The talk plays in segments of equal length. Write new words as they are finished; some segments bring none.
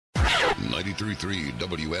93.3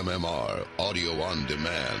 WMMR Audio on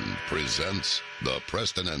Demand presents the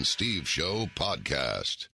Preston and Steve Show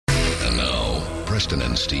podcast. And now, Preston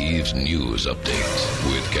and Steve's News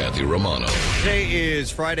Update with Kathy Romano. Today is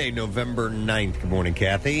Friday, November 9th. Good morning,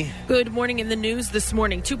 Kathy. Good morning. In the news this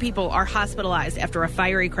morning, 2 people are hospitalized after a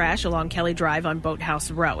fiery crash along Kelly Drive on Boathouse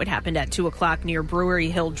Row. It happened at 2 o'clock near Brewery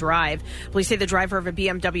Hill Drive. Police say the driver of a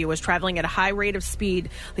BMW was traveling at a high rate of speed.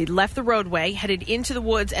 He left the roadway, headed into the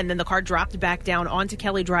woods, and then the car dropped back down onto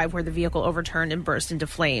Kelly Drive where the vehicle overturned and burst into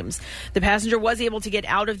flames. The passenger was able to get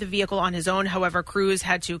out of the vehicle on his own. However, crews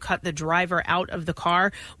had to cut the driver out of the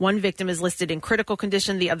car. One victim is listed in critical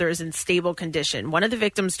condition. The other is in stable condition. One of the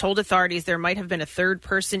victims told authorities there might have been a third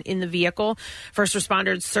person in the vehicle. First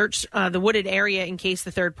responders searched the wooded area in case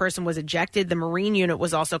the third person was ejected. The Marine unit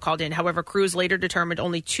was also called in. However, crews later determined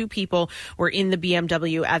only 2 people were in the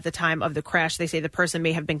BMW at the time of the crash. They say the person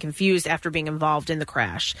may have been confused after being involved in the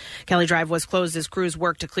crash. Kelly Drive was closed as crews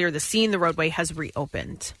worked to clear the scene. The roadway has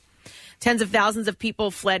reopened. Tens of thousands of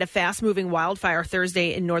people fled a fast-moving wildfire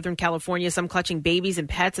Thursday in Northern California, some clutching babies and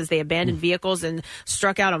pets as they abandoned vehicles and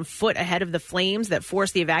struck out on foot ahead of the flames that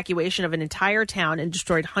forced the evacuation of an entire town and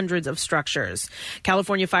destroyed hundreds of structures.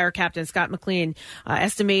 California Fire Captain Scott McLean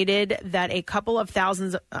estimated that a couple of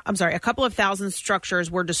thousand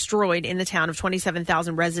structures were destroyed in the town of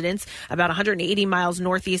 27,000 residents, about 180 miles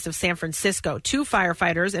northeast of San Francisco. 2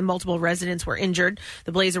 firefighters and multiple residents were injured.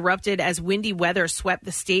 The blaze erupted as windy weather swept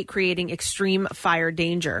the state, creating extreme fire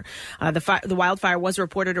danger. The wildfire was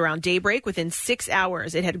reported around daybreak. Within 6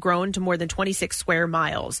 hours, it had grown to more than 26 square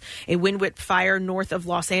miles. A wind-whipped fire north of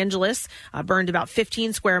Los Angeles burned about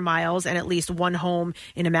 15 square miles and at least 1 home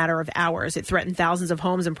in a matter of hours. It threatened thousands of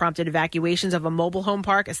homes and prompted evacuations of a mobile home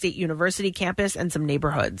park, a state university campus, and some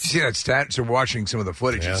neighborhoods. See that stat? So watching some of the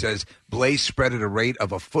footage, It says blaze spread at a rate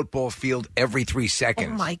of a football field every 3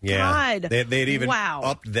 seconds. Oh, my God. They'd even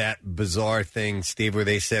upped that bizarre thing, Steve, where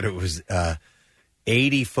they said it was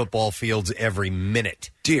 80 football fields every minute.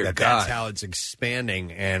 Dear God. That's how it's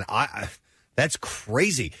expanding, and that's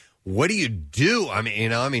crazy. What do you do? I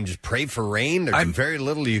mean, just pray for rain. There's very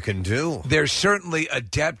little you can do. They're certainly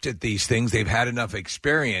adept at these things. They've had enough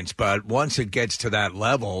experience, but once it gets to that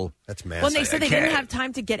level, that's massive. Well, and they said they didn't have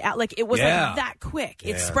time to get out. Like, it was like that quick.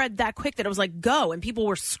 It spread that quick that it was like, go, and people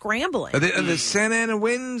were scrambling. Are the Santa Ana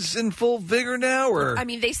winds in full vigor now? Or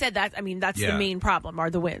they said that. That's the main problem, are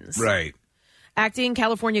the winds. Right. Acting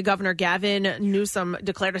California Governor Gavin Newsom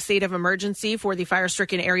declared a state of emergency for the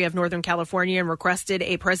fire-stricken area of Northern California and requested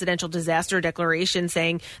a presidential disaster declaration,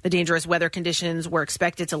 saying the dangerous weather conditions were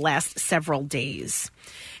expected to last several days.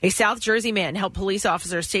 A South Jersey man helped police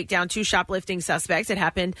officers take down 2 shoplifting suspects. It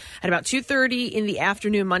happened at about 2:30 in the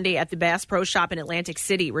afternoon Monday at the Bass Pro Shop in Atlantic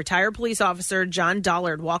City. Retired police officer John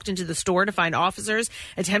Dollard walked into the store to find officers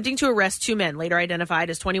attempting to arrest 2 men, later identified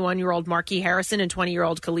as 21-year-old Marquis Harrison and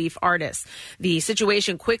 20-year-old Khalif Artis. The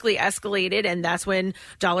situation quickly escalated, and that's when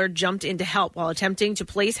Dollard jumped in to help. While attempting to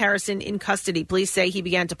place Harrison in custody, police say he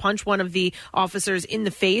began to punch one of the officers in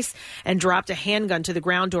the face and dropped a handgun to the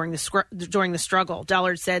ground during the struggle.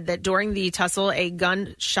 Dollard said that during the tussle, a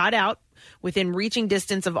gun shot out within reaching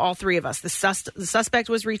distance of all 3 of us. The suspect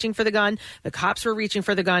was reaching for the gun, the cops were reaching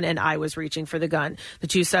for the gun, and I was reaching for the gun. The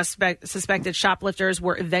 2 suspected shoplifters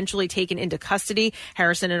were eventually taken into custody.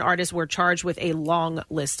 Harrison and Artis were charged with a long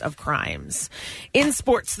list of crimes. In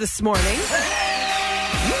sports this morning...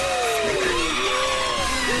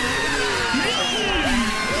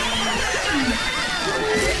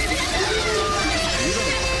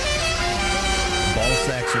 Ball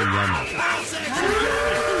sacks are yummy.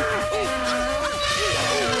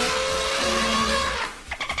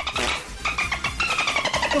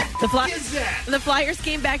 The Flyers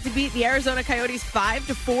came back to beat the Arizona Coyotes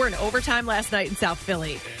 5-4 in overtime last night in South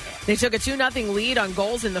Philly. They took a 2-0 lead on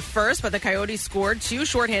goals in the first, but the Coyotes scored 2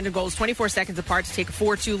 shorthanded goals 24 seconds apart to take a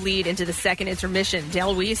 4-2 lead into the second intermission.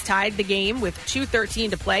 Del Weiss tied the game with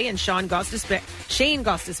 2:13 to play, and Shane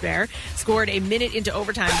Gostisbehere scored a minute into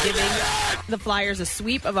overtime, giving the Flyers a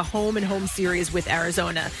sweep of a home-and-home series with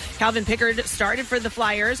Arizona. Calvin Pickard started for the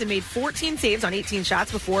Flyers and made 14 saves on 18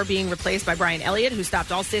 shots before being replaced by Brian Elliott, who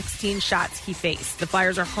stopped all 16 shots he faced. The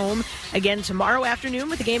Flyers are home again tomorrow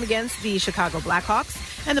afternoon with a game against the Chicago Blackhawks,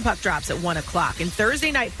 and the puck drops at 1 o'clock. In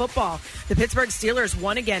Thursday night football, the Pittsburgh Steelers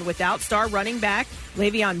won again without star running back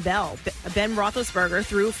Le'Veon Bell. Ben Roethlisberger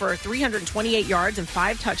threw for 328 yards and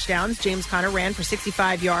 5 touchdowns. James Conner ran for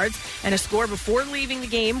 65 yards and a score before leaving the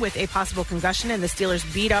game with a possible concussion, and the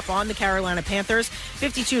Steelers beat up on the Carolina Panthers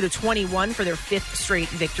 52-21 for their 5th straight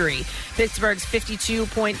victory. Pittsburgh's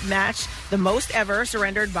 52-point match, the most ever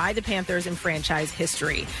surrendered by the Panthers in franchise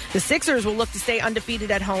history. The Sixers will look to stay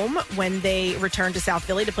undefeated at home when they return to South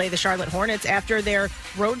Philly to play the Charlotte Hornets after their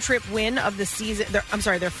road trip win of the season.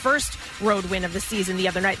 Their first road win of the season the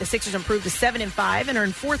other night. The Sixers improved to 7-5 and are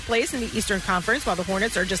in 4th place in the Eastern Conference, while the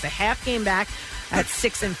Hornets are just a half game back at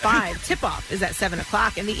 6-5. Tip-off is at 7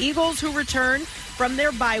 o'clock. And the Eagles, who return from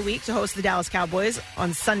their bye week to host the Dallas Cowboys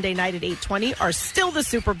on Sunday night at 8:20, are still the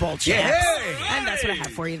Super Bowl champs. Yay! And that's what I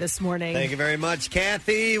have for you this morning. Thank you very much,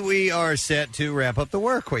 Kathy. We are set to wrap up the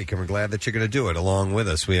work week, and we're glad that you're going to do it along with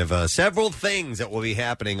us. We have several things that will be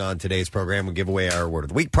happening on today's program. We'll give away our Word of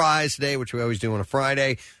the Week prize today, which we always do on a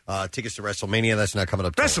Friday. Tickets to WrestleMania. That's not coming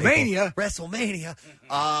up till WrestleMania?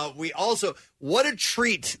 WrestleMania. We also, what a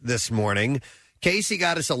treat this morning. Casey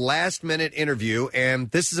got us a last-minute interview, and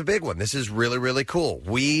this is a big one. This is really, really cool.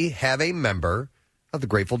 We have a member of the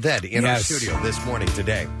Grateful Dead in our studio this morning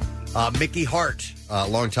today. Mickey Hart,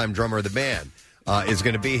 longtime drummer of the band, is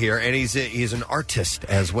going to be here, and he's an artist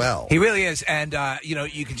as well. He really is, and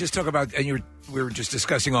you can just talk about, and we were just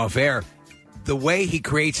discussing off air, the way he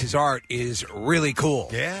creates his art is really cool.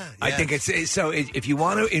 Yeah. I think it's so. If you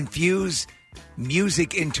want to infuse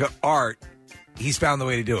music into art, he's found the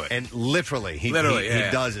way to do it. And literally, he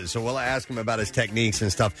does it. So we'll ask him about his techniques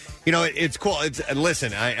and stuff. You know, it's cool. And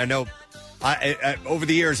listen, I know I over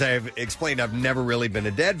the years I've explained I've never really been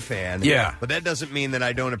a Dead fan. Yeah. But that doesn't mean that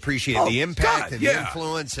I don't appreciate the impact and the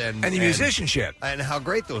influence and the musicianship. And how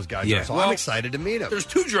great those guys are. So I'm excited to meet them. There's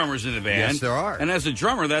 2 drummers in the band. Yes, there are. And as a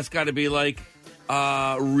drummer, that's got to be like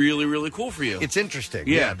really, really cool for you. It's interesting.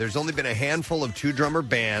 Yeah. There's only been a handful of 2-drummer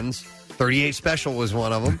bands. 38 Special was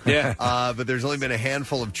one of them. Yeah. But there's only been a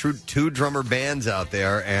handful of 2-drummer bands out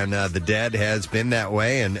there, and the Dead has been that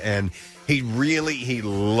way. And he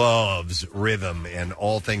loves rhythm and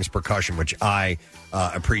all things percussion, which I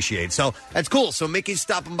appreciate. So that's cool. So Mickey's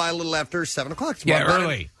stopping by a little after 7 o'clock tomorrow. Yeah,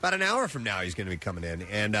 early. About an hour from now, he's going to be coming in.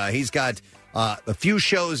 And he's got a few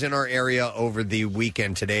shows in our area over the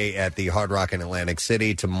weekend. Today at the Hard Rock in Atlantic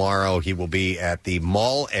City. Tomorrow he will be at the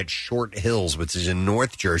Mall at Short Hills, which is in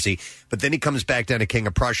North Jersey. But then he comes back down to King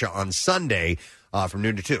of Prussia on Sunday from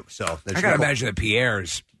noon to 2. So I got to imagine that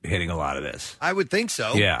Pierre's hitting a lot of this. I would think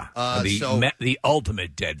so. Yeah. The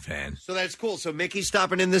ultimate Dead fan. So that's cool. So Mickey's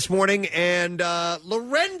stopping in this morning, and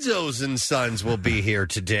Lorenzo's and Sons will be here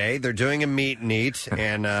today. They're doing a meet and eat,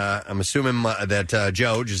 and I'm assuming that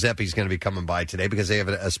Joe Giuseppe's going to be coming by today because they have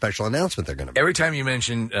a special announcement they're going to make. Every time you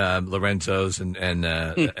mention Lorenzo's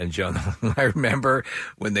and Joe, I remember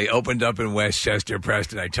when they opened up in Westchester,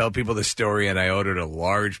 Preston, I tell people the story, and I ordered a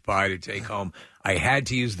large pie to take home. I had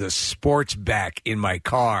to use the sports back in my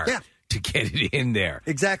car to get it in there.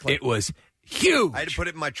 Exactly. It was huge. I had to put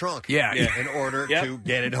it in my trunk in order to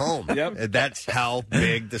get it home. That's how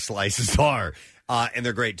big the slices are. And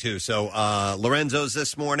they're great, too. So Lorenzo's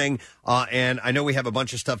this morning, and I know we have a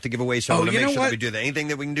bunch of stuff to give away, so I want to make sure that we do that. Anything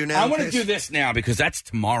that we can do now? I want to do this now because that's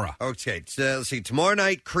tomorrow. Okay, so let's see. Tomorrow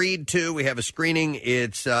night, Creed 2, we have a screening.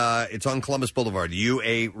 It's on Columbus Boulevard,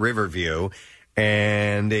 UA Riverview.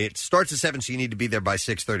 And it starts at 7, so you need to be there by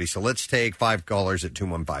 6:30. So let's take 5 callers at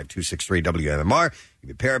 215-263-WMMR. You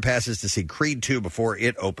get pair of passes to see Creed 2 before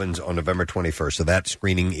it opens on November 21st. So that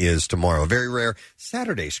screening is tomorrow. A very rare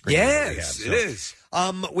Saturday screening. Yes, it is.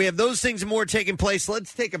 We have those things and more taking place.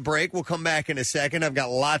 Let's take a break. We'll come back in a second. I've got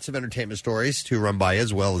lots of entertainment stories to run by,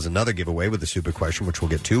 as well as another giveaway with the super question, which we'll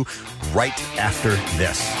get to right after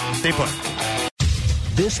this. Stay put.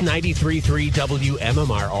 This 93.3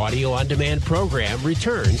 WMMR audio-on-demand program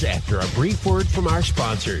returns after a brief word from our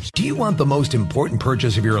sponsors. Do you want the most important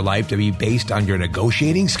purchase of your life to be based on your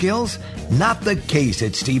negotiating skills? Not the case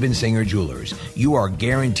at Steven Singer Jewelers. You are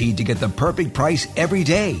guaranteed to get the perfect price every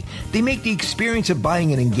day. They make the experience of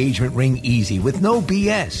buying an engagement ring easy with no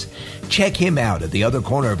BS. Check him out at the other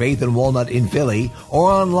corner of 8th and Walnut in Philly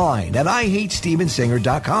or online at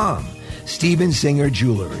IHateStevenSinger.com. Steven Singer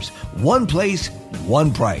Jewelers. One place,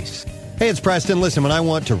 one price. Hey, it's Preston. Listen, when I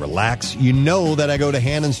want to relax, you know that I go to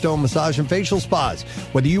Hand & Stone Massage and Facial Spas.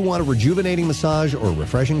 Whether you want a rejuvenating massage or a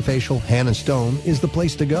refreshing facial, Hand & Stone is the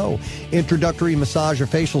place to go. Introductory massage or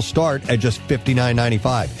facial start at just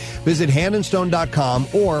 $59.95. Visit handandstone.com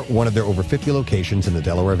or one of their over 50 locations in the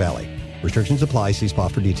Delaware Valley. Restrictions apply. See spa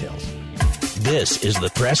for details. This is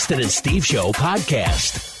the Preston and Steve Show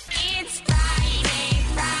podcast. It's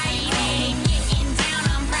Friday.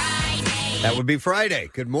 That would be Friday.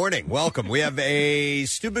 Good morning. Welcome. We have a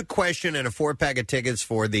stupid question and a 4-pack of tickets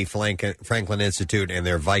for the Franklin Institute and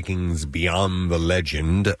their Vikings Beyond the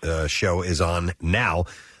Legend show is on now.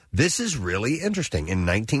 This is really interesting. In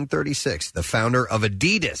 1936, the founder of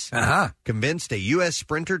Adidas convinced a U.S.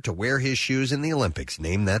 sprinter to wear his shoes in the Olympics.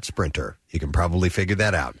 Name that sprinter. You can probably figure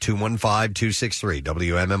that out. 215-263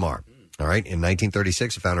 WMMR. All right. In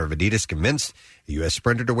 1936, the founder of Adidas convinced a U.S.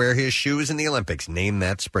 sprinter to wear his shoes in the Olympics. Name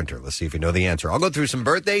that sprinter. Let's see if you know the answer. I'll go through some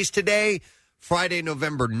birthdays today. Friday,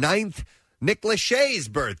 November 9th. Nick Lachey's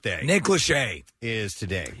birthday. Nick Lachey is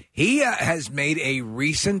today. He has made a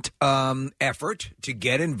recent effort to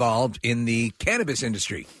get involved in the cannabis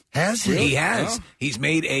industry. Has he? He has. Oh. He's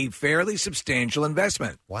made a fairly substantial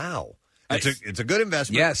investment. Wow. It's a good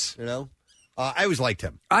investment. Yes. You know? I always liked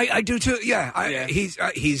him. I do too. Yeah.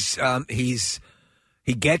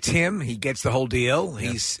 He gets him. He gets the whole deal.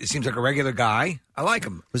 He seems like a regular guy. I like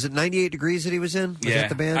him. Was it 98 Degrees that he was in? Was that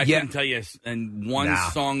the band? I couldn't tell you. And one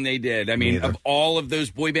song they did. I mean, of all of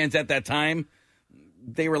those boy bands at that time,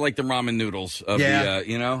 they were like the ramen noodles of the,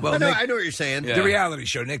 you know? Well, I know what you're saying. The reality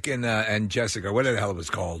show, Nick and Jessica, whatever the hell it was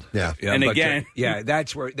called. Yeah. And again.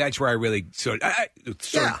 That's where I really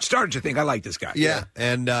started to think I like this guy. Yeah.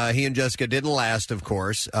 And he and Jessica didn't last, of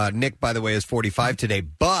course. Nick, by the way, is 45 today.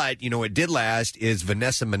 But, you know, what did last is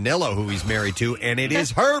Vanessa Manillo, who he's married to, and it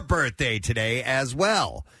is her birthday today as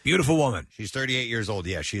well. Beautiful woman. She's 38 years old.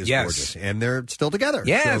 Yeah, she is gorgeous. And they're still together.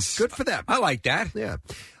 Yes. So good for them. I like that. Yeah.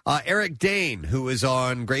 Eric Dane, who is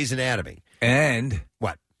on Grey's Anatomy. And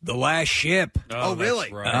what? The Last Ship. Oh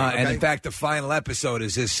really? Right. And in fact, the final episode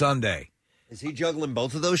is this Sunday. Is he juggling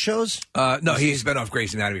both of those shows? No, he's been off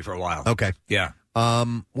Grey's Anatomy for a while. Okay. Yeah.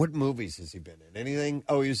 What movies has he been in? Anything?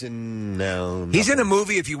 Oh, he was in... No. He's in a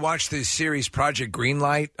movie, if you watch this series Project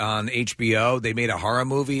Greenlight on HBO, they made a horror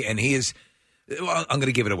movie, and he is... Well, I'm going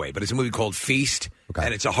to give it away, but it's a movie called Feast,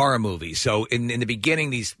 and it's a horror movie. So in the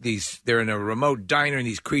beginning, they're in a remote diner, and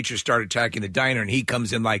these creatures start attacking the diner, and he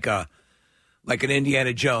comes in like an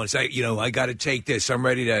Indiana Jones. I got to take this. I'm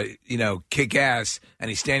ready to, kick ass. And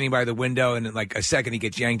he's standing by the window, and in like a second, he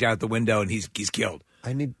gets yanked out the window, and he's killed.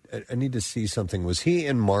 I need to see something. Was he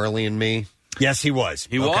in Marley and Me? Yes, he was.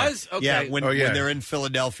 He was? Okay. Yeah, when they're in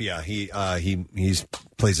Philadelphia, he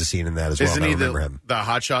plays a scene in that as well. Isn't I he remember him. the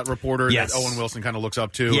hotshot reporter that Owen Wilson kind of looks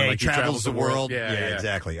up to? Yeah, and, he travels the world. Yeah,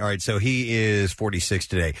 exactly. All right, so he is 46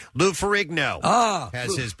 today. Lou Ferrigno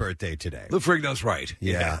has his birthday today. Lou Ferrigno's right.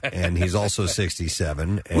 Yeah, and he's also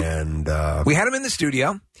 67. And we had him in the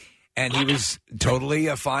studio. And he was totally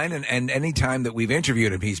fine, and any time that we've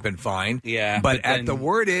interviewed him, he's been fine. Yeah, but the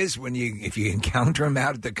word is, if you encounter him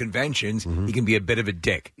out at the conventions, he can be a bit of a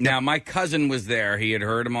dick. Now, my cousin was there. He had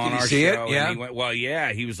heard him on our show. It? Yeah. And he went, well,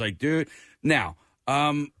 yeah. He was like, dude. Now,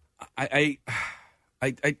 I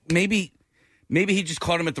maybe he just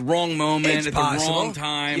caught him at the wrong moment, It's at possible. the wrong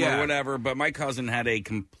time, or whatever. But my cousin had a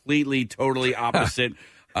completely, totally opposite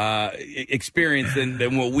experience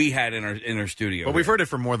than what we had in our studio. But we've heard it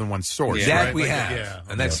from more than one source. That right? we have.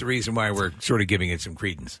 And that's the reason why we're sort of giving it some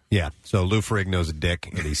credence. Yeah, so Lou Ferrigno's a dick,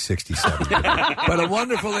 and he's 67. But a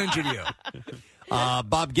wonderful interview.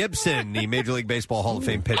 Bob Gibson, the Major League Baseball Hall of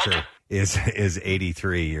Fame pitcher, is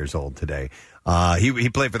 83 years old today. He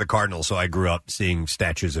played for the Cardinals, so I grew up seeing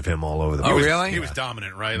statues of him all over the place. Oh, really? He was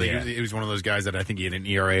dominant, right? Like he was one of those guys that I think he had an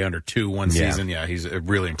ERA under 2 one season. Yeah, he's a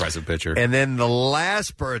really impressive pitcher. And then the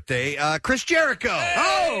last birthday, Chris Jericho.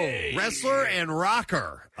 Oh! Wrestler and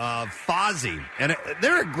rocker, Fozzy. And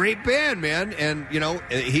they're a great band, man. And,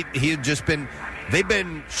 he had just been... They've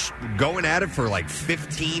been going at it for like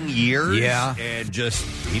 15 years. Yeah. And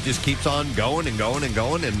he just keeps on going and going and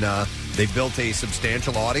going. And they've built a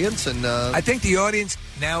substantial audience. And I think the audience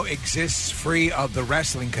now exists free of the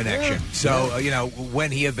wrestling connection.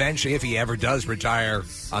 When he eventually, if he ever does retire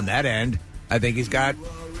on that end, I think he's got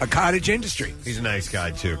a cottage industry. He's a nice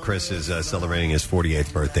guy, too. Chris is celebrating his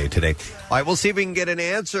 48th birthday today. All right, we'll see if we can get an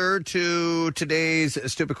answer to today's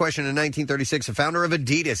stupid question. In 1936, the founder of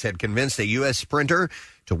Adidas had convinced a U.S. sprinter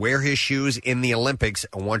to wear his shoes in the Olympics.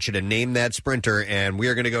 I want you to name that sprinter, and we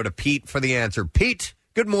are going to go to Pete for the answer. Pete,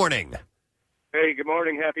 good morning. Hey, good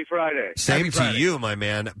morning. Happy Friday. Same Happy to Friday. you, my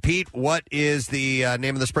man. Pete, what is the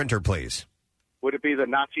name of the sprinter, please? Would it be the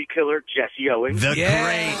Nazi killer Jesse Owens? The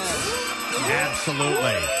great.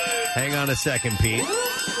 Absolutely. Hang on a second, Pete.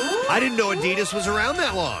 I didn't know Adidas was around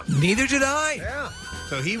that long. Neither did I. Yeah.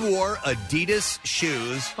 So he wore Adidas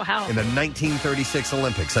shoes Wow. in the 1936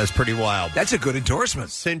 Olympics. That's pretty wild. That's a good endorsement.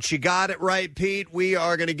 Since you got it right, Pete, we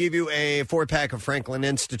are going to give you a 4-pack of Franklin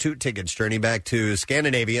Institute tickets. Journey back to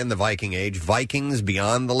Scandinavia in the Viking Age. Vikings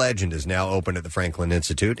Beyond the Legend is now open at the Franklin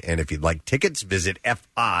Institute. And if you'd like tickets, visit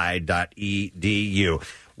fi.edu.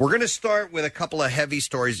 We're going to start with a couple of heavy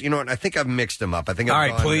stories. You know what? I think I've mixed them up. I think I've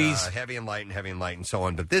gone, please. heavy and light, and so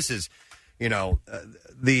on. But this is,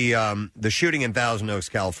 the shooting in Thousand Oaks,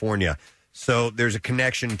 California. So there's a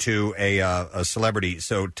connection to a celebrity.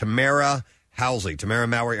 So Tamara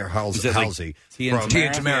Mowry or Halsey. Tia and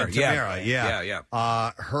Tamara. Yeah.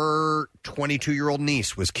 Her 22-year-old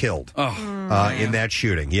niece was killed in that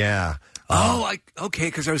shooting. Yeah. Okay,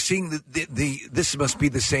 because I was seeing this must be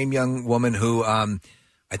the same young woman who I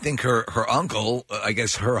think her uncle, I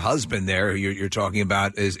guess her husband there, who you're talking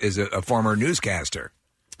about, is a former newscaster.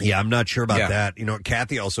 Yeah, I'm not sure about that.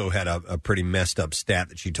 Kathy also had a pretty messed up stat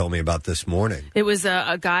that she told me about this morning. It was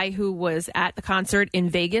a guy who was at the concert in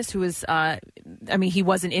Vegas who was, he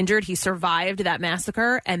wasn't injured. He survived that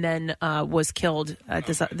massacre and then was killed at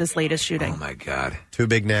this latest shooting. Oh, my God. 2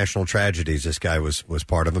 big national tragedies. This guy was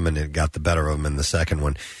part of them, and it got the better of him in the second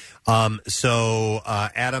one. So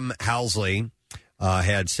Adam Halsey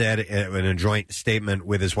had said in a joint statement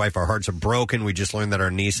with his wife, "Our hearts are broken. We just learned that our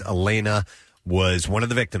niece, Elena, was one of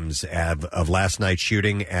the victims of last night's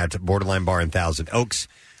shooting at Borderline Bar in Thousand Oaks.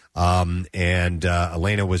 And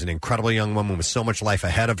Elena was an incredible young woman with so much life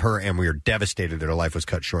ahead of her, and we are devastated that her life was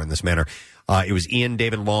cut short in this manner." It was Ian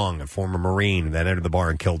David Long, a former Marine, that entered the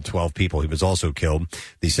bar and killed 12 people. He was also killed.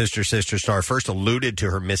 The Sister star first alluded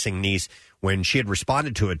to her missing niece when she had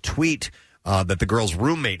responded to a tweet that the girl's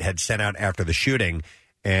roommate had sent out after the shooting.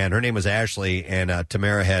 And her name was Ashley, and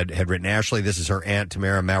Tamara had written, "Ashley, this is her aunt,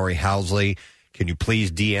 Tamara Mowry Halsey. Can you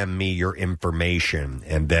please DM me your information?"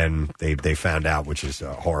 And then they found out, which is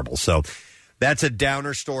horrible. So that's a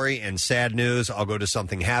downer story and sad news. I'll go to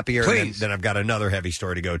something happier. Please. Then I've got another heavy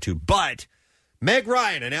story to go to. But Meg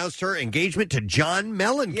Ryan announced her engagement to John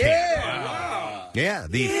Mellencamp. Yeah, wow. Yeah,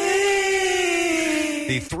 the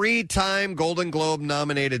 3-time Golden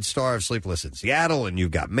Globe-nominated star of Sleepless in Seattle, and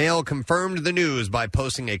You've Got Mail confirmed the news by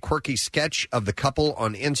posting a quirky sketch of the couple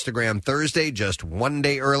on Instagram Thursday. Just one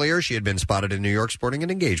day earlier, she had been spotted in New York sporting an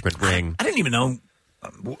engagement ring. I didn't even know.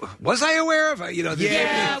 Was I aware of it? we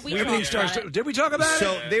Did we talk about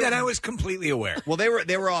So it? Then I was completely aware. Well, they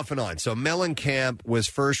were off and on. So Mellencamp was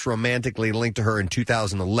first romantically linked to her in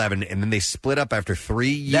 2011, and then they split up after 3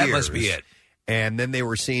 years. That must be it. And then they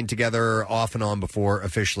were seen together off and on before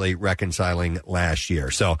officially reconciling last year.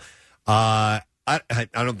 So I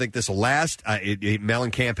don't think this will last.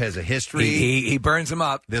 Mellencamp has a history. He burns him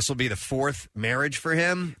up. This will be the 4th marriage for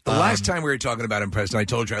him. The last time we were talking about him, Preston, I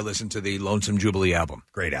told you I listened to the Lonesome Jubilee album.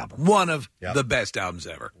 Great album. One of the best albums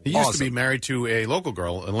ever. He used to be married to a local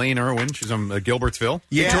girl, Elaine Irwin. She's from Gilbertsville.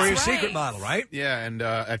 Yeah. Victoria's Secret model, right? Yeah, and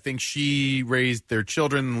I think she raised their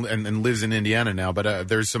children and lives in Indiana now. But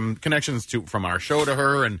there's some connections from our show to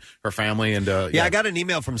her and her family. And I got an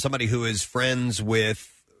email from somebody who is friends with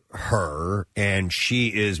her, and she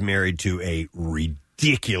is married to a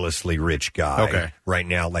ridiculously rich guy right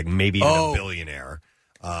now, like maybe even a billionaire.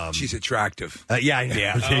 She's attractive.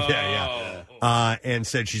 Yeah. And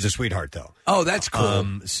said she's a sweetheart, though. Oh, that's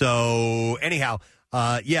cool. So anyhow,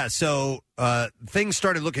 things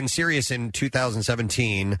started looking serious in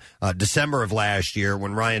 2017, December of last year,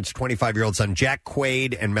 when Ryan's 25-year-old son, Jack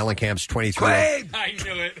Quaid, and Mellencamp's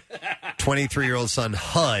 23-year-old son,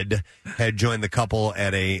 Hud, had joined the couple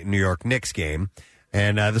at a New York Knicks game.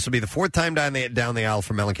 And this will be the 4th time down the aisle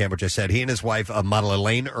for Mellencamp, which I said. He and his wife, model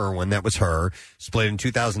Elaine Irwin, that was her, split in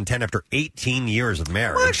 2010 after 18 years of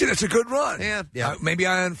marriage. Well, actually, that's a good run. Yeah. Maybe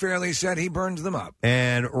I unfairly said he burns them up.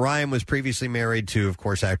 And Ryan was previously married to, of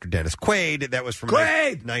course, actor Dennis Quaid. That was from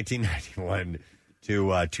 1991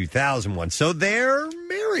 to 2001. So they're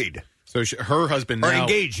married. So her husband or now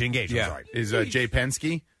engaged. Yeah. I'm sorry. Is Jay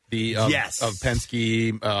Penske. Of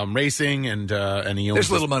Penske Racing, and he owns there's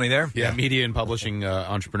a little money there. Yeah, media and publishing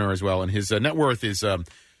entrepreneur as well, and his net worth is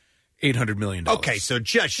 $800 million. Okay, so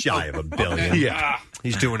just shy of $1 billion. Yeah,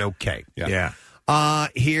 he's doing okay. Yeah.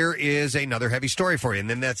 Here is another heavy story for you, and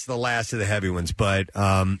then that's the last of the heavy ones. But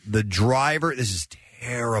the driver, this is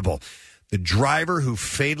terrible. The driver who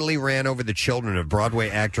fatally ran over the children of Broadway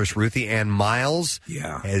actress Ruthie Ann Miles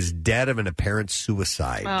is dead of an apparent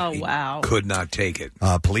suicide. Oh, wow. Could not take it.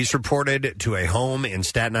 Police reported to a home in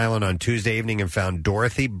Staten Island on Tuesday evening and found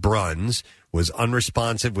Dorothy Bruns was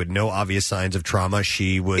unresponsive with no obvious signs of trauma.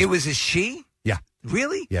 It was a she? Yeah.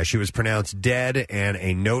 Really? Yeah, she was pronounced dead, and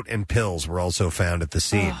a note and pills were also found at the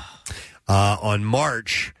scene. On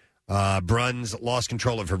March Bruns lost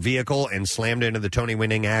control of her vehicle and slammed into the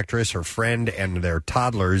Tony-winning actress, her friend, and their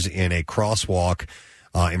toddlers in a crosswalk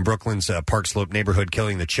in Brooklyn's Park Slope neighborhood,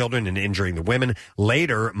 killing the children and injuring the women.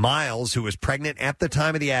 Later, Miles, who was pregnant at the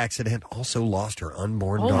time of the accident, also lost her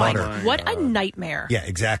unborn daughter. What a nightmare. Yeah,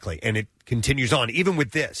 exactly. And it continues on, even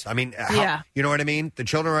with this. I mean, you know what I mean? The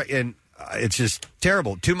children are in... it's just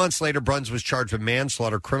terrible. 2 months later, Bruns was charged with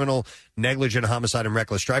manslaughter, criminal negligent homicide, and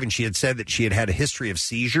reckless driving. She had said that she had a history of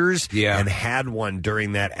seizures and had one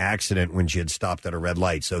during that accident when she had stopped at a red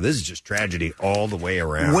light. So this is just tragedy all the way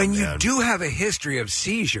around. When you do have a history of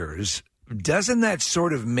seizures, doesn't that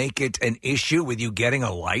sort of make it an issue with you getting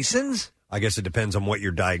a license? I guess it depends on what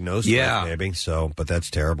you're diagnosed with, maybe. So, but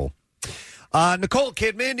that's terrible. Nicole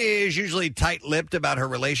Kidman is usually tight-lipped about her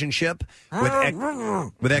relationship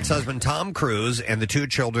with ex-husband Tom Cruise and the two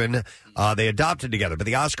children they adopted together. But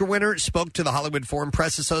the Oscar winner spoke to the Hollywood Foreign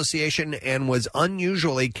Press Association and was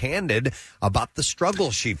unusually candid about the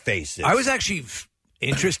struggle she faces. I was actually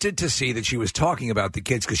interested to see that she was talking about the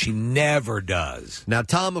kids because she never does. Now,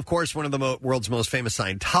 Tom, of course, one of the world's most famous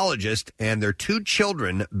Scientologists, and their two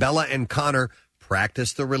children, Bella and Connor,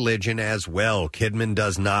 practice the religion as well. Kidman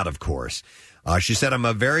does not, of course. She said,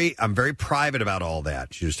 I'm very private about all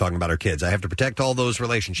that. She was talking about her kids. I have to protect all those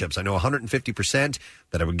relationships. I know 150%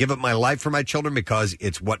 that I would give up my life for my children because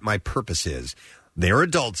it's what my purpose is. They're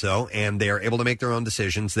adults, though, and they are able to make their own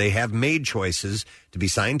decisions. They have made choices to be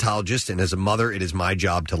Scientologists, and as a mother, it is my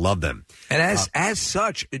job to love them. And as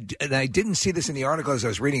such, and I didn't see this in the article as I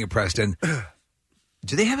was reading it, Preston,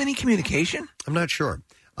 do they have any communication? I'm not sure.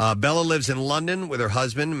 Bella lives in London with her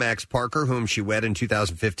husband, Max Parker, whom she wed in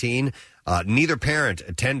 2015. Neither parent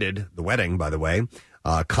attended the wedding, by the way.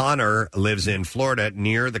 Connor lives in Florida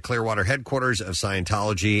near the Clearwater headquarters of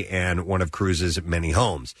Scientology and one of Cruise's many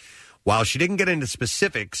homes. While she didn't get into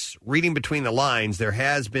specifics, reading between the lines, there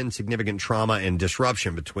has been significant trauma and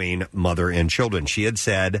disruption between mother and children. She had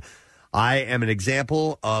said, I am an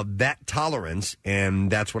example of that tolerance, and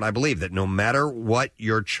that's what I believe, that no matter what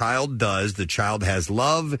your child does, the child has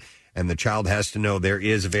love, and the child has to know there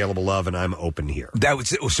is available love, and I'm open here.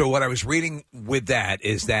 So what I was reading with that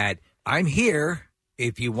is that I'm here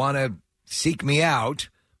if you want to seek me out,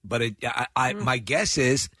 but my guess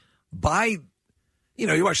is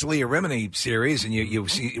you watch the Leah Remini series and you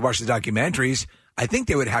watch the documentaries, I think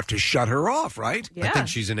they would have to shut her off, right? Yeah. I think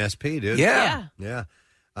she's an SP, dude. Yeah.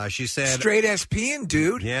 She said... Straight SPing,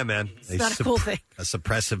 dude. Yeah, man. It's not a cool thing. A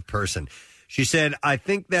suppressive person. She said, I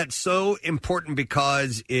think that's so important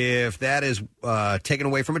because if that is taken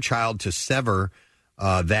away from a child to sever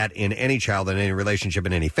that in any child, in any relationship,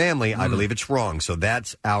 in any family, I believe it's wrong. So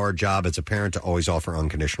that's our job as a parent to always offer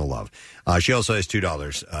unconditional love. She also has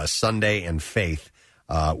 $2, Sunday and Faith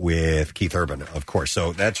with Keith Urban, of course.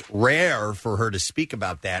 So that's rare for her to speak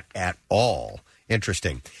about that at all.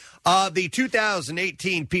 Interesting. The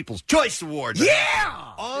 2018 People's Choice Awards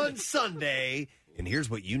on Sunday, and here's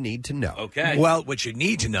what you need to know. Okay. Well, what you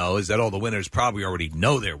need to know is that all the winners probably already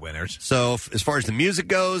know their winners. So as far as the music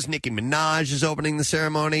goes, Nicki Minaj is opening the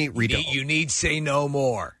ceremony. You need Say No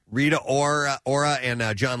More. Rita Ora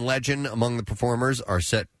and John Legend among the performers are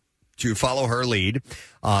set to follow her lead.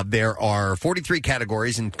 There are 43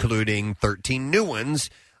 categories, including 13 new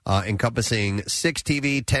ones, encompassing 6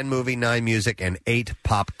 TV, 10 movie, 9 music, and 8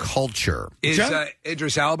 pop culture. Is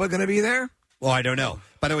Idris Elba going to be there? Well, I don't know.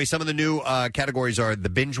 By the way, some of the new categories are the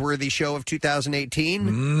binge-worthy show of 2018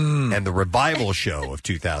 and the revival show of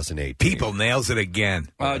 2018. People nails it again.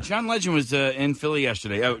 John Legend was in Philly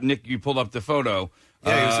yesterday. Oh, Nick, you pulled up the photo.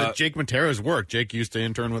 Yeah, he was at Jake Matera's work. Jake used to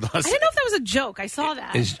intern with us. I didn't know if that was a joke. I saw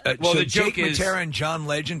that. The joke Jake is Matera and John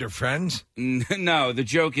Legend are friends? No, the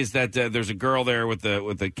joke is that there's a girl there with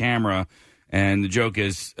the camera, and the joke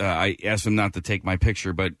is I asked him not to take my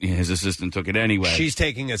picture, but his assistant took it anyway. She's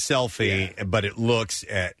taking a selfie, but it looks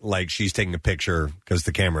like she's taking a picture because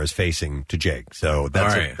the camera is facing to Jake. So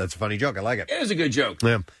that's a funny joke. I like it. It is a good joke.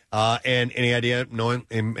 Yeah. And any idea?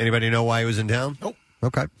 Anybody know why he was in town? Nope.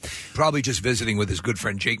 Okay. Probably just visiting with his good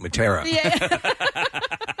friend Jake Matera.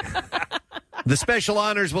 The special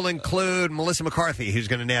honors will include Melissa McCarthy, who's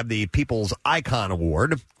going to nab the People's Icon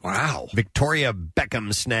Award. Wow. Victoria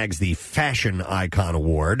Beckham snags the Fashion Icon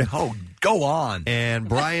Award. Oh, go on. And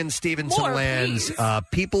Brian Stevenson lands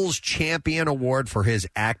People's Champion Award for his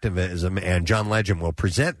activism, and John Legend will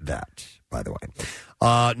present that, by the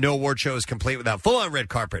way. No award show is complete without full-on red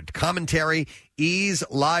carpet commentary. Ease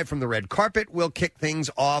live from the red carpet will kick things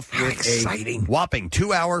off with a whopping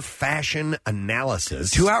 2-hour fashion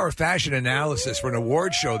analysis. 2-hour fashion analysis for an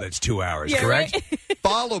award show that's 2 hours, correct? Right?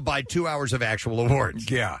 followed by 2 hours of actual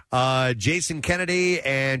awards. Yeah. Jason Kennedy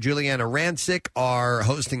and Juliana Rancic are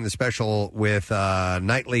hosting the special with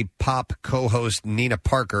nightly pop co-host Nina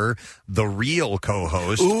Parker, the real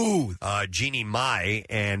co-host, Jeannie Mai,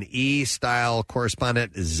 and E-Style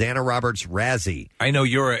correspondent Xana Roberts-Razzie. I know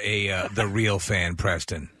you're the real fan,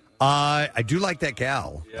 Preston. I do like that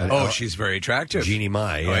gal. Yeah. She's very attractive. Jeannie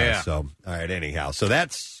Mai. Yeah. So, all right, anyhow. So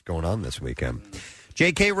that's going on this weekend.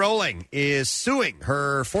 J.K. Rowling is suing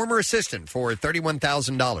her former assistant for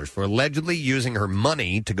 $31,000 for allegedly using her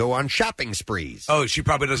money to go on shopping sprees. Oh, she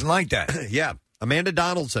probably doesn't like that. Yeah. Amanda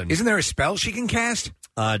Donaldson. Isn't there a spell she can cast?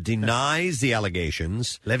 Denies the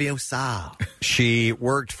allegations. Leviosa. She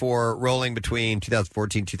worked for Rowling between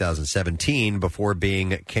 2014 and 2017 before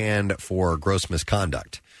being canned for gross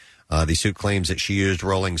misconduct. The suit claims that she used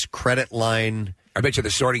Rowling's credit line. I bet you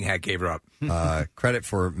the Sorting Hat gave her up. Credit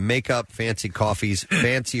for makeup, fancy coffees,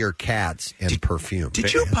 fancier cats, and perfume.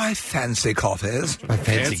 Did you buy fancy coffees? My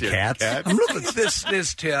fancy cats? I'm looking at this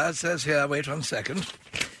list here. It says here, wait 1 second.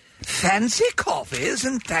 Fancy coffees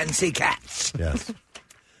and fancy cats. Yes.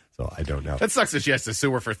 So I don't know. That sucks that she has to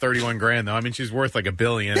sue her for $31,000, though. I mean, she's worth like $1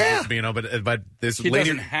 billion. Yeah. You know, but this She lady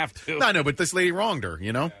doesn't have to. No, I know, but this lady wronged her.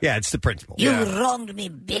 You know. Yeah, it's the principle. You wronged me,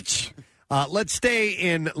 bitch. Let's stay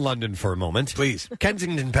in London for a moment. Please.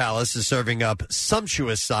 Kensington Palace is serving up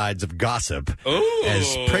sumptuous sides of gossip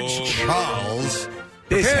as Prince Charles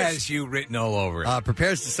This has you written all over it.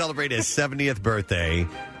 Prepares to celebrate his 70th birthday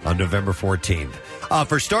on November 14th.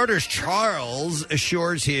 For starters, Charles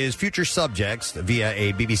assures his future subjects via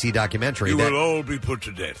a BBC documentary You that will all be put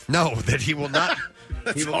to death. No, that he will not.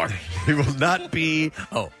 He will not be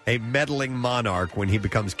a meddling monarch when he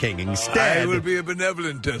becomes king. Instead, I will be a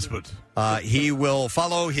benevolent despot. He will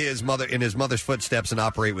follow his mother's footsteps and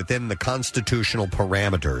operate within the constitutional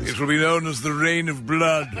parameters. It will be known as the reign of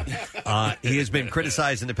blood. He has been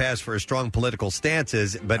criticized in the past for his strong political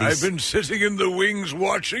stances, but I've been sitting in the wings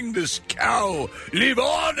watching this cow live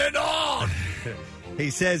on and on. He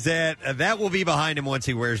says that will be behind him once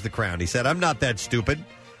he wears the crown. He said, "I'm not that stupid.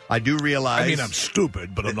 I do realize... I mean, I'm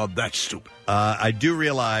stupid, but I'm not that stupid. I do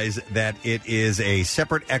realize that it is a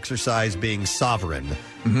separate exercise being sovereign.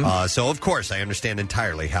 Mm-hmm. So, of course, I understand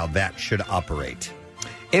entirely how that should operate.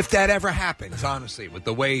 If that ever happens, honestly, with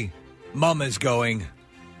the way Mum is going,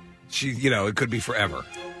 it could be forever.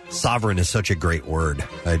 Sovereign is such a great word.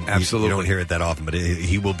 Absolutely. You don't hear it that often, but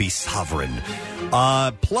he will be sovereign.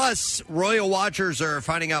 Plus, royal watchers are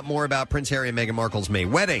finding out more about Prince Harry and Meghan Markle's May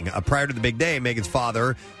wedding. Prior to the big day, Meghan's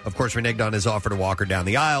father, of course, reneged on his offer to walk her down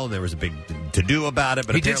the aisle, and there was a big to-do about it.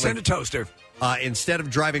 But he did send a toaster. Instead of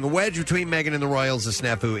driving a wedge between Meghan and the royals, the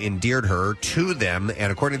snafu endeared her to them.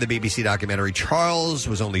 And according to the BBC documentary, Charles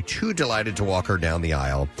was only too delighted to walk her down the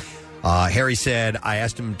aisle. Harry said, I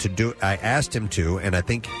asked him to, and I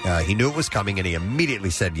think he knew it was coming, and he immediately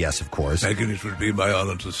said yes, of course. Meghan, it would be my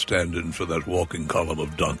honor to stand in for that walking column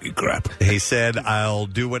of donkey crap. He said, I'll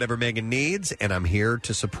do whatever Meghan needs, and I'm here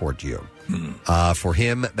to support you. For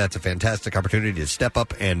him, that's a fantastic opportunity to step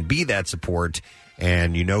up and be that support,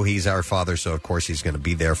 and he's our father, so of course he's going to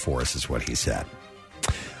be there for us, is what he said.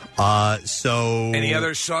 Any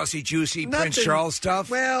other saucy, juicy Prince Charles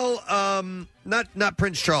stuff? Well, not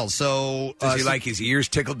Prince Charles. So does he like his ears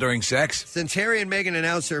tickled during sex? Since Harry and Meghan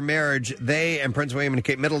announced their marriage, they and Prince William and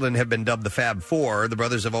Kate Middleton have been dubbed the Fab Four. The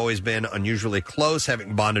brothers have always been unusually close,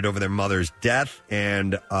 having bonded over their mother's death,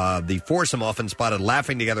 and the foursome often spotted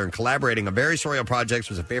laughing together and collaborating on various royal projects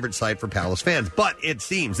was a favorite sight for Palace fans. But it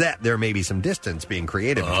seems that there may be some distance being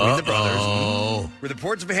created between the brothers. With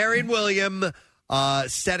reports of Harry and William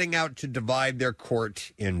setting out to divide their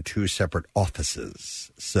court in two separate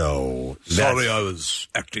offices. So sorry, I was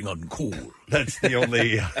acting uncool. That's the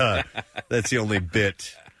only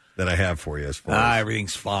bit that I have for you as far as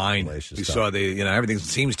everything's fine. We saw everything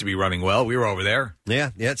seems to be running well. We were over there. Yeah,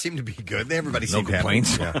 it seemed to be good. Everybody seemed no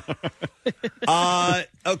complaints. Yeah.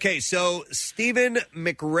 Okay, so Stephen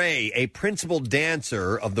McRae, a principal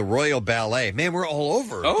dancer of the Royal Ballet. Man, we're all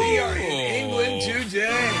over. We are in England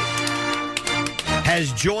today.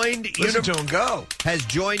 Has joined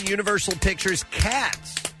Universal Pictures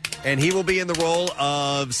Cats, and he will be in the role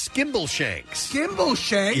of Skimbleshanks.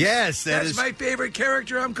 Skimbleshanks? Yes. That's my favorite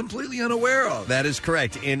character I'm completely unaware of. That is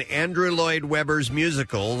correct. In Andrew Lloyd Webber's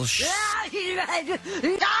musical,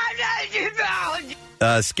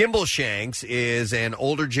 Skimbleshanks is an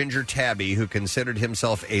older ginger tabby who considered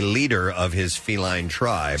himself a leader of his feline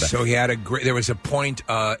tribe. So he had there was a point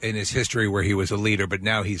in his history where he was a leader, but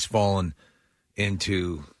now he's fallen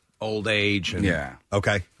into old age. And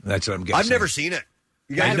okay. That's what I'm guessing. I've never seen it.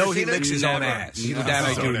 You guys I know ever he seen licks it? his own ass. That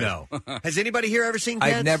I do know. Has anybody here ever seen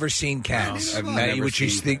Cats? I've never seen Cats, which you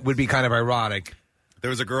seen think would be kind of ironic. There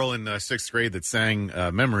was a girl in sixth grade that sang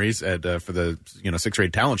 "Memories" for the sixth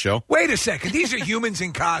grade talent show. Wait a second, these are humans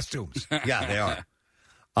in costumes. Yeah, they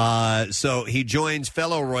are. So he joins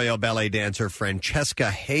fellow Royal Ballet dancer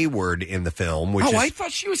Francesca Hayward in the film. Which I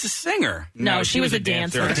thought she was a singer. No, she was a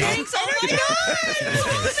dancer. Thanks. Oh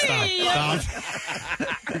my God!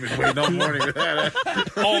 I've been waiting all morning for that.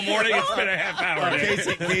 All morning. It's been a half hour.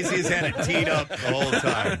 Casey's had it teed up the whole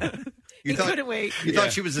time. You couldn't wait. You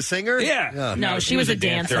thought she was a singer? Yeah. No, she was a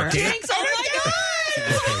dancer. Thanks. Oh my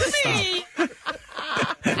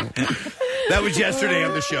God! That was yesterday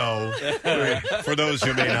on the show, for those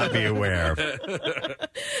who may not be aware.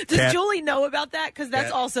 Does Julie know about that? Because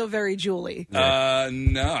that's also very Julie. No,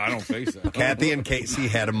 I don't think so. Kathy and Casey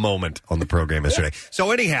had a moment on the program yesterday.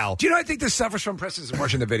 So anyhow, Do you know, I think this suffers from Preston's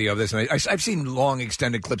watching the video of this, and I've seen long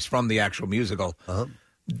extended clips from the actual musical. Uh-huh.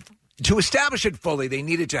 To establish it fully, they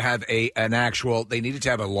needed to have a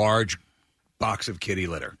large box of kitty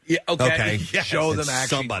litter. Yeah. Okay. Yes, Show them it's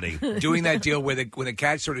actually somebody doing that deal where when the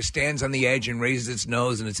cat sort of stands on the edge and raises its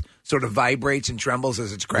nose and it sort of vibrates and trembles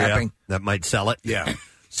as it's crapping. Yeah, that might sell it. Yeah.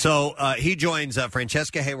 So he joins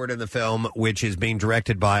Francesca Hayward in the film, which is being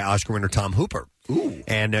directed by Oscar winner Tom Hooper. Ooh.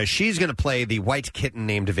 And she's going to play the white kitten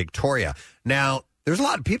named Victoria. Now, there's a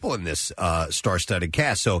lot of people in this star-studded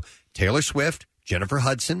cast. So Taylor Swift, Jennifer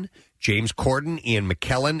Hudson, James Corden, Ian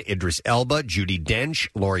McKellen, Idris Elba, Judi Dench,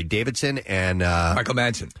 Laurie Davidson, and Michael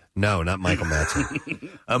Madsen. No, not Michael Madsen.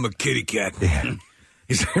 I'm a kitty cat. Yeah.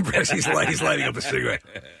 He's lighting up a cigarette.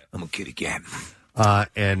 I'm a kitty cat.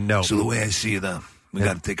 And no. So the way I see it, we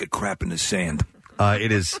got to take a crap in the sand.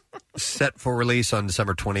 It is set for release on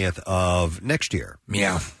December 20th of next year.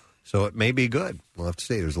 Meow. So it may be good. We'll have to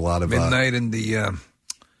see. There's a lot of midnight and the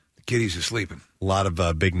kitties are sleeping. A lot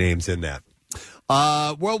of big names in that.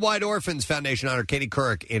 Worldwide Orphans Foundation honored Katie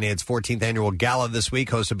Couric in its 14th annual gala this week,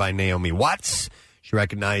 hosted by Naomi Watts. She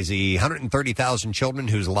recognized the 130,000 children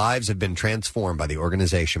whose lives have been transformed by the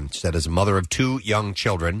organization. She said, as a mother of 2 young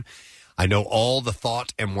children, I know all the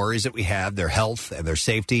thought and worries that we have, their health and their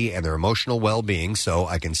safety and their emotional well-being, so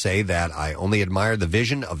I can say that I only admire the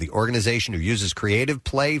vision of the organization who uses creative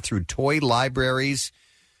play through toy libraries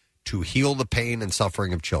to heal the pain and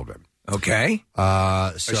suffering of children. Okay. So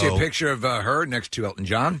I see a picture of her next to Elton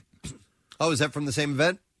John. Oh, is that from the same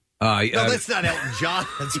event? No, that's not Elton John.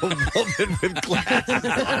 That's a woman with glasses.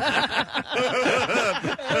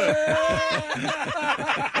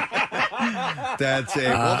 That's a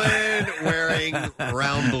woman wearing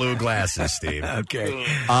round blue glasses, Steve. Okay.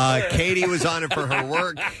 Katie was honored for her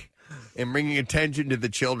work in bringing attention to the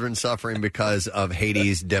children suffering because of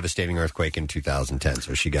Haiti's devastating earthquake in 2010.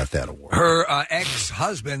 So she got that award. Her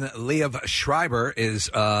ex-husband, Liev Schreiber, is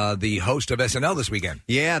the host of SNL this weekend.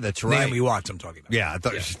 Yeah, that's right. Naomi Watts, I'm talking about. Yeah, I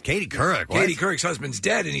thought it was Katie Couric. What? Katie Couric's husband's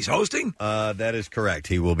dead, and he's hosting? That is correct.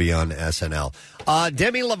 He will be on SNL.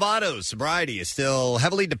 Demi Lovato's sobriety is still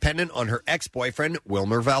heavily dependent on her ex-boyfriend,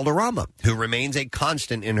 Wilmer Valderrama, who remains a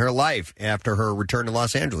constant in her life after her return to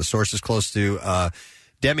Los Angeles. Sources close to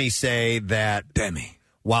Demi say that Demi,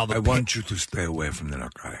 while I want you to stay away from the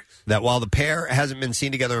narcotics. That while the pair hasn't been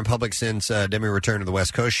seen together in public since Demi returned to the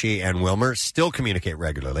West Coast, she and Wilmer still communicate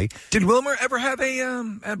regularly. Did Wilmer ever have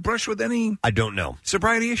a brush with any? I don't know.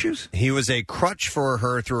 Sobriety issues? He was a crutch for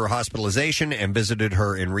her through her hospitalization and visited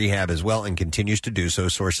her in rehab as well, and continues to do so.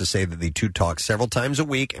 Sources say that the two talk several times a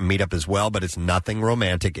week and meet up as well, but it's nothing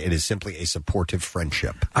romantic. It is simply a supportive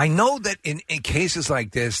friendship. I know that in cases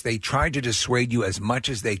like this, they try to dissuade you as much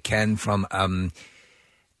as they can from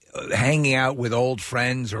hanging out with old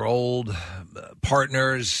friends or old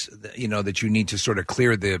partners, that you need to sort of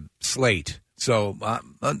clear the slate. So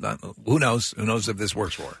who knows? Who knows if this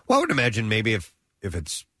works for her? Well, I would imagine maybe if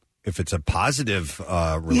it's a positive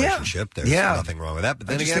relationship, there's nothing wrong with that. But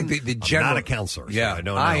then again, I'm not a counselor. So I don't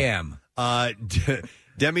know. I am.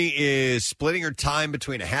 Demi is splitting her time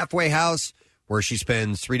between a halfway house, where she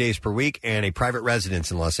spends 3 days per week, and a private residence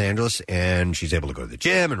in Los Angeles, and she's able to go to the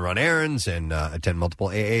gym and run errands and attend multiple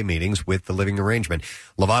AA meetings with the living arrangement.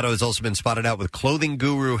 Lovato has also been spotted out with clothing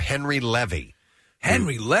guru Henry Levy.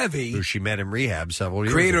 Henry Levy? Who she met in rehab several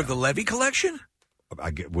years Creator ago. of the Levy Collection?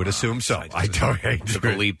 I would assume so. I took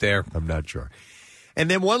a leap there. I'm not sure. And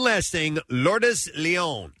then one last thing, Lourdes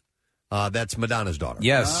Leon. That's Madonna's daughter.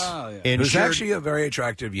 Yes. Who's Insured, actually a very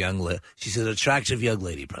attractive young lady. She's an attractive young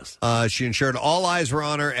lady, Preston. she ensured all eyes were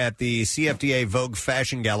on her at the CFDA Vogue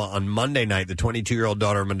Fashion Gala on Monday night. The 22-year-old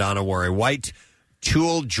daughter of Madonna wore a white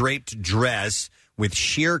tulle-draped dress with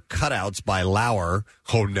sheer cutouts by Lauer.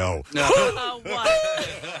 Oh, no.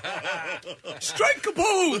 Strike a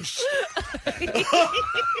pose. He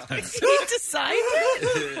decided.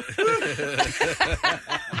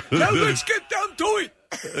 Now let's get down to it.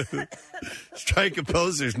 Strike a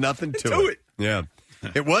pose. There's nothing to Do it. Yeah,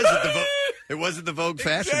 it was at the Vogue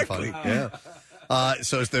Fashion Fund. Yeah.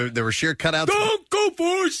 So there were sheer cutouts. Don't go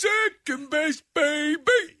for second base, baby.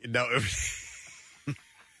 No.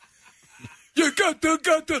 You got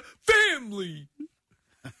the family.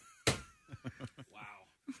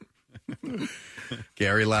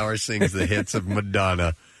 Gary Lauer sings the hits of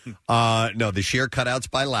Madonna. No, the sheer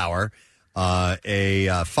cutouts by Lauer. A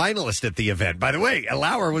finalist at the event. By the way,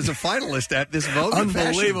 Lauer was a finalist at this Vogue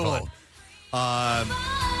Unbelievable. Fashion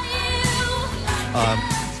Fund.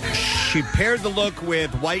 She paired the look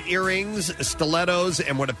with white earrings, stilettos,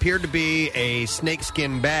 and what appeared to be a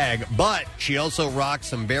snakeskin bag, but she also rocked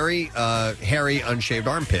some very hairy, unshaved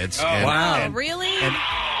armpits. Really?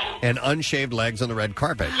 And unshaved legs on the red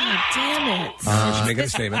carpet. Oh, damn it. She's making a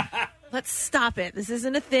statement. Let's stop it. This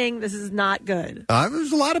isn't a thing. This is not good.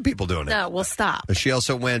 There's a lot of people doing it. No, we'll stop. She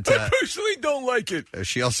also went... I personally don't like it.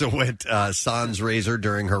 She also went sans razor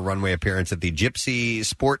during her runway appearance at the Gypsy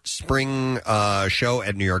Sport Spring show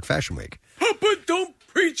at New York Fashion Week. But don't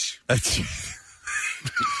preach. Because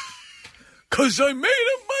I made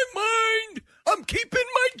up my mind. I'm keeping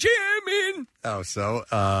my jam in. Oh, so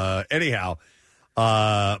anyhow...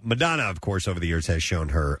 Madonna, of course, over the years has shown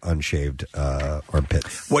her unshaved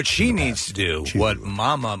armpits. What she needs to do, what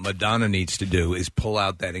Mama Madonna needs to do, is pull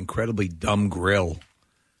out that incredibly dumb grill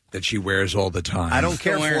that she wears all the time. I don't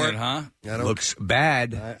care for it, huh? Looks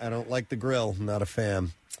bad. I don't like the grill. I'm not a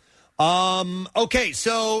fan. Okay,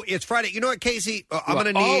 so it's Friday. You know what, Casey? I'm going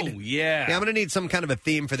to need... Oh, yeah. I'm going to need some kind of a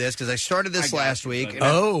theme for this, because I started this last week. And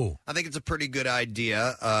I think it's a pretty good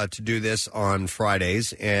idea to do this on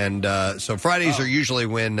Fridays. And so Fridays are usually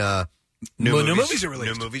when new movies are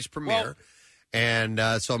released. New movies premiere. And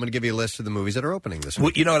so I'm going to give you a list of the movies that are opening this week.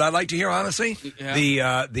 Well, you know what I'd like to hear, honestly?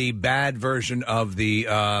 Yeah. The bad version of the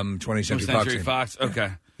 20th Century Fox. Okay.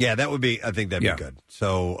 Yeah, that would be. I think that'd be good.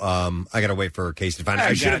 So I got to wait for Casey to find out.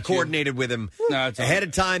 I should have coordinated with him ahead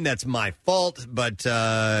of time. That's my fault. But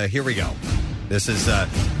here we go. This is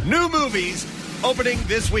new movies opening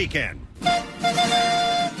this weekend.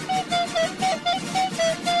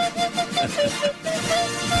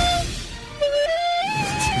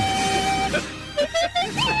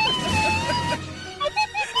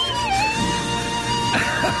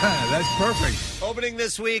 That's perfect. Opening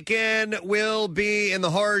this weekend will be in the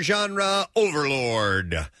horror genre,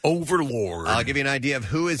 Overlord. I'll give you an idea of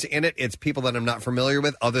who is in it. It's people that I'm not familiar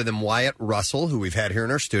with, other than Wyatt Russell, who we've had here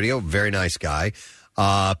in our studio. Very nice guy.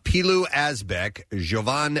 Pilu Asbeck,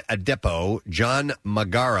 Jovan Adepo, John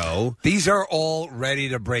Magaro. These are all ready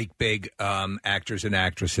to break big actors and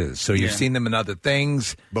actresses. So you've seen them in other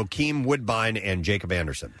things. Bokeem Woodbine and Jacob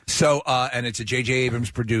Anderson. So, and it's a J.J. Abrams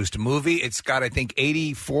produced movie. It's got, I think,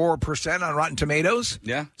 84% on Rotten Tomatoes.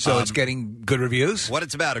 Yeah. So it's getting good reviews. What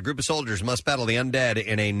it's about: a group of soldiers must battle the undead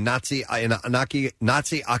in a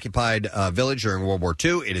Nazi-occupied village during World War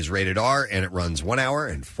II. It is rated R, and it runs 1 hour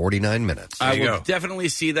and 49 minutes. I will definitely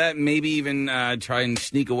see that. Maybe even try and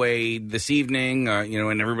sneak away this evening,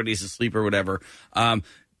 when everybody's asleep or whatever. How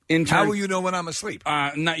will you know when I'm asleep?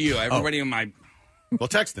 Not you. Everybody in my... Well,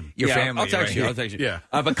 text him. Your family. I'll text you. Yeah.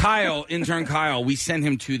 But Kyle, intern Kyle, we sent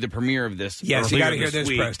him to the premiere of this. Yes, you got to hear this,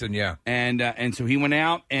 week. Preston. Yeah, and so he went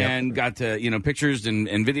out and got to pictures and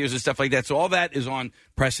videos and stuff like that. So all that is on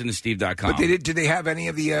PrestonandSteve.com. But did they have any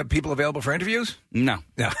of the people available for interviews? No.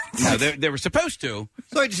 They were supposed to.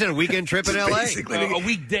 So I just had a weekend trip in L.A. Basically, a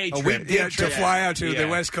weekday trip. To fly out to the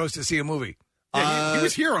West Coast to see a movie. Yeah, he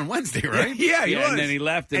was here on Wednesday, right? Yeah, he was. And then he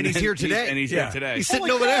left. And he's here today. He's here today. He's sitting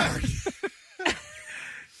over there.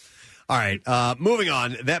 All right, moving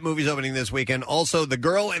on. That movie's opening this weekend. Also, The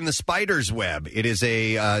Girl in the Spider's Web. It is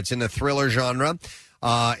it's in the thriller genre,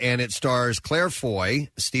 and it stars Claire Foy,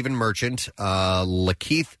 Stephen Merchant,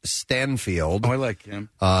 Lakeith Stanfield. Oh, I like him.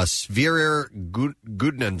 Sverrir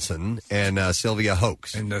Gudnason, and Sylvia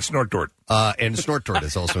Hoeks. And Snortdort. And Snortdort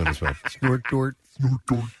is also in this one. Snortdort.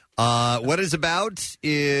 What it's about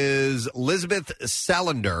is Elizabeth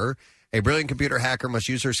Salander. A brilliant computer hacker must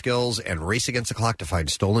use her skills and race against the clock to find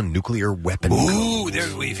stolen nuclear weapon codes.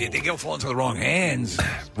 If they go fall into the wrong hands.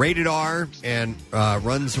 Rated R and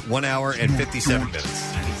runs 1 hour and 57 minutes.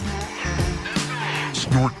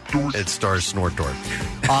 Snortdort. It stars Snortdort.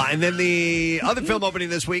 And then the other film opening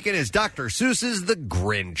this weekend is Dr. Seuss's The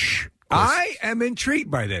Grinch. I am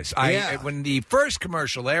intrigued by this. When the first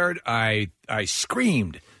commercial aired, I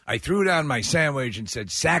screamed. I threw down my sandwich and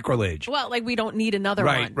said, sacrilege. Well, we don't need another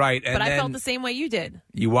one. Right. But I felt the same way you did.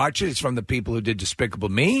 You watch it. It's from the people who did Despicable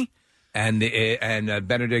Me. And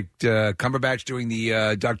Benedict Cumberbatch doing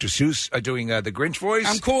the Dr. Seuss, doing the Grinch voice.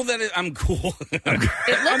 I'm cool that I'm cool. I'm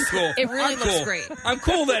cool. It really I'm looks cool. great. I'm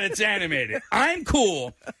cool that it's animated. I'm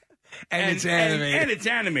cool. And it's animated. And it's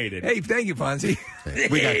animated. Hey, thank you, Fonzie.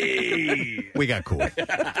 We got cool.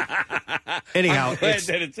 Anyhow, I'm glad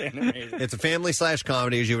that it's animated. It's a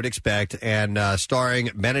family/comedy, as you would expect, and starring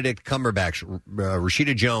Benedict Cumberbatch,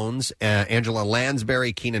 Rashida Jones, Angela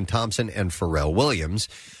Lansbury, Kenan Thompson, and Pharrell Williams.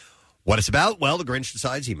 What it's about? Well, the Grinch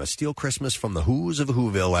decides he must steal Christmas from the Who's of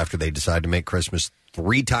Whoville after they decide to make Christmas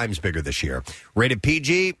 3 times bigger this year. Rated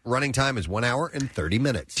PG, running time is 1 hour and 30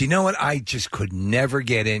 minutes. Do you know what I just could never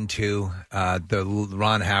get into? The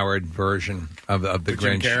Ron Howard version of the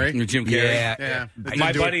Grinch. Jim Carrey? Yeah.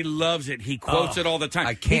 My buddy loves it. He quotes it all the time.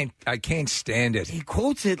 I can't stand it. He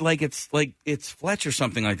quotes it like it's Fletch or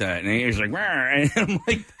something like that. And he's like, "Rah," and I'm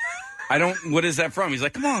like, what is that from? He's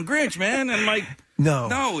like, come on, Grinch, man. And I'm like,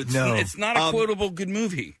 No, it's not a quotable good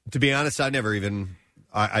movie. To be honest, I never even...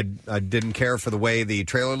 I didn't care for the way the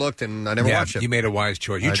trailer looked, and I never watched it. You made a wise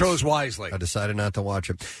choice. You chose wisely. I decided not to watch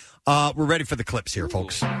it. We're ready for the clips here,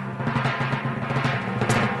 folks.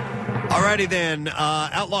 Alrighty then.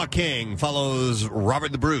 Outlaw King follows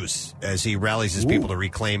Robert the Bruce as he rallies his people to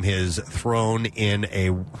reclaim his throne in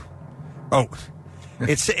a... Oh...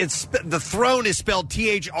 It's the throne is spelled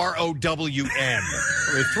THROWN.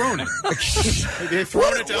 They've thrown it. They've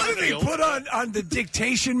thrown it down what the do they field. put on the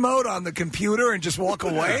dictation mode on the computer and just walk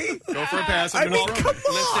away? Go for a pass. I mean, come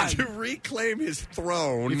on. To reclaim his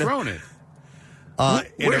throne. You've thrown it.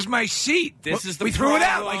 Where's my seat? We threw it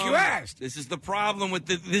out like you asked. This is the problem with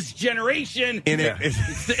this generation.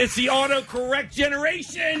 It's the autocorrect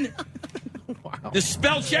generation. Wow. The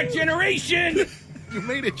spell check generation. You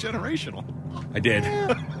made it generational. I did.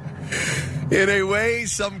 In a way,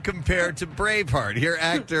 some compare to Braveheart. Here,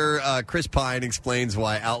 actor Chris Pine explains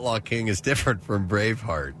why Outlaw King is different from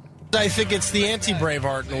Braveheart. I think it's the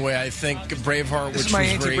anti-Braveheart in a way. I think Braveheart, This which is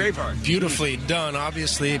my was very anti-Braveheart. beautifully done,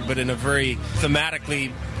 obviously, but in a very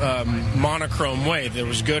thematically monochrome way. There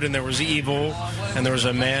was good and there was evil, and there was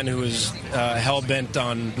a man who was hell-bent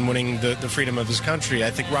on winning the freedom of his country.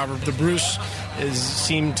 I think Robert the Bruce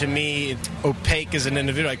seemed to me opaque as an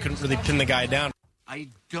individual. I couldn't really pin the guy down. I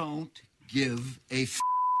don't give a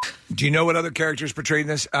Do you know what other characters portrayed in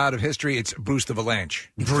this out of history? It's Bruce the Valanche.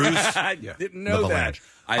 Bruce? I didn't know that.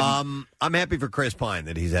 I'm happy for Chris Pine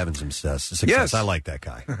that he's having some success. Yes. I like that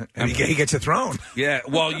guy. And he gets a throne. Yeah,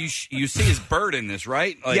 well, you see his bird in this,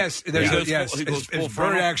 right? Like, Yes, he goes his full bird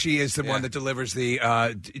frontal. actually is the one that delivers the,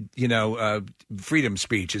 freedom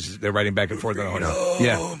speech. As they're writing back and forth on the hotel.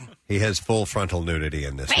 Yeah. He has full frontal nudity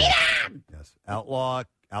in this. Freedom! Yes.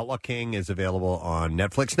 Outlaw King is available on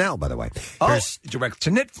Netflix now, by the way. Direct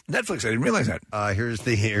to Netflix. I didn't realize that. Here's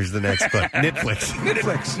the next clip. Netflix.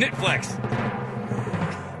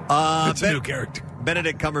 It's a new character.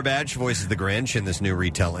 Benedict Cumberbatch voices the Grinch in this new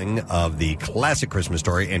retelling of the classic Christmas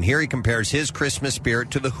story, and here he compares his Christmas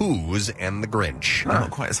spirit to the Who's and the Grinch. I'm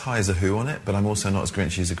not quite as high as a Who on it, but I'm also not as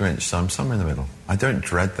Grinchy as a Grinch, so I'm somewhere in the middle. I don't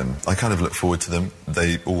dread them. I kind of look forward to them.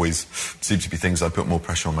 They always seem to be things I put more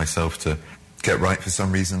pressure on myself to get right for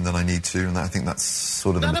some reason than I need to, and I think that's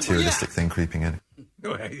sort of the materialistic thing creeping in.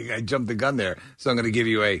 I jumped the gun there, so I'm going to give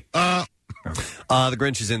you a... The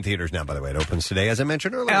Grinch is in theaters now, by the way. It opens today, as I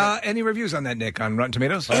mentioned earlier. Any reviews on that, Nick, on Rotten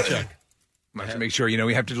Tomatoes? I'll check. I have to make sure,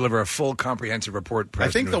 we have to deliver a full, comprehensive report. I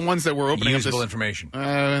think the ones that we're opening usable up information.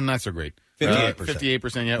 Not so great. 58%.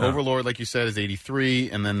 58%, yeah. Overlord, like you said, is 83,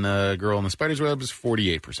 and then the Girl in the Spider's Web is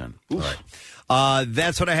 48%. All right.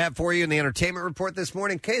 That's what I have for you in the entertainment report this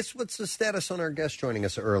morning. Case, what's the status on our guest joining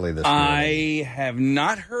us early this morning? I have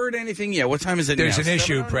not heard anything yet. What time is it There's now? an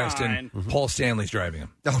issue, 7:09. Preston. Paul Stanley's driving him.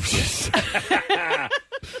 Oh, yes.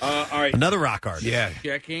 All right. Another rock artist. Yeah.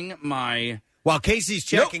 Checking my... While Casey's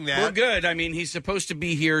checking Nope, that. we're good. I mean, he's supposed to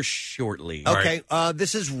be here shortly. Okay,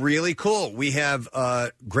 this is really cool. We have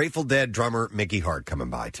Grateful Dead drummer Mickey Hart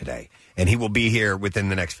coming by today, and he will be here within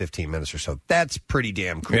the next 15 minutes or so. That's pretty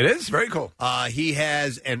damn cool. It is very cool. He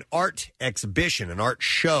has an art exhibition, an art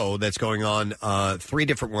show that's going on, 3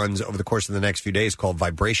 different ones over the course of the next few days called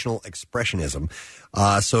Vibrational Expressionism.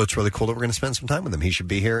 So it's really cool that we're going to spend some time with him. He should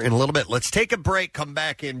be here in a little bit. Let's take a break, come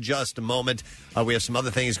back in just a moment. We have some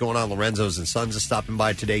other things going on. Lorenzo's and Sons is stopping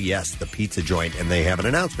by today. Yes, the pizza joint, and they have an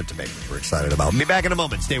announcement to make that we're excited about. Be back in a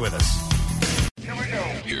moment. Stay with us.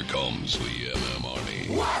 Here comes the MM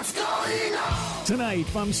Army. What's going on? Tonight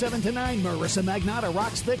from 7 to 9, Marissa Magnotta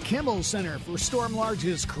rocks the Kimmel Center for Storm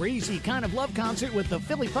Large's Crazy Kind of Love concert with the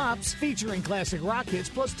Philly Pops, featuring classic rock hits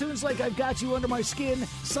plus tunes like I've Got You Under My Skin,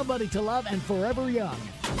 Somebody to Love, and Forever Young.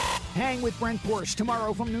 Hang with Brent Porsche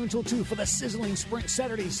tomorrow from noon till 2 for the sizzling Sprint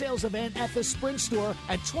Saturday sales event at the Sprint Store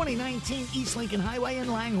at 2019 East Lincoln Highway in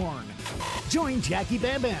Langhorne. Join Jackie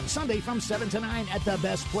Bam Bam Sunday from 7 to 9 at the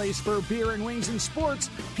best place for beer and wings and sports,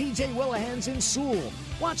 PJ Willahan's in Sewell.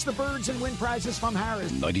 Watch the birds and win prizes from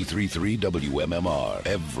Harris. 93.3 WMMR.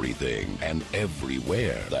 Everything and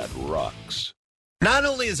everywhere that rocks. Not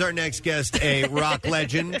only is our next guest a rock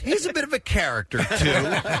legend, he's a bit of a character, too.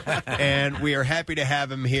 And we are happy to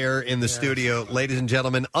have him here in the studio, ladies and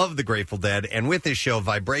gentlemen, of the Grateful Dead, and with his show,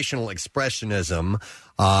 Vibrational Expressionism,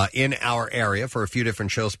 in our area for a few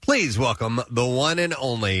different shows. Please welcome the one and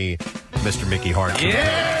only Mr. Mickey Hart.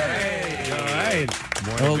 Yay! All right.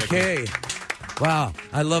 Morning, okay. Mickey. Wow.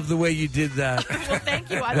 I love the way you did that. Well, thank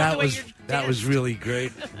you. I love that the way was you that was really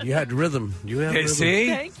great. You had rhythm. You had rhythm. See?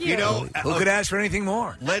 Thank you. You know, Who could ask for anything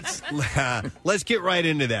more? Let's get right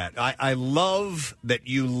into that. I love that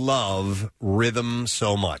you love rhythm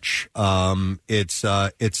so much. It's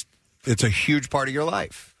a huge part of your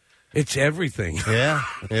life. It's everything. Yeah,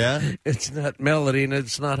 yeah. It's not melody and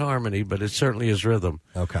it's not harmony, but it certainly is rhythm.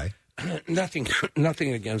 Okay.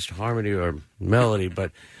 Nothing against harmony or melody,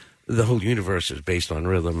 but the whole universe is based on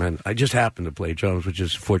rhythm, and I just happen to play drums, which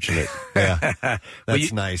is fortunate. Yeah,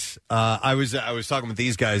 that's nice. I was talking with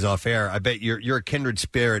these guys off air. I bet you're a kindred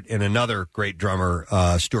spirit in another great drummer,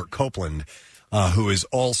 Stuart Copeland, who is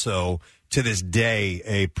also to this day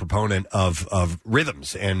a proponent of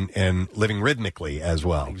rhythms and living rhythmically as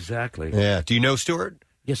well. Exactly. Yeah. Do you know Stuart?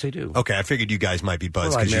 Yes, I do. Okay, I figured you guys might be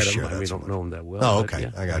buzzed Well, I because met you him. share that. I don't know him that well. Oh, but okay.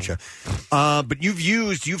 yeah. I gotcha. But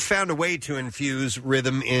you've found a way to infuse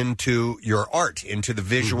rhythm into your art, into the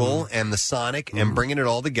visual and the sonic, and bringing it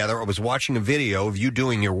all together. I was watching a video of you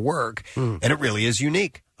doing your work, and it really is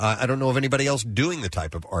unique. I don't know of anybody else doing the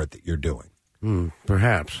type of art that you're doing.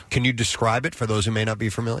 Perhaps. Can you describe it for those who may not be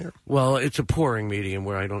familiar? Well, it's a pouring medium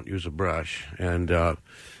where I don't use a brush, and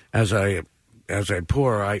as I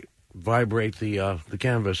pour, I vibrate the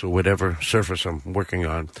canvas or whatever surface I'm working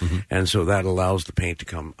on, and so that allows the paint to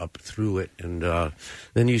come up through it, and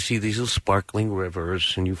then you see these little sparkling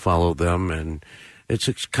rivers, and you follow them, and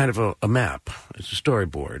it's kind of a map. It's a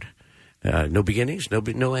storyboard. No beginnings,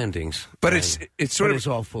 no endings. But it's sort of it's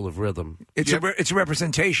all full of rhythm. It's a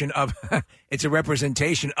representation of the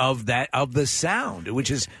sound, which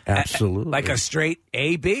is absolutely like a straight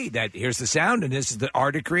A B. That here's the sound, and this is the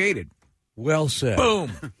art it created. Well said. Boom.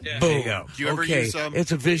 Yeah. Boom. There you go. Do you ever use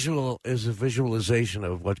It's a visualization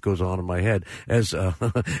of what goes on in my head. As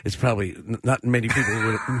it's probably not many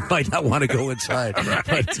people might not want to go inside,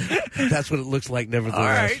 but that's what it looks like. Nevertheless, all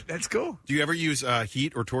right, that's cool. Do you ever use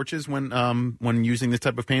heat or torches when using this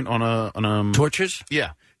type of paint on a torches?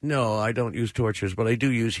 Yeah. No, I don't use torches, but I do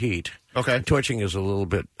use heat. Okay. Torching is a little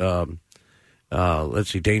bit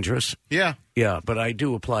dangerous. Yeah. Yeah, but I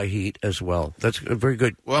do apply heat as well. That's a very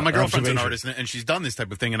good. Well, my girlfriend's an observation. artist, and she's done this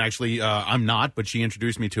type of thing. And actually, I'm not, but she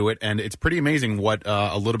introduced me to it, and it's pretty amazing what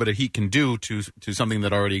a little bit of heat can do to something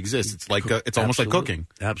that already exists. It's like it's almost like cooking.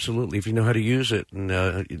 Absolutely, if you know how to use it, and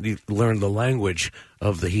you learn the language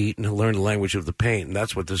of the heat, and learn the language of the paint, and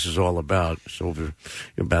that's what this is all about. So,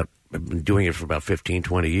 I've been doing it for about 15,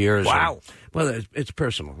 20 years. Wow. Well, it's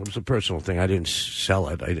personal. It was a personal thing. I didn't sell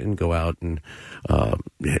it. I didn't go out and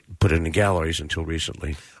put it in galleries until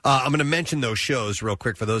recently. I'm going to mention those shows real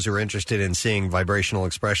quick for those who are interested in seeing Vibrational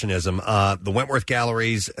Expressionism. The Wentworth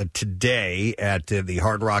Galleries today at the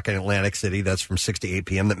Hard Rock in Atlantic City. That's from 6 to 8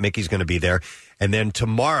 p.m. That Mickey's going to be there. And then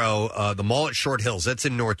tomorrow, the Mall at Short Hills. That's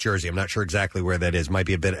in North Jersey. I'm not sure exactly where that is. Might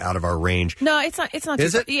be a bit out of our range. No, it's not. It's not.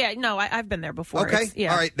 Is it? Yeah, no, I've been there before. Okay.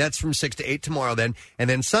 Yeah. All right. That's from 6 to 8 tomorrow then. And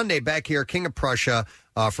then Sunday back here, King of Prussia,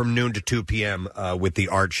 from noon to 2 p.m. With the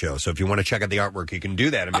art show. So if you want to check out the artwork, you can do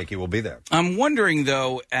that, and Mickey will be there. I'm wondering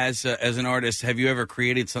though, as an artist, have you ever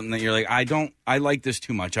created something that you're like, I like this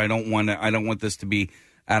too much. I don't want this to be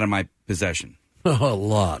out of my possession. Oh,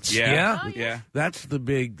 lots. Yeah. Oh, yeah. That's the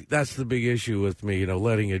big issue with me.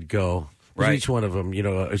 Letting it go. Right. Each one of them,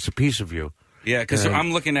 it's a piece of you. Yeah, because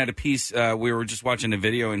I'm looking at a piece. We were just watching a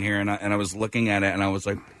video in here, and I was looking at it, and I was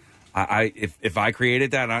like, if I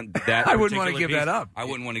created that I wouldn't want to give that up. I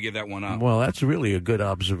wouldn't want to give that one up. Well, that's really a good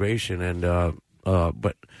observation, and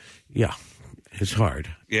but yeah, it's hard.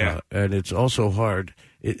 Yeah, and it's also hard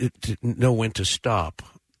to know when to stop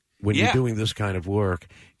when you're doing this kind of work.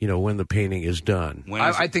 When the painting is done.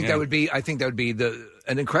 I think that would be the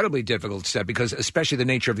an incredibly difficult step because, especially the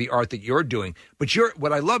nature of the art that you're doing. But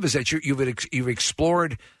what I love is that you've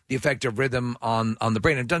explored the effect of rhythm on the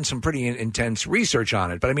brain and done some pretty intense research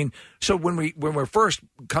on it. But I mean, so when we're first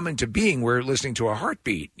come into being, we're listening to a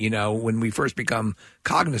heartbeat. When we first become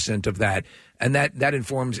cognizant of that, and that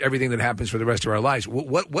informs everything that happens for the rest of our lives.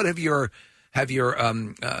 What have your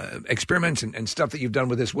experiments and stuff that you've done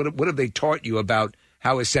with this? What have they taught you about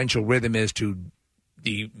how essential rhythm is to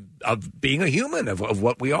of being a human, of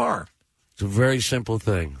what we are? It's a very simple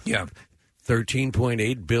thing. Yeah.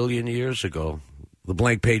 13.8 billion years ago, the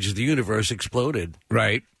blank page of the universe exploded.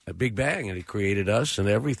 Right. A big bang, and it created us and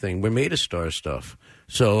everything. We're made of star stuff.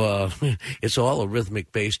 So it's all a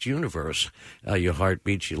rhythmic-based universe. Your heart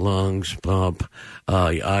beats, your lungs pump,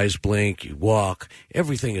 your eyes blink, you walk.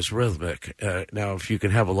 Everything is rhythmic. Now, if you can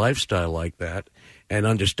have a lifestyle like that and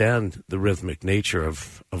understand the rhythmic nature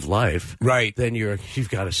of life, right, then you've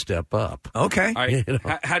got to step up. Okay. All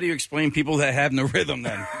right. How do you explain people that have no rhythm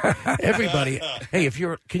then? Everybody. Hey,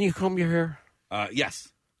 can you comb your hair? Yes.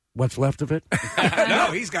 What's left of it?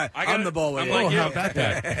 No, he's got. I'm the ball with it. How about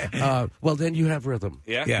that? Well, then you have rhythm.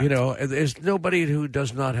 Yeah. There's nobody who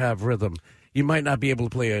does not have rhythm. You might not be able to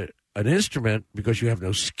play an instrument because you have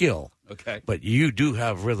no skill. Okay. But you do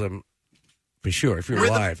have rhythm for sure. If you're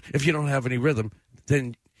alive, if you don't have any rhythm,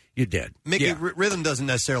 then you're dead. Mickey, rhythm doesn't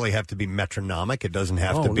necessarily have to be metronomic. It doesn't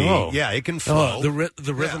have to be. No. Yeah, it can flow. The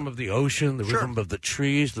rhythm of the ocean, the rhythm of the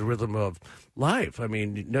trees, the rhythm of life. I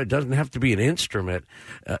mean, it doesn't have to be an instrument.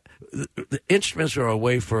 The instruments are a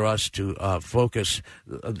way for us to focus,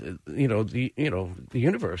 the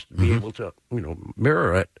universe, to be able to,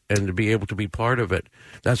 mirror it and to be able to be part of it.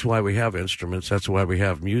 That's why we have instruments. That's why we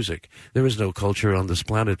have music. There is no culture on this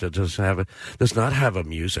planet that does not have a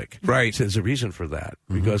music. Right. So there's a reason for that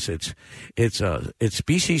because it's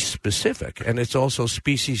species specific and it's also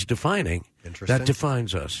species defining. Interesting. That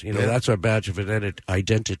defines us. That's our badge of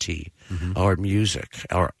identity. Our music,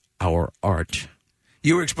 our art.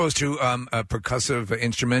 You were exposed to percussive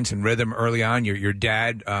instruments and rhythm early on. Your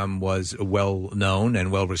dad was well known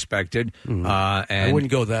and well respected. And I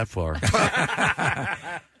wouldn't go that far.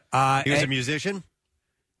 He was a musician?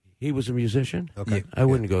 He was a musician? Okay. I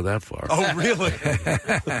wouldn't go that far. Oh, really?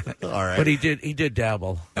 All right. But he did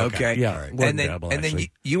dabble. Okay. Yeah. Right. And then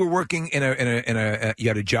you were working in a you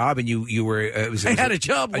had a job and you were I had a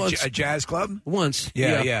job once. A jazz club? Once.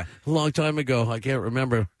 Yeah. A long time ago. I can't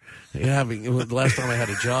remember the last time I had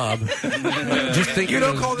a job. Just thinking,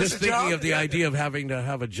 thinking of the idea of having to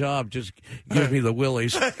have a job just gives me the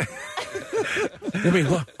willies. I mean,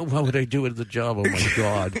 what would I do with the job? Oh, my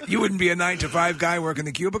God. You wouldn't be a 9-to-5 guy working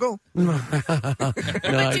the cubicle? No,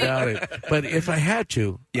 I doubt it. But if I had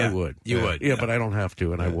to, I would. You would. Yeah, but I don't have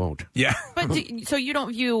to, and I won't. Yeah. But so you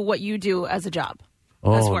don't view what you do as a job?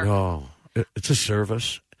 Oh, as work. No. It's a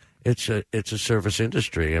service. It's a service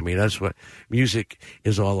industry. I mean, that's what music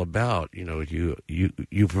is all about.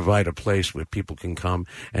 You provide a place where people can come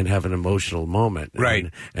and have an emotional moment,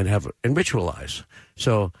 right? And ritualize.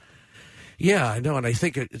 So, yeah, I know, and I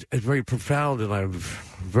think it's very profound, and I'm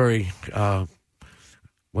very,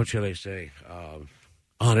 what should I say,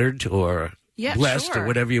 honored or blessed or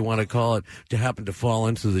whatever you want to call it, to happen to fall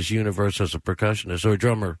into this universe as a percussionist or a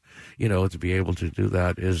drummer. To be able to do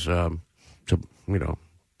that is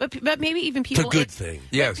But maybe even people. It's a good thing.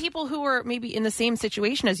 Yes. People who are maybe in the same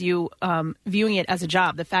situation as you, viewing it as a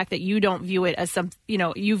job. The fact that you don't view it as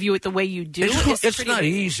you view it the way you do. It's not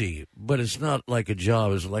easy, but it's not like a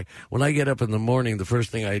job. It's like when I get up in the morning, the first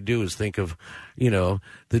thing I do is think of,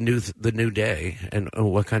 the new day and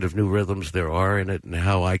what kind of new rhythms there are in it and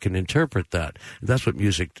how I can interpret that. That's what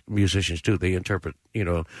musicians do. They interpret,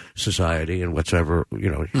 society and whatever,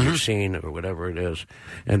 you've seen or whatever it is.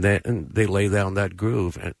 And they lay down that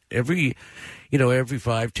groove. And every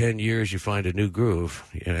 5-10 years you find a new groove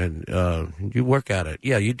and you work at it.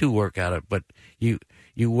 Yeah, you do work at it, but you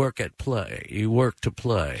work at play. You work to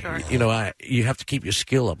play. Sure. You have to keep your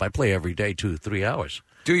skill up. I play every day 2-3 hours.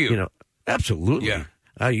 Do you? Absolutely. Yeah.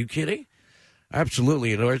 Are you kidding?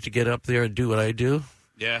 Absolutely. In order to get up there and do what I do.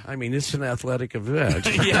 Yeah. I mean, it's an athletic event.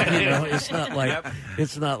 It's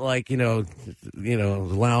not like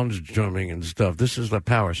lounge drumming and stuff. This is the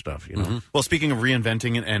power stuff, Well, speaking of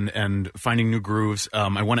reinventing and finding new grooves,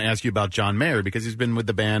 I want to ask you about John Mayer because he's been with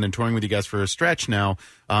the band and touring with you guys for a stretch now.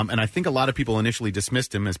 And I think a lot of people initially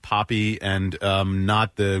dismissed him as poppy and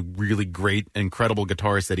not the really great, incredible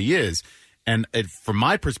guitarist that he is. And from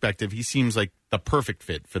my perspective, he seems like the perfect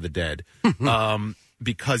fit for the Dead.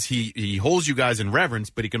 Because he holds you guys in reverence,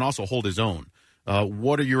 but he can also hold his own.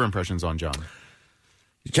 What are your impressions on John?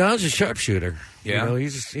 John's a sharpshooter. Yeah.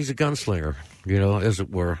 He's a gunslinger, as it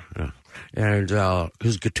were. And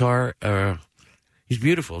his guitar, he's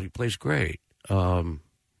beautiful. He plays great.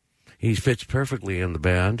 He fits perfectly in the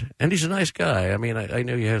band, and he's a nice guy. I mean, I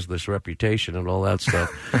know he has this reputation and all that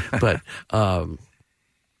stuff, but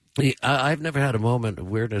I've never had a moment of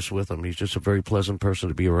weirdness with him. He's just a very pleasant person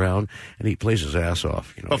to be around, and he plays his ass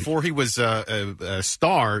off. You know, before he was a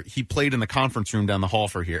star, he played in the conference room down the hall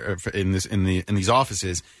in these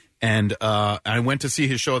offices. And I went to see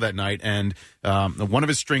his show that night, and one of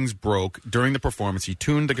his strings broke during the performance. He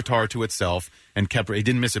tuned the guitar to itself and he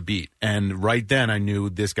didn't miss a beat. And right then I knew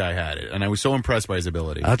this guy had it. And I was so impressed by his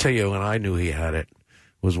ability. I'll tell you when I knew he had it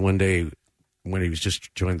was one day when he was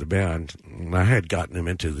just joined the band. And I had gotten him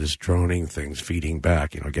into this droning things, feeding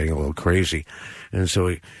back, getting a little crazy. And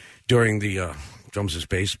so during the drums and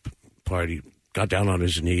bass part, he got down on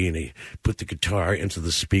his knee and he put the guitar into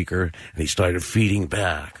the speaker and he started feeding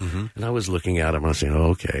back. Mm-hmm. And I was looking at him. I was saying,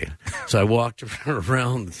 oh, okay. So I walked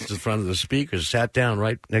around the front of the speakers, sat down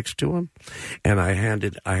right next to him, and on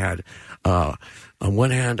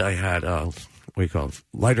one hand I had what do you call it?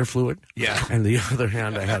 Lighter fluid. Yeah. And the other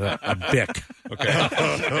hand I had a Bic. Okay.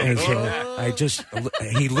 And so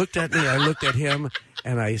he looked at me, I looked at him,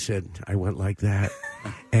 and I said, I went like that.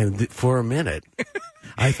 And for a minute,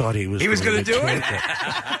 I thought he was going to do it.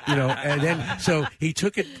 And then so he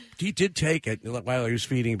took it. He did take it while he was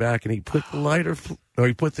feeding back, and he put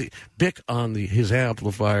he put the Bic on his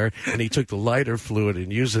amplifier, and he took the lighter fluid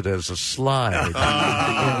and used it as a slide.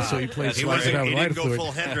 And so he played slides around with lighter fluid.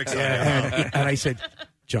 Full Hendrix on and I said,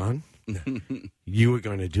 John, you were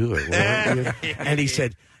going to do it, weren't you? And he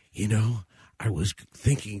said, I was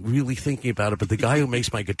really thinking about it, but the guy who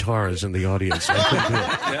makes my guitar is in the audience. I couldn't do it.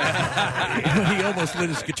 He almost lit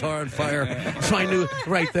his guitar on fire, so I knew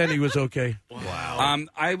right then he was okay. Wow.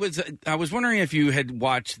 I was wondering if you had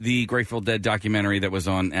watched the Grateful Dead documentary that was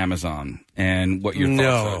on Amazon and what your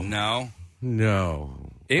thoughts are.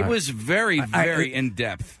 No? It was very, very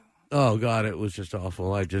in-depth. Oh God, it was just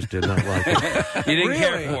awful. I just did not like it. You didn't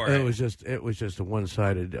care for it. It was just a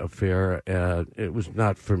one-sided affair. It was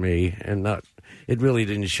not for me, and it really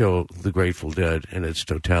didn't show the Grateful Dead in its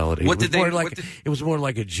totality. It was more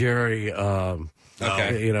like a Jerry, whatever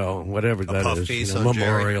that is,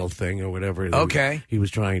 memorial thing or whatever. He was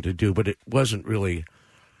trying to do, but it wasn't really.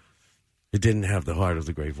 It didn't have the heart of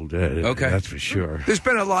the Grateful Dead. Okay, that's for sure. There's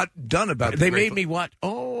been a lot done about it. They made me watch.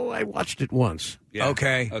 Oh, I watched it once. Yeah.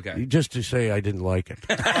 Okay. Just to say I didn't like it.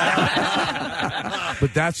 But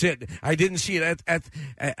that's it. I didn't see it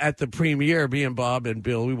at the premiere. Me and Bob and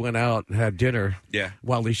Bill, we went out and had dinner. Yeah.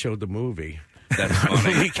 While they showed the movie. That's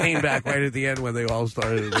funny. We came back right at the end when they all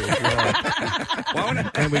started.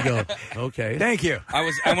 And we go, okay. Thank you. I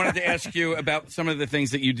wanted to ask you about some of the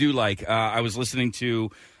things that you do like. I was listening to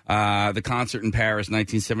the concert in Paris,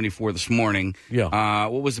 1974, this morning. Yeah.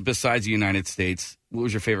 What was it besides the United States? What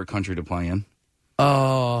was your favorite country to play in?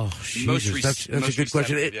 Oh, Jesus, that's a good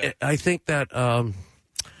question. I think that I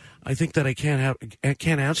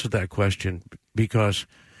can't answer that question because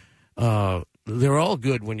they're all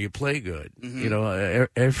good when you play good. Mm-hmm.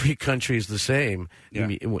 Every country is the same. Yeah.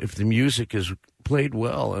 If the music is played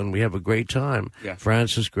well and we have a great time,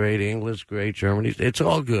 France is great, England's great, Germany, it's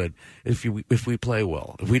all good if we play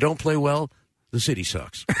well. If we don't play well, the city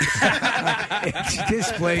sucks. This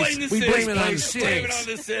place, we blame it on the city. Blame it on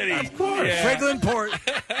the city. Of course. Yeah. Franklin Port.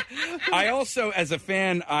 I also, as a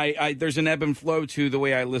fan, I there's an ebb and flow to the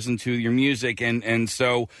way I listen to your music, and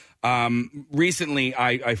so recently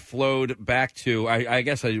I flowed back to I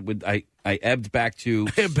ebbed back to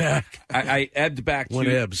I ebbed back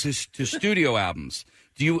to studio albums.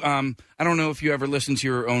 Do you I don't know if you ever listen to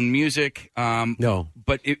your own music. No,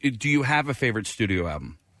 but do you have a favorite studio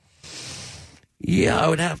album? Yeah, I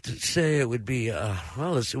would have to say it would be,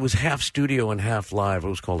 it was half studio and half live. It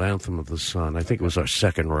was called Anthem of the Sun. I think it was our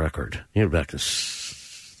second record, back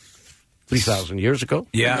 3,000 years ago.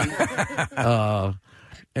 Yeah.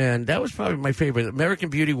 And that was probably my favorite. American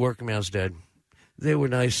Beauty, Working Man's Dead. They were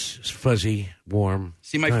nice, fuzzy, warm.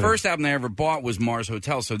 See, my first album I ever bought was Mars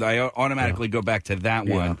Hotel, so I automatically go back to that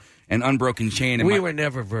one. And Unbroken Chain. And we were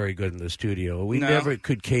never very good in the studio. We never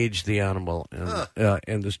could cage the animal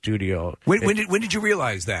in the studio. When did you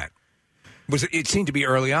realize that? It seemed to be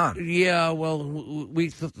early on. Yeah, well, we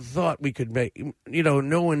thought we could make.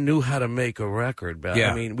 No one knew how to make a record. But,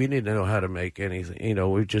 I mean, we didn't know how to make anything. We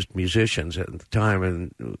were just musicians at the time,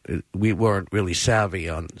 and we weren't really savvy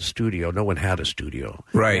on the studio. No one had a studio.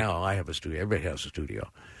 Right now, I have a studio. Everybody has a studio.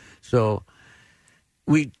 So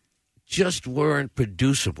we just weren't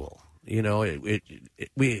producible. There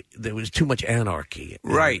was too much anarchy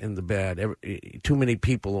in the band. Too many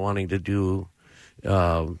people wanting to do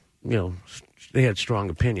they had strong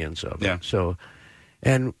opinions of it. Yeah. So,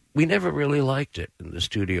 and we never really liked it in the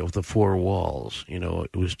studio, the four walls.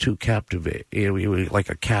 It was too captivating. We were like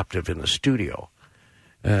a captive in the studio.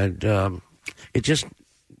 And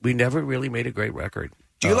we never really made a great record.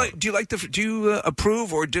 Do you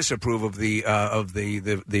approve or disapprove of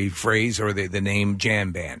the phrase or the name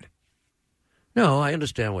jam band? No, I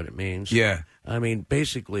understand what it means. Yeah. I mean,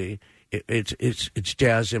 basically, it's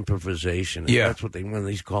jazz improvisation. Yeah. That's what when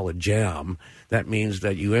they call it jam, that means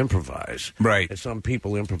that you improvise. Right. And some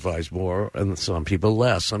people improvise more and some people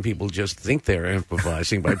less. Some people just think they're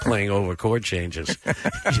improvising by playing over chord changes.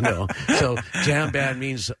 So jam band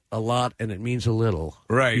means a lot and it means a little.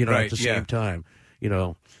 Right, at the same time.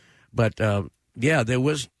 But there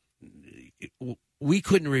was we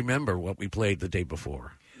couldn't remember what we played the day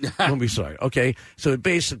before. When we saw it. Okay, so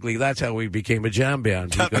basically that's how we became a jam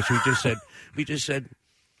band, because we just said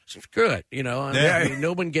screw it, I mean,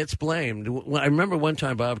 no one gets blamed. I remember one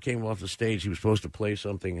time Bob came off the stage. He was supposed to play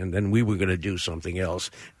something, and then we were going to do something else.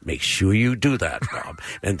 Make sure you do that, Bob.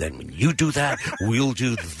 And then when you do that, we'll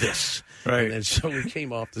do this. Right. And so we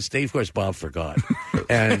came off the stage. Of course, Bob forgot.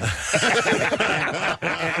 And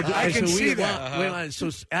I can see that. So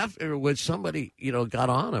afterwards, somebody, got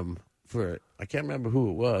on him for it. I can't remember who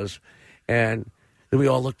it was. And then we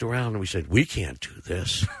all looked around and we said, we can't do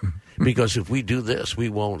this because if we do this, we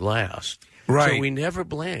won't last. Right. So we never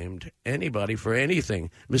blamed anybody for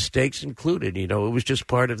anything, mistakes included. It was just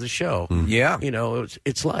part of the show. Yeah.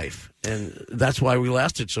 It's life. And that's why we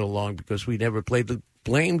lasted so long, because we never played the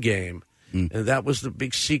blame game. And that was the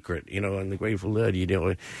big secret, in the Grateful Dead.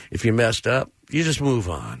 If you messed up, you just move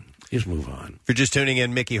on. Just move on. If you're just tuning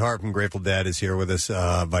in, Mickey Hart from Grateful Dead is here with us.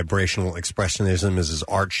 Vibrational Expressionism is his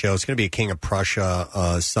art show. It's going to be at King of Prussia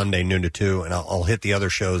Sunday, noon to 2, and I'll hit the other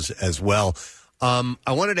shows as well. I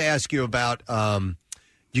wanted to ask you about,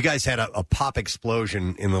 you guys had a pop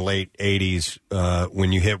explosion in the late 80s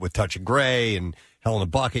when you hit with Touch of Grey and Hell in a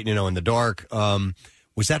Bucket, In the Dark.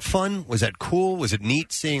 Was that fun? Was that cool? Was it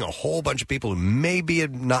neat seeing a whole bunch of people who maybe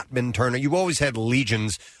had not been turned? You always had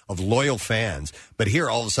legions of loyal fans, but here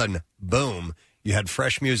all of a sudden, boom, you had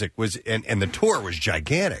fresh music. And the tour was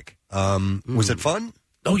gigantic. Was it fun?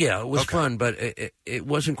 Oh, yeah, it was fun, but it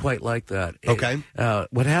wasn't quite like that. Okay.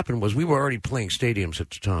 What happened was we were already playing stadiums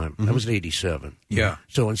at the time. That was in 87. Yeah.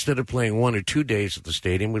 So instead of playing 1 or 2 days at the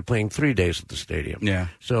stadium, we're playing 3 days at the stadium. Yeah.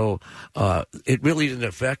 So it really didn't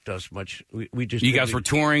affect us much. We just You guys were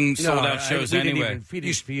touring sold-out shows anyway. We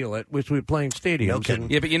didn't feel it. We were playing stadiums.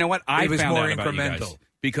 Yeah, but you know what? I It was found more out about you incremental. guys.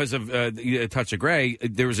 Because of Touch of Grey,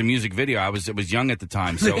 there was a music video. I was young at the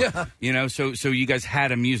time, so so you guys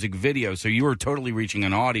had a music video, so you were totally reaching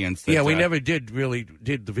an audience. That, we never did the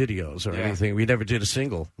videos or anything. We never did a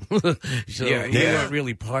single, so we weren't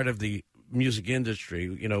really part of the music industry.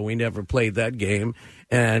 We never played that game,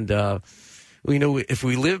 and we know if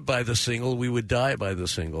we lived by the single, we would die by the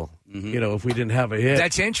single. If we didn't have a hit.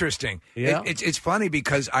 That's interesting. Yeah. It's funny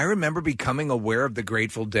because I remember becoming aware of the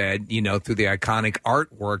Grateful Dead, through the iconic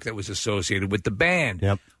artwork that was associated with the band.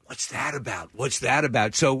 Yep. What's that about?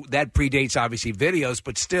 So that predates, obviously, videos,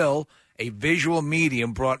 but still, a visual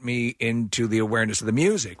medium brought me into the awareness of the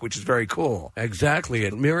music, which is very cool. Exactly.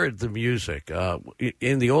 It mirrored the music.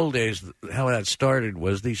 In the old days, how that started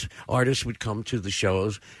was these artists would come to the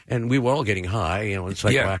shows, and we were all getting high, and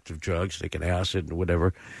psychoactive drugs, taking acid and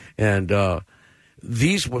whatever. And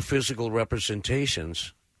these were physical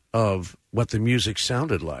representations of what the music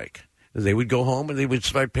sounded like. They would go home and they would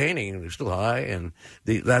start painting, and they're still high, and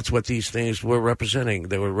that's what these things were representing.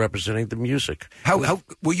 They were representing the music. How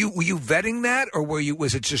were you vetting that, or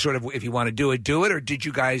was it just sort of, if you want to do it, or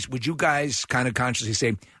would you guys kind of consciously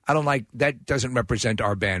say, I don't like that, doesn't represent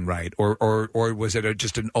our band right, or was it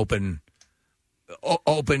just an open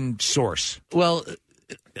source? Well,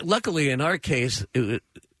 luckily in our case, the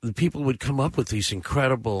people would come up with these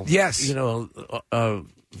incredible,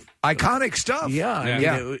 iconic stuff. Yeah, I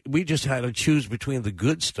mean, we just had to choose between the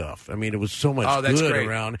good stuff. I mean, it was so much good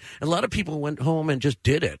around. And a lot of people went home and just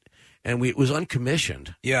did it, and it was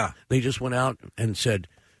uncommissioned. Yeah, they just went out and said,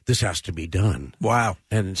 "This has to be done." Wow!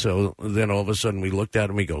 And so then all of a sudden we looked at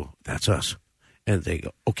them, we go, "That's us," and they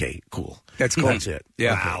go, "Okay, cool. That's cool. That's it."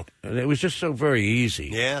 Yeah. Okay. Wow! And it was just so very easy.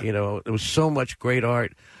 Yeah, there was so much great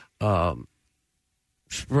art.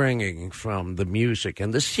 Springing from the music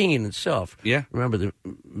and the scene itself. Yeah, remember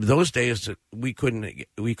those days that we couldn't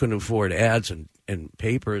afford ads and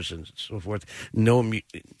papers and so forth.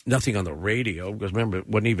 Nothing on the radio, because remember it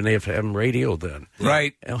wasn't even FM radio then.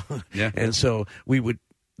 Right. Yeah, and so we would.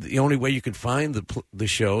 The only way you could find the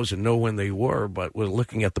shows and know when they were, but we're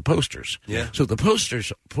looking at the posters. Yeah. So the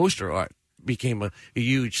poster art became a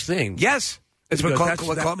huge thing. Yes, it's what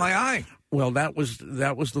caught my eye. Well, that was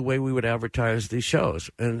the way we would advertise these shows,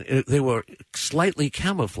 and they were slightly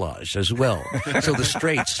camouflaged as well. So the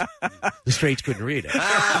straights couldn't read it,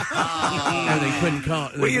 and they couldn't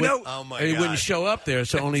come. They wouldn't show up there,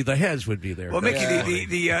 so only the heads would be there. Well, Mickey,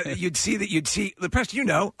 you'd see the Preston,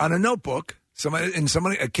 on a notebook.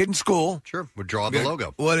 A kid in school, would draw the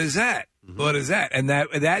logo. What is that? Mm-hmm. What is that? And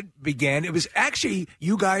that began. It was actually,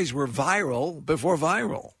 you guys were viral before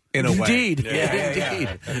viral. In a way. Indeed.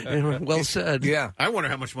 Yeah. Well said. Yeah. I wonder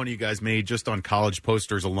how much money you guys made just on college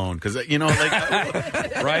posters alone. Because,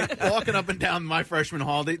 right? Walking up and down my freshman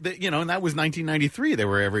hall, and that was 1993. They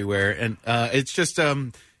were everywhere. And it's just...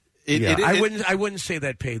 I wouldn't say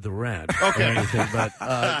that paid the rent or anything, but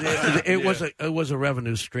it was a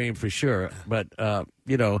revenue stream for sure. But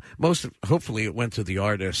hopefully it went to the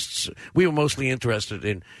artists. We were mostly interested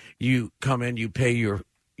in you come in, you pay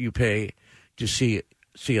to see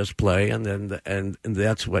us play, and then and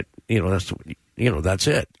that's what that's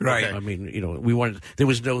it. Right. I mean, we wanted. There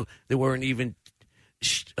weren't even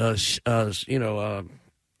shirts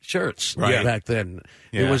back then.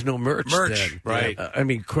 Yeah. There was no merch then. Right. I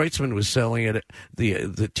mean, Kreutzmann was selling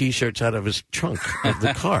the T-shirts out of his trunk of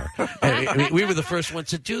the car. We were the first ones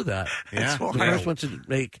to do that. Yeah. The first ones to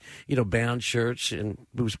make band shirts, and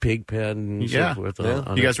it was Pigpen and so forth.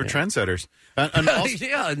 You guys were trendsetters. And also,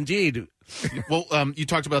 yeah, indeed. Well, you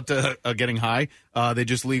talked about getting high. They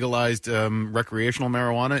just legalized recreational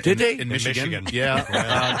marijuana. Did they? In Michigan. Yeah.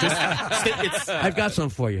 I've got some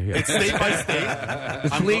for you here. It's state by state.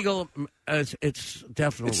 It's legal. It's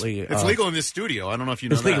definitely. It's legal in this studio. I don't know if you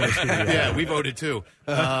know it's that. Legal in the studio. Yeah, we voted too.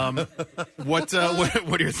 What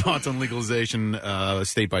are your thoughts on legalization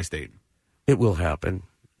state by state? It will happen.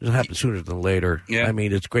 It'll happen sooner than later. Yeah. I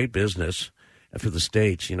mean, it's great business for the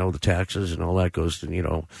states, the taxes and all that goes to, and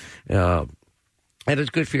it's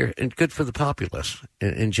good for the populace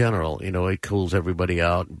in general. It cools everybody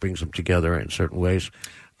out and brings them together in certain ways.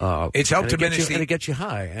 It's helped diminish and it gets you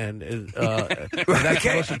high, and yes,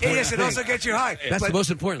 it also gets you high. That's the most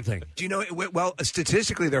important thing. Do you know? Well,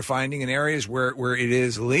 statistically, they're finding in areas where it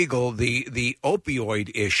is legal, the opioid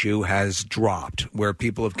issue has dropped. Where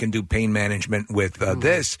people can do pain management with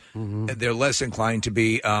this, they're less inclined to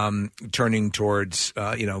be turning towards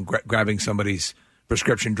grabbing somebody's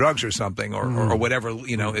prescription drugs or something, or whatever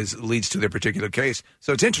leads to their particular case.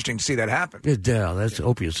 So it's interesting to see that happen. Yeah, that's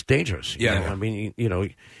opiates dangerous. I mean,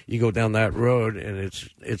 you go down that road, and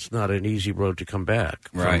it's not an easy road to come back.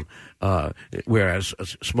 Right. Whereas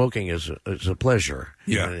smoking is a pleasure.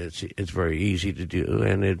 Yeah, and it's very easy to do,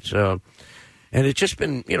 and it's just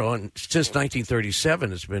been since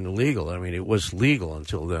 1937 it's been illegal. I mean, it was legal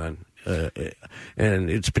until then. And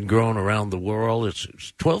it's been grown around the world. It's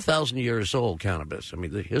 12,000 years old, cannabis. I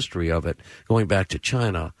mean, the history of it going back to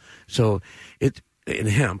China. So in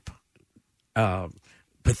hemp,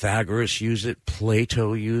 Pythagoras used it.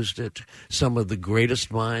 Plato used it. Some of the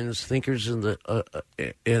greatest minds, thinkers in the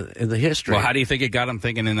history. Well, how do you think it got them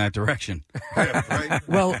thinking in that direction?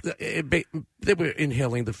 Well, they were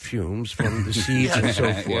inhaling the fumes from the seeds and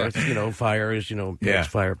so forth. Fires,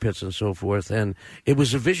 fire pits and so forth, and it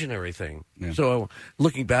was a visionary thing. Yeah. So,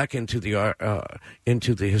 looking back into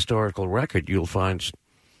the historical record, you'll find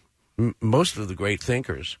most of the great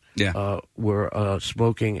thinkers were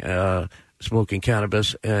smoking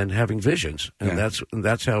cannabis and having visions, and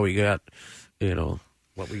that's how we got,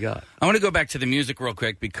 what we got. I want to go back to the music real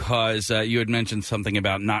quick because you had mentioned something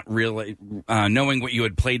about not really knowing what you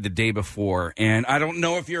had played the day before, and I don't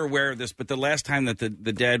know if you're aware of this, but the last time that the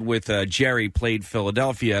Dead with Jerry played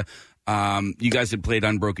Philadelphia, you guys had played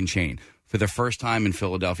Unbroken Chain for the first time in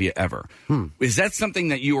Philadelphia ever. Is that something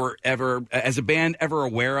that you were ever, as a band, ever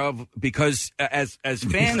aware of? Because as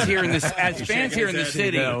fans here in this,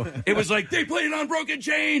 city, it was like they played Unbroken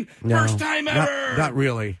Chain, first time ever. Not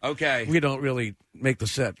really. Okay, we don't really make the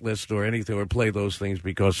set list or anything or play those things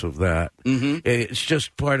because of that. Mm-hmm. It's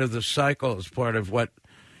just part of the cycle. It's part of what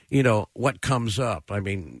comes up. I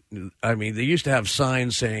mean, they used to have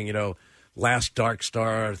signs saying, last dark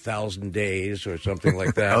star 1,000 days or something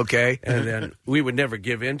like that. Okay. And then we would never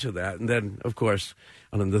give in to that. And then, of course,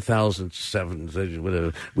 on the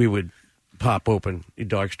 1,007, we would pop open a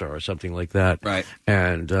dark star or something like that. Right.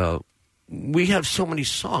 And we have so many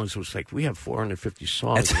songs. It was like we have 450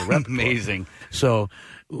 songs. That's in the repertoire. amazing. So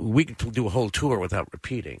we could do a whole tour without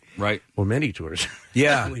repeating. Right. Or many tours.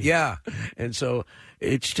 Yeah. And so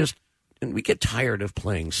it's just... And we get tired of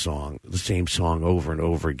playing the same song over and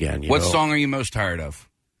over again. What song are you most tired of?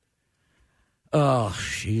 Oh,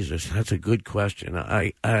 Jesus, that's a good question.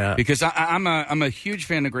 Because I'm a huge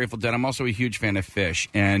fan of Grateful Dead. I'm also a huge fan of Fish.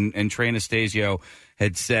 And Trey Anastasio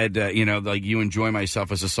had said, like "You Enjoy Myself"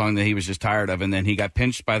 was a song that he was just tired of, and then he got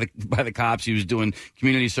pinched by the cops. He was doing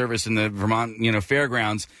community service in the Vermont,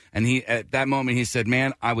 fairgrounds, and at that moment he said,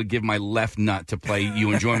 "Man, I would give my left nut to play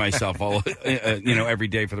 "You Enjoy Myself" all every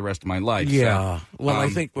day for the rest of my life." Yeah. So, well, I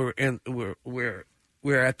think we're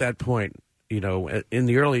at that point. In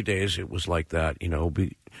the early days, it was like that,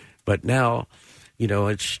 but now,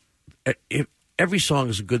 it's every song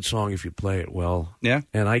is a good song if you play it well. Yeah.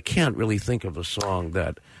 And I can't really think of a song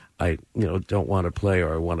that I, don't want to play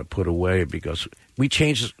or I want to put away because we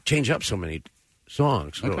change up so many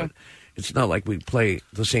songs. So Okay. it's not like we play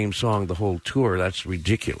the same song the whole tour. That's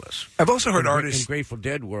ridiculous. I've also heard artists in Grateful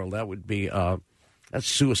Dead world that would be that's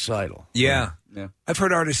suicidal. Yeah. Yeah. I've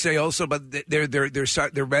heard artists say also, but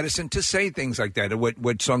they're reticent to say things like that, or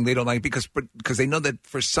what song they don't like, because they know that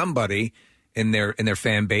for somebody in their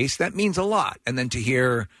fan base that means a lot, and then to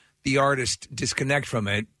hear the artist disconnect from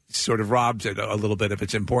it sort of robs it a little bit of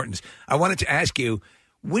its importance. I wanted to ask you,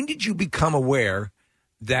 when did you become aware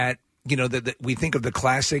that that we think of the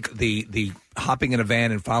classic, the hopping in a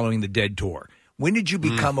van and following the Dead tour? When did you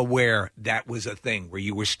become aware that was a thing where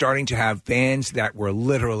you were starting to have fans that were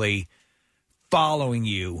literally following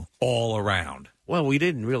you all around? Well, we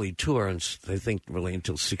didn't really tour, I think, really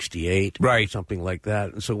until '68, right? Something like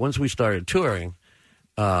that. And so once we started touring,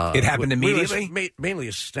 it happened immediately. We were mainly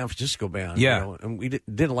a San Francisco band, yeah, and we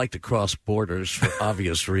didn't like to cross borders for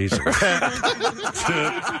obvious reasons.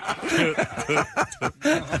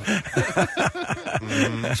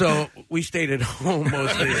 So we stayed at home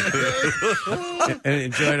mostly and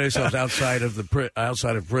enjoyed ourselves outside of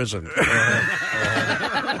prison.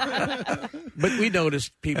 But we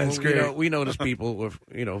noticed people. We noticed people were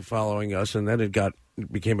following us, and then it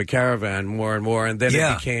became a caravan more and more, and then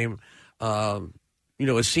it became a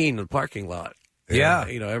scene in the parking lot. Yeah.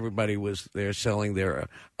 Everybody was there selling their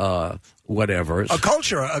whatevers. A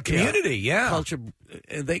culture, a community, yeah. Culture.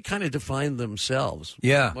 They kind of defined themselves.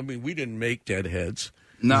 Yeah. I mean, we didn't make Deadheads.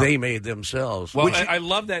 No. They made themselves. Well, I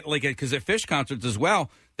love that, because at Fish concerts as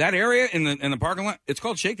well, that area in the parking lot, it's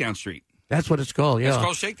called Shakedown Street. That's what it's called, yeah. It's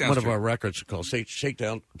called Shakedown Street. Street. One of our records is called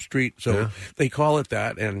Shakedown Street. So they call it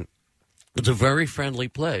that, and it's a very friendly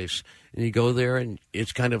place. And you go there, and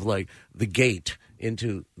it's kind of like the gate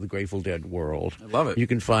into the Grateful Dead world. I love it. You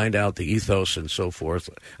can find out the ethos and so forth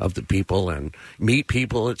of the people and meet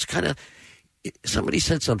people. It's kind of... Somebody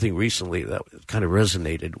said something recently that kind of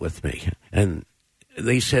resonated with me. And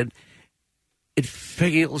they said, it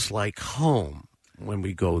feels like home when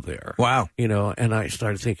we go there. Wow. And I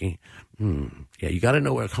started thinking, you got to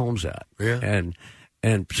know where home's at. Yeah.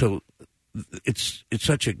 And so it's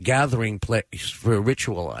such a gathering place for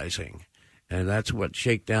ritualizing. And that's what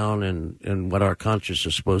Shakedown and what our conscious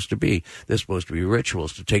is supposed to be. They're supposed to be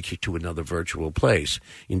rituals to take you to another virtual place.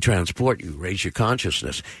 In transport you, raise your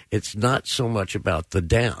consciousness. It's not so much about the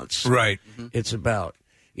dance. Right. Mm-hmm. It's about,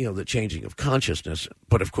 the changing of consciousness.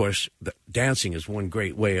 But, of course, dancing is one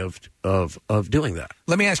great way of doing that.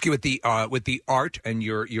 Let me ask you, with the art and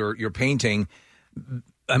your painting,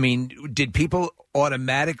 I mean, did people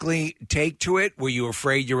automatically take to it? Were you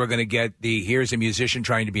afraid you were going to get here's a musician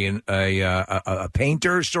trying to be a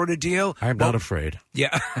painter sort of deal? I'm not afraid.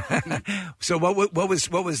 Yeah. So what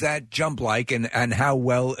was that jump like, and how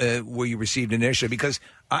well were you received initially? Because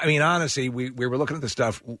I mean, honestly, we were looking at the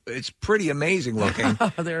stuff. It's pretty amazing looking.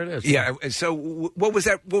 There it is. Yeah. So what was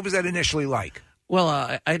that initially like? Well,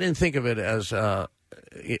 I didn't think of it as.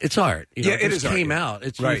 It's art. It is art. Came out.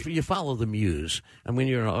 It's right. You follow the muse, and when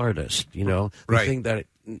you're an artist, the right. thing that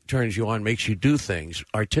turns you on makes you do things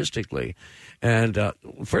artistically. And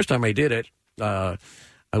first time I did it, I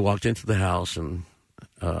walked into the house, and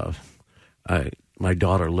my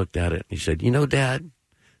daughter looked at it and he said, Dad,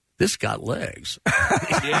 this got legs.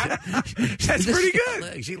 Yeah, that's pretty good.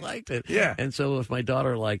 Legs. She liked it. Yeah. And so if my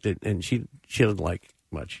daughter liked it, and she didn't like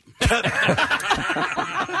much.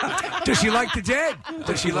 Does she like the Dead?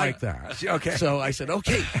 Does she like that? Okay. So I said,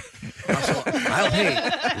 okay, I'll paint.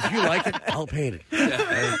 If you like it, I'll paint it.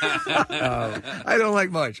 I don't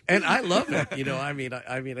like much, and I love it.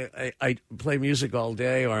 I play music all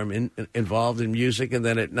day, or I'm involved in music, and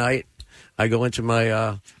then at night I go into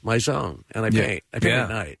my my zone and I paint. I paint at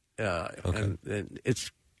night, okay. and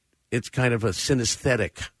it's kind of a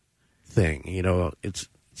synesthetic thing. It's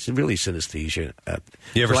really synesthesia. I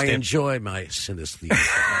enjoy my synesthesia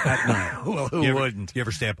at night. Well, who wouldn't? You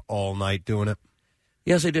ever stay up all night doing it?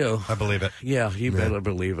 Yes, I do. I believe it. Yeah, you better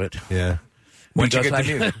believe it. Yeah. Once you get the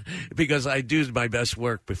music. Because I do my best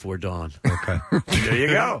work before dawn. Okay. There you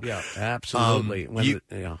go. Yeah, absolutely.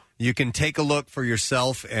 You can take a look for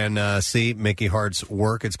yourself and see Mickey Hart's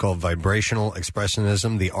work. It's called Vibrational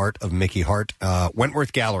Expressionism, The Art of Mickey Hart.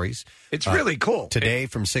 Wentworth Galleries. It's really cool. Today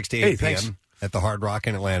from 6 to 8 p.m. at the Hard Rock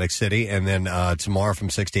in Atlantic City, and then tomorrow from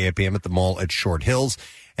 6 to 8 p.m. at the mall at Short Hills.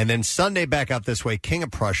 And then Sunday back out this way, King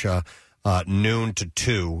of Prussia, noon to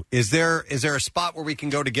 2. Is there a spot where we can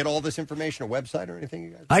go to get all this information, a website or anything,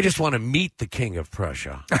 you guys? I just want to meet the King of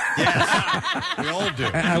Prussia. Yes, we all do.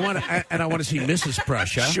 And I want to see Mrs.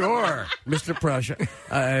 Prussia. Sure. Mr. Prussia.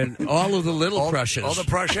 And all of the little Prussias. All the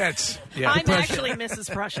Prussiettes. Yeah. I'm actually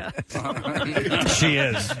Mrs. Prussia. She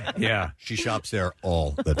is. Yeah. She shops there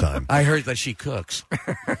all the time. I heard that she cooks.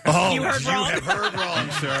 Oh, You heard wrong. have heard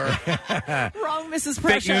wrong, sir. Wrong, Mrs.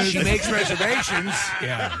 Prussia. She makes reservations.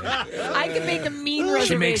 Yeah. I can make a mean reservation.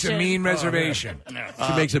 She makes a mean reservation.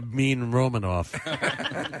 She makes a mean Romanoff.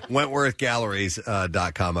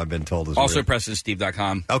 WentworthGalleries.com, I've been told. Is Also, where-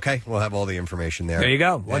 PrestonSteve.com. Okay, we'll have all the information there. There you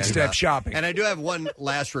go. And, One-step shopping. And I do have one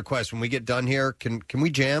last request. When we get done here, can we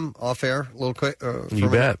jam off air a little quick? You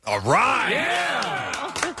bet. All right. Yeah.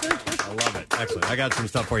 I love it. Excellent. I got some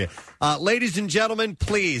stuff for you. Ladies and gentlemen,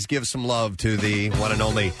 please give some love to the one and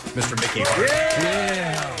only Mr. Mickey Hart.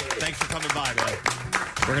 Yeah. Thanks for coming by, man.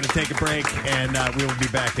 We're going to take a break, and we will be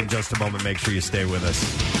back in just a moment. Make sure you stay with us.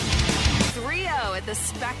 3-0 at the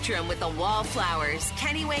Spectrum with the Wallflowers,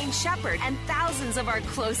 Kenny Wayne Shepherd, and thousands of our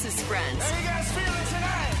closest friends. How you guys feeling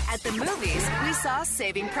tonight? At the movies, we saw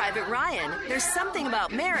Saving Private Ryan. There's something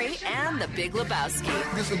about Mary and The Big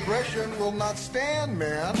Lebowski. This aggression will not stand,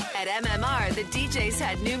 man. At MMR, the DJs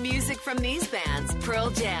had new music from these bands: Pearl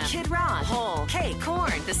Jam, Kid Rock, Hole, K,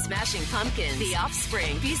 Korn, The Smashing Pumpkins, The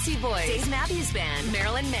Offspring, Beastie Boys, Dave Matthews Band,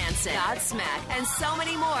 Marilyn Manson, Godsmack, and so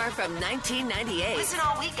many more from 1998. Listen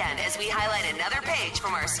all weekend as we highlight another page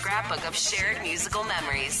from our scrapbook of shared musical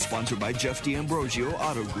memories. Sponsored by Jeff D'Ambrosio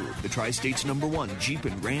Auto Group, the Tri-State's #1 Jeep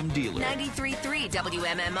and Ram dealer. 93.3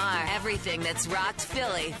 WMMR. Everything that's rocked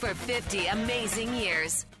Philly for 50 amazing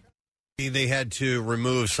years. They had to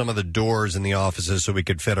remove some of the doors in the offices so we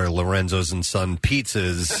could fit our Lorenzo's and Son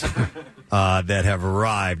pizzas that have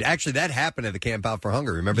arrived. Actually, that happened at the Camp Out for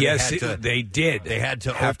Hunger. Remember? Yes, they did. They had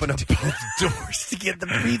to open up both doors to get the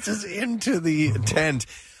pizzas into the tent.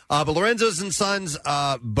 But Lorenzo's and Sons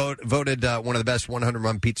voted one of the best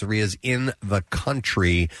 100-run pizzerias in the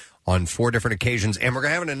country on 4 different occasions, and we're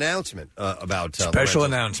going to have an announcement about special Lorenzo's,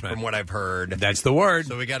 announcement. from what I've heard. That's the word.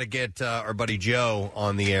 So we got to get our buddy Joe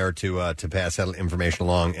on the air to pass that information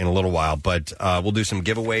along in a little while. But we'll do some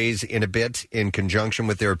giveaways in a bit in conjunction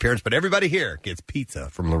with their appearance. But everybody here gets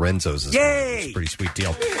pizza from Lorenzo's. This morning. It's a pretty sweet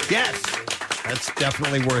deal. Yes, that's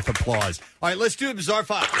definitely worth applause. All right, let's do a Bizarre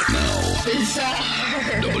File.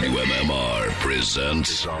 WMMR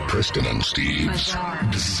presents Preston and Steve's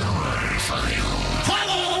Bizarre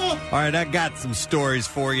File. All right, I got some stories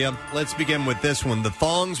for you. Let's begin with this one. The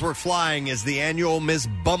thongs were flying as the annual Miss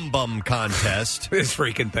Bum Bum contest. This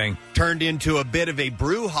freaking thing turned into a bit of a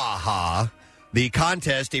brouhaha. The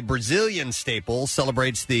contest, a Brazilian staple,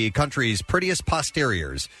 celebrates the country's prettiest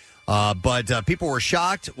posteriors. But people were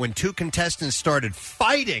shocked when 2 contestants started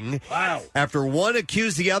fighting after one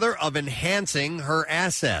accused the other of enhancing her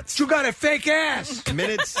assets. You got a fake ass!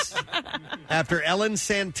 Minutes after Ellen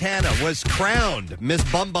Santana was crowned Miss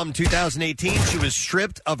Bum Bum 2018, she was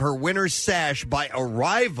stripped of her winner's sash by a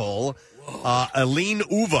rival, Aline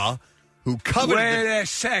Uva, who coveted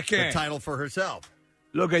the title for herself.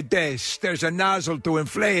 Look at this. There's a nozzle to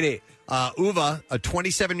inflate it. Uva, a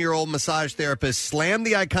 27-year-old massage therapist, slammed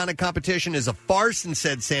the iconic competition as a farce and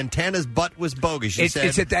said Santana's butt was bogus. She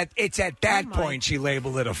said, it's at that point she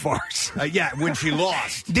labeled it a farce. When she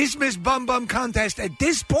lost. This Miss Bum Bum contest at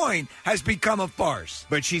this point has become a farce.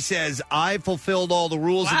 But she says, I fulfilled all the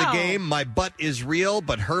rules of the game. My butt is real,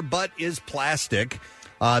 but her butt is plastic.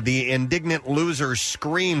 The indignant loser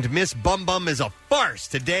screamed, Miss Bum Bum is a farce.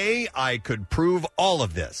 Today, I could prove all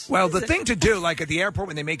of this. Well, the thing to do, like at the airport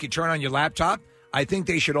when they make you turn on your laptop, I think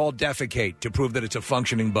they should all defecate to prove that it's a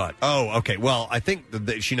functioning butt. Oh, okay. Well, I think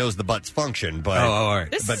that she knows the butt's function, but, all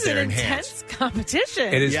right. This but is they're an enhanced. intense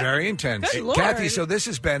competition. It is very intense. Good Lord. Kathy, so this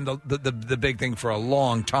has been the big thing for a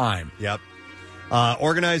long time. Yep.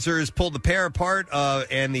 Organizers pulled the pair apart,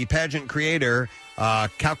 and the pageant creator,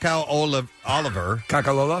 Cacao Oliver.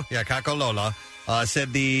 Cacalola? Yeah, Cacalola,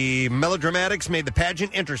 said the melodramatics made the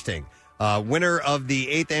pageant interesting. Winner of the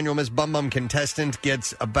 8th annual Miss Bum Bum contestant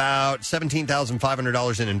gets about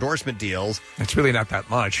 $17,500 in endorsement deals. It's really not that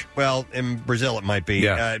much. Well, in Brazil it might be.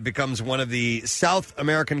 Yeah. It becomes one of the South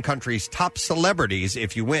American country's top celebrities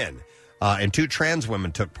if you win. And 2 trans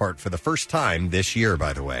women took part for the first time this year,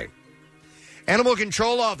 by the way. Animal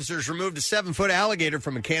control officers removed a 7-foot alligator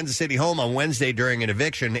from a Kansas City home on Wednesday during an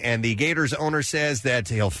eviction, and the gator's owner says that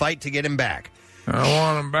he'll fight to get him back. I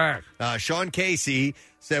want him back. Sean Casey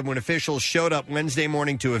said when officials showed up Wednesday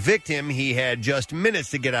morning to evict him, he had just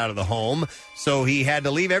minutes to get out of the home, so he had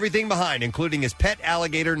to leave everything behind, including his pet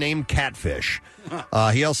alligator named Catfish.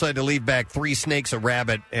 He also had to leave back 3 snakes, a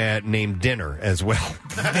rabbit named Dinner as well.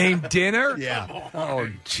 Named Dinner? Yeah. Oh,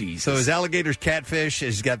 Jesus. So his alligator's Catfish.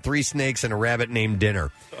 He's got 3 snakes and a rabbit named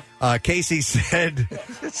Dinner. Casey said...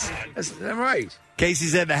 That's right. Casey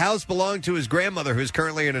said the house belonged to his grandmother, who's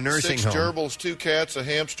currently in a nursing 6 home. gerbils, 2 cats, a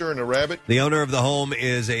hamster, and a rabbit. The owner of the home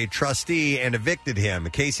is a trustee and evicted him.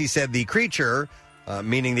 Casey said the creature,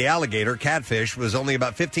 meaning the alligator, Catfish, was only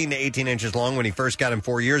about 15 to 18 inches long when he first got him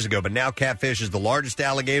 4 years ago. But now Catfish is the largest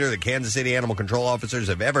alligator that Kansas City animal control officers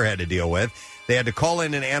have ever had to deal with. They had to call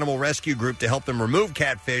in an animal rescue group to help them remove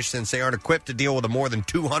Catfish since they aren't equipped to deal with a more than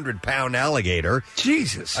 200-pound alligator.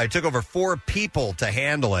 Jesus. It took over 4 people to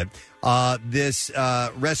handle it. This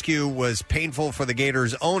rescue was painful for the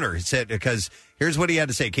gator's owner. He said, because here's what he had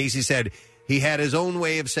to say. Casey said he had his own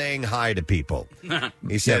way of saying hi to people.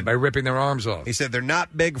 He said by ripping their arms off. He said they're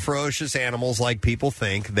not big, ferocious animals like people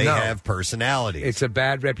think. They have personalities. It's a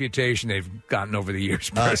bad reputation they've gotten over the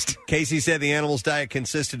years. Casey said the animal's diet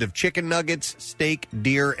consisted of chicken nuggets, steak,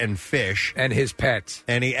 deer, and fish. And his pets.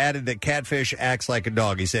 And he added that Catfish acts like a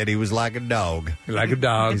dog. He said he was like a dog. Like a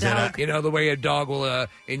dog. He said, you know, the way a dog will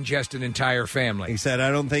ingest an entire family. He said,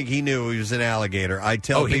 I don't think he knew he was an alligator. I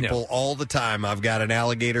tell people all the time, I've got an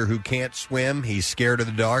alligator who can't swim. He's scared of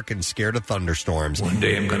the dark and scared of thunderstorms. One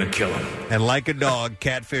day I'm going to kill him. And like a dog,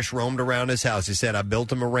 Catfish roamed around his house. He said, I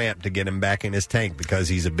built him a ramp to get him back in his tank because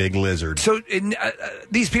he's a big lizard. So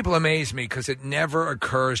these people amaze me because it never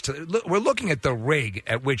occurs to... Look, we're looking at the rig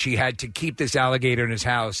at which he had to keep this alligator in his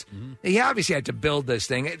house. Mm-hmm. He obviously had to build this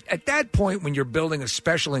thing. At that point, when you're building a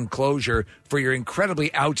special enclosure for your incredibly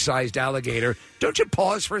outsized alligator, don't you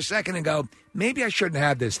pause for a second and go, maybe I shouldn't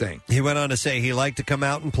have this thing? He went on to say he liked to come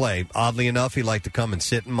out and play. Oddly enough, he liked to come and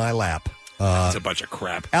sit in my lap. It's a bunch of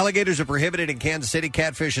crap. Alligators are prohibited in Kansas City.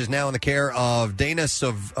 Catfish is now in the care of Dana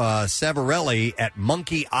Savarelli at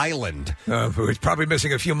Monkey Island. It's probably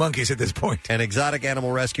missing a few monkeys at this point. An exotic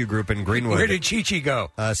animal rescue group in Greenwood. Where did Chi-Chi go?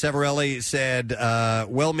 Savarelli said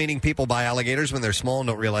well-meaning people buy alligators when they're small and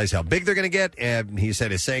don't realize how big they're going to get. And he said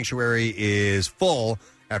his sanctuary is full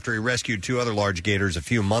after he rescued 2 other large gators a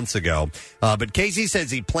few months ago. But Casey says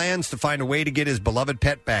he plans to find a way to get his beloved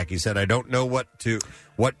pet back. He said, I don't know what the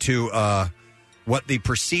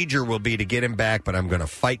procedure will be to get him back, but I'm going to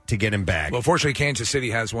fight to get him back. Well, fortunately, Kansas City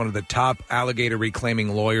has one of the top alligator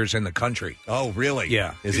reclaiming lawyers in the country. Oh, really?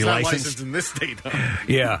 Yeah. Is He's he not licensed? licensed in this state, though.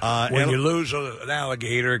 Yeah. When you lose an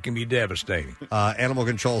alligator, it can be devastating. Animal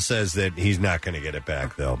Control says that he's not going to get it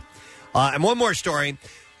back, though. And one more story.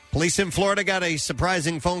 Police in Florida got a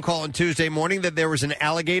surprising phone call on Tuesday morning that there was an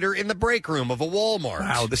alligator in the break room of a Walmart.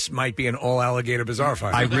 Wow, this might be an all-alligator bizarre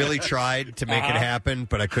file. I really tried to make it happen,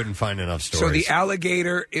 but I couldn't find enough stories. So the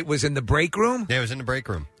alligator, it was in the break room? Yeah, it was in the break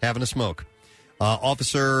room, having a smoke.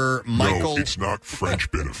 Officer Michael... No, it's not French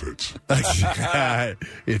benefits.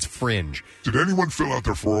 It's fringe. Did anyone fill out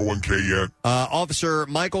their 401k yet? Officer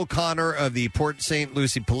Michael Connor of the Port St.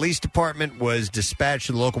 Lucie Police Department was dispatched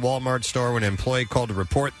to the local Walmart store when an employee called to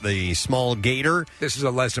report the small gator. This is a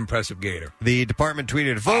less impressive gator. The department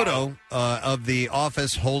tweeted a photo of the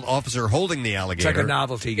officer holding the alligator. It's like a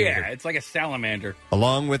novelty gator. Yeah, it's like a salamander.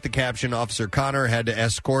 Along with the caption, Officer Connor had to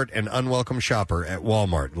escort an unwelcome shopper at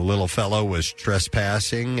Walmart. The little fellow was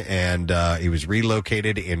trespassing, and he was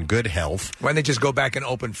relocated in good health. Why didn't they just go back and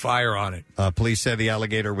open fire on it? Police said the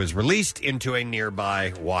alligator was released into a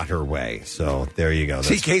nearby waterway. So there you go.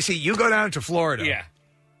 See, Casey, you go down to Florida. Yeah.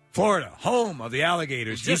 Florida, home of the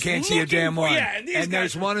alligators. Just you can't see a damn one. Yeah, and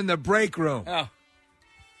there's one in the break room. Oh.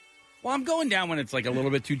 Well, I'm going down when it's like a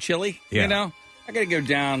little bit too chilly. Yeah. You know? I got to go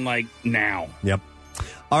down like now. Yep.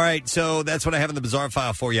 All right, so that's what I have in the bizarre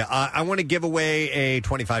file for you. I want to give away a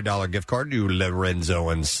 $25 gift card to Lorenzo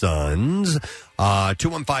and Sons.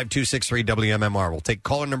 215-263-WMMR. We'll take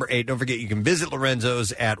caller number 8. Don't forget, you can visit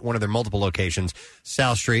Lorenzo's at one of their multiple locations,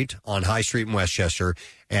 South Street, on High Street in Westchester,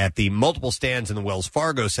 at the multiple stands in the Wells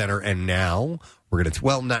Fargo Center. And now we're going to,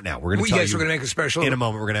 well, not now. We're going to tell you. Yes, we're going to make a special. In a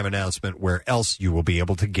moment, we're going to have an announcement where else you will be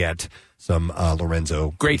able to get some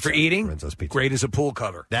Lorenzo. Great pizza, for eating. Lorenzo's pizza. Great as a pool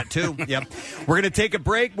cover. That too. Yep. We're going to take a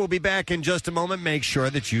break. We'll be back in just a moment. Make sure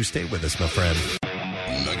that you stay with us, my friend.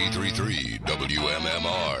 93.3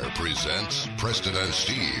 WMMR presents Preston and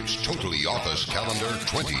Steve's Totally Office Calendar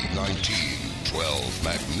 2019. 12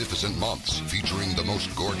 magnificent months featuring the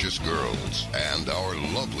most gorgeous girls and our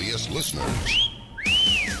loveliest listeners.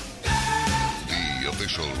 The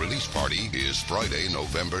official release party is Friday,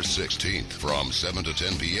 November 16th from 7 to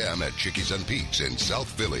 10 p.m. at Chickies and Pete's in South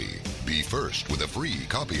Philly. Be first with a free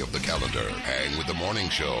copy of the calendar, hang with the morning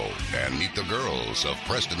show, and meet the girls of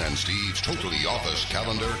Preston and Steve's Totally Office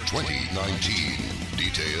Calendar 2019.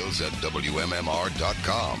 Details at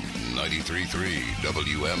WMMR.com. 93.3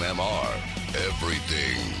 WMMR.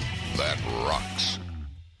 Everything that rocks.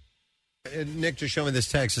 Nick just showed me this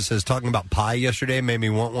text that says, talking about pie yesterday made me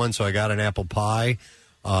want one, so I got an apple pie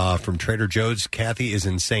from Trader Joe's. Kathy is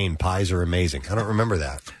insane. Pies are amazing. I don't remember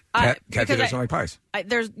that. Kathy doesn't like pies.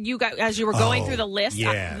 There's you guys as you were going through the list,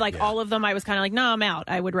 all of them. I was kind of like, no, I'm out.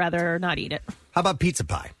 I would rather not eat it. How about pizza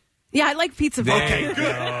pie? Yeah, I like pizza pie. Okay,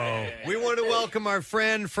 good. We want to welcome our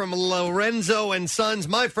friend from Lorenzo and Sons,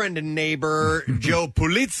 my friend and neighbor, Joe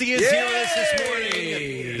Pulizzi is here with us this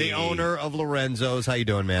morning. The owner of Lorenzo's. How you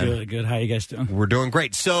doing, man? Good. How you guys doing? We're doing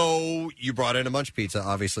great. So you brought in a bunch of pizza,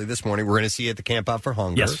 obviously, this morning. We're going to see you at the Camp Out for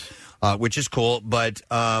Hunger, which is cool. But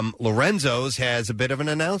Lorenzo's has a bit of an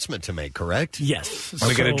announcement to make, correct? Yes. Can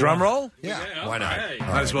we get a drum roll? Yeah, why not?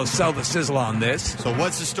 Might as well sell the sizzle on this. So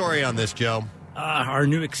what's the story on this, Joe? Our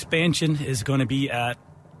new expansion is going to be at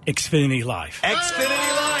Xfinity Live.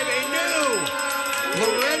 Xfinity Live, a new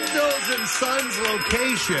Lorenzo's and Sons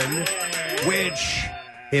location, which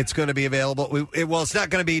it's going to be available. It's not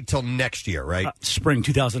going to be till next year, right? Spring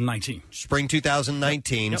 2019. Spring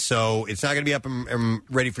 2019. Yep. So it's not going to be up and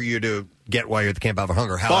ready for you to get while you're at the Camp Out for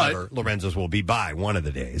Hunger. However, Lorenzo's will be by one of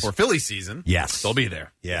the days. For Philly season. Yes. They'll be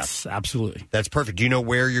there. Yes, absolutely. That's perfect. Do you know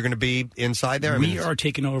where you're going to be inside there? We are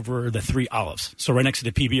taking over the 3 Olives. So right next to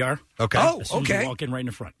the PBR. Okay. As soon as you walk in right in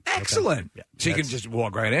the front. Excellent. Okay. So you can just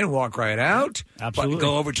walk right in, walk right out. Absolutely.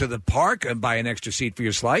 Go over to the park and buy an extra seat for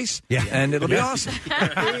your slice. Yeah. And it'll be awesome.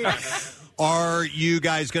 Are you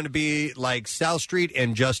guys going to be like South Street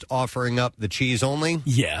and just offering up the cheese only?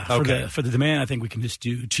 Yeah. For the demand, I think we can just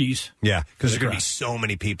do cheese. Yeah, because there's going to be so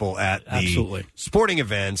many people at the sporting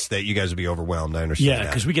events that you guys will be overwhelmed. I understand. Yeah,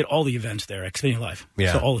 because we get all the events there at Xfinity Live.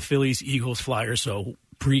 Yeah. So all the Phillies, Eagles, Flyers. So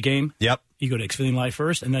pregame, you go to Xfinity Live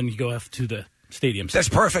first, and then you go to the stadiums. That's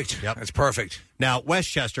perfect. Yep. That's perfect. Now,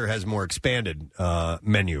 Westchester has more expanded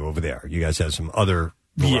menu over there. You guys have some other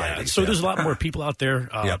varieties. So there's a lot more people out there,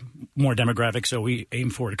 more demographic. So we aim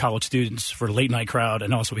for the college students, for the late night crowd,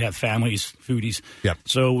 and also we have families, foodies. Yep.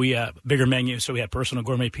 So we have bigger menu. So we have personal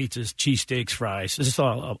gourmet pizzas, cheesesteaks, fries. This is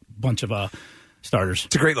all a bunch of starters.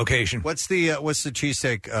 It's a great location. What's the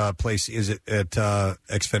cheesesteak place? Is it at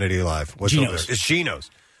Xfinity Live? What's Geno's. over there? It's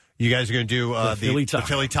Geno's. You guys are going to do the Philly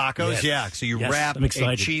tacos? Yes. Yeah. So you Yes, wrap I'm a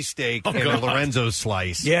excited. cheesesteak in a Lorenzo's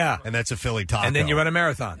slice. Yeah. And that's a Philly taco. And then you run a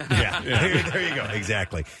marathon. Yeah. There you go.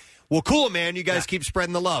 Exactly. Well, cool, man. You guys keep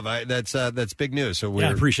spreading the love. That's big news. So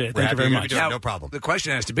I appreciate it. Thank you very much. No problem. The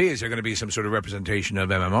question has to be, is there going to be some sort of representation of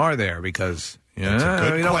MMR there? Because That's a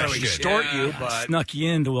good we don't want to question. extort you, I but... snuck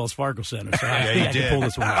you into Wells Fargo Center. So Yeah, I you can did. pull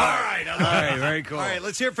this one All off. right. All right, very cool. All right,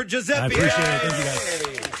 let's hear it for Giuseppe. I appreciate it. Thank you,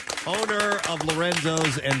 guys. Owner of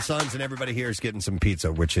Lorenzo's and Sons, and everybody here is getting some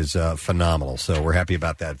pizza, which is phenomenal. So we're happy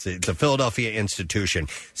about that. It's a Philadelphia institution.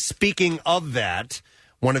 Speaking of that,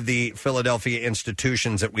 one of the Philadelphia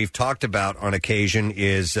institutions that we've talked about on occasion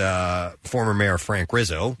is former Mayor Frank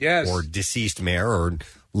Rizzo, or deceased mayor or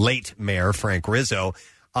late Mayor Frank Rizzo.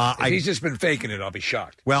 If he's just been faking it, I'll be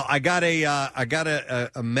shocked. Well, I got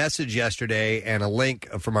a message yesterday and a link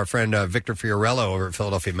from our friend Victor Fiorello over at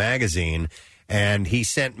Philadelphia Magazine, and he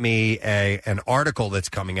sent me an article that's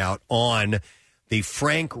coming out on the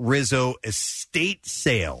Frank Rizzo estate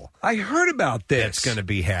sale. I heard about this. That's going to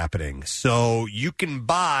be happening. So you can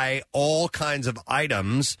buy all kinds of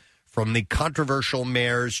items from the controversial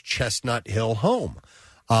mayor's Chestnut Hill home.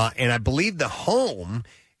 And I believe the home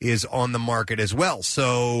is on the market as well.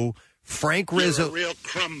 So Frank Rizzo, You're a real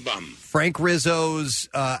crumb bum. Frank Rizzo's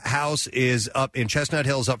house is up in Chestnut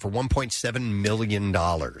Hill, is up for $1.7 million.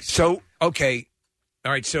 So, okay.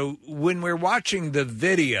 All right, so when we're watching the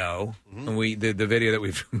video, and the video that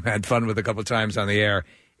we've had fun with a couple of times on the air,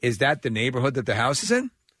 is that the neighborhood that the house is in?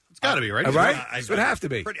 It's got to be, right? Right? It would have to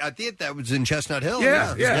be. I think that was in Chestnut Hill.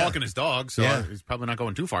 Yeah. He's walking his dog, so he's probably not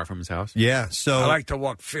going too far from his house. Yeah, so I like to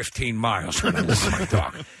walk 15 miles when I walk my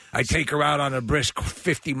dog. I take her out on a brisk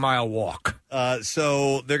 50-mile walk.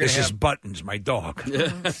 So they're going This to is have Buttons, my dog.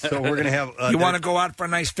 So we're going to have. You want to go out for a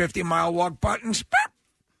nice 50-mile walk, Buttons?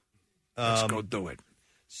 Let's go do it.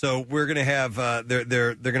 So we're going to have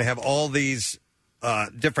they're going to have all these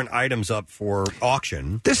different items up for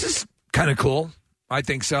auction. This is kind of cool. I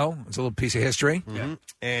think so. It's a little piece of history. Mm-hmm.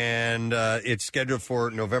 And it's scheduled for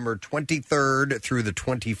November 23rd through the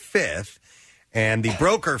 25th. And the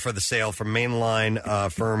broker for the sale from mainline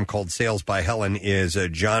firm called Sales by Helen is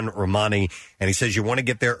John Romani. And he says you want to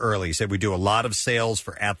get there early. He said we do a lot of sales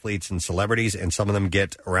for athletes and celebrities, and some of them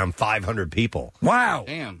get around 500 people. Wow.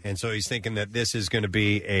 Damn. And so he's thinking that this is going to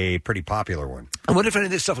be a pretty popular one. I wonder if any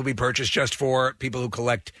of this stuff will be purchased just for people who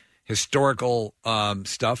collect historical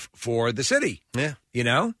stuff for the city. Yeah. You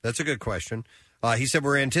know? That's a good question. He said,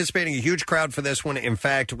 we're anticipating a huge crowd for this one. In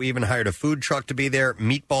fact, we even hired a food truck to be there,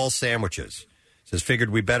 meatball sandwiches. Says, figured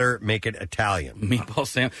we better make it Italian. Meatball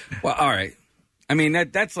sandwich. Well, all right. I mean,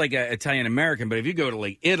 that's like a Italian-American, but if you go to,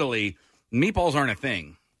 like, Italy, meatballs aren't a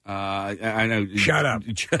thing. I know. Shut up.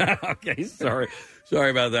 Okay, sorry. Sorry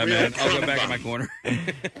about that, man. I'll go back in my corner.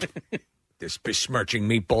 This besmirching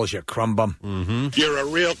meatballs, you crumb bum. Mm-hmm. You're a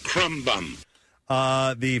real crumb bum.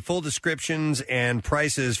 The full descriptions and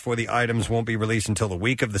prices for the items won't be released until the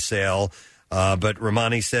week of the sale. But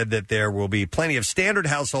Romani said that there will be plenty of standard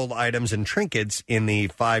household items and trinkets in the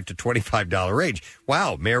 $5 to $25 range.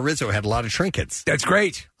 Wow, Mayor Rizzo had a lot of trinkets. That's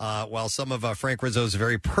great. While some of Frank Rizzo's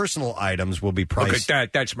very personal items will be priced. Look at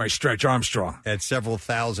that. That's my Stretch Armstrong. At several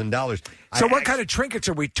 $1,000s. So what kind of trinkets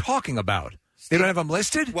are we talking about? They don't have them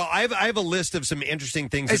listed? Well, I have a list of some interesting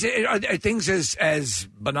things. Are things as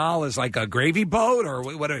banal as like a gravy boat, or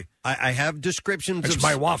what? I have descriptions of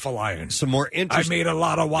my waffle iron. Some more interesting. I made a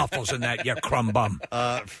lot of waffles in that, you crumb bum.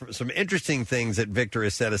 Some interesting things that Victor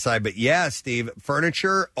has set aside. But yeah, Steve,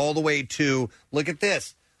 furniture all the way to, look at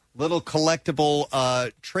this. Little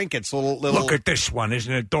collectible trinkets. Little. Look at this one,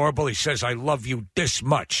 isn't it adorable? He says, "I love you this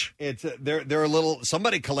much." It's they're a little.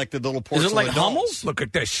 Somebody collected little porcelain. Is it like dolls. Hummels? Look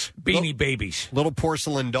at this, Beanie Babies, little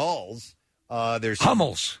porcelain dolls. There's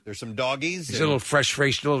Hummels. There's some doggies. These little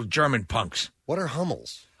fresh-faced little German punks. What are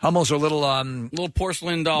Hummels? Hummels are little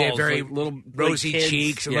porcelain dolls. They're very like little rosy kids.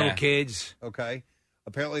 cheeks and little kids. Okay.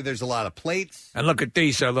 Apparently, there's a lot of plates. And look at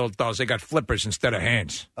these little dolls. They got flippers instead of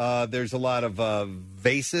hands. There's a lot of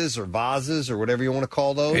vases or vases or whatever you want to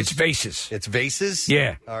call those. It's vases. It's vases?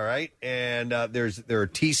 Yeah. All right. And there are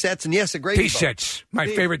tea sets. And yes, a gravy boat. Tea sets. My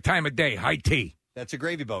favorite time of day, high tea. That's a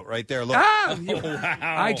gravy boat right there. Look. Ah!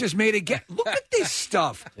 I just made it get. Look at this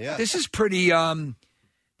stuff. Yeah. This is pretty.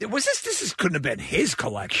 Couldn't have been his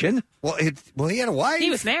collection. Well, he had a wife. He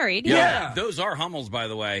was married. Yeah. Those are Hummels, by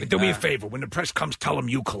the way. Do me a favor. When the press comes, tell them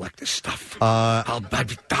you collect this stuff. I'll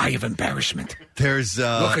die of embarrassment. There's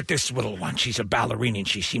Look at this little one. She's a ballerina, and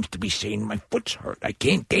she seems to be saying, my foot's hurt. I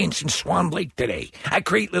can't dance in Swan Lake today. I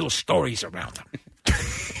create little stories around them.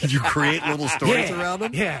 You create little stories around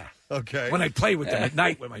them? Yeah. Okay. When I play with them at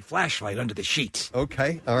night with my flashlight under the sheets.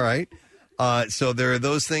 Okay. All right. So there are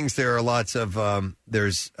those things. There are lots of,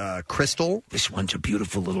 there's crystal. This one's a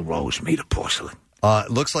beautiful little rose made of porcelain.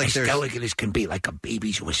 Looks like as there's delicate as can be, like a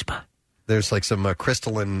baby's whisper. There's like some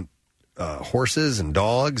crystalline horses and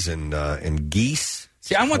dogs and geese.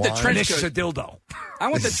 See, I want the trench This coat. is a dildo. I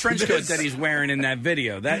want the trench coat that he's wearing in that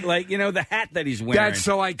video. That, the hat that he's wearing. That's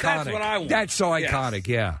so iconic. That's what I want. That's so iconic,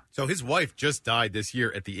 yeah. So his wife just died this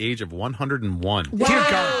year at the age of 101. Dear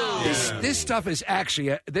God, this stuff is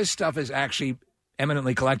actually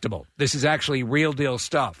eminently collectible. This is actually real deal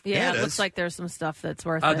stuff. Yeah, it looks like there's some stuff that's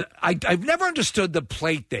worth it. I've never understood the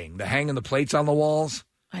plate thing, the hanging the plates on the walls.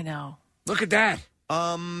 I know. Look at that.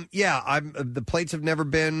 The plates have never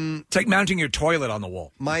been. It's like mounting your toilet on the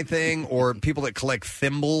wall. My thing, or people that collect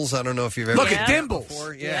thimbles. I don't know if you've ever look at thimbles.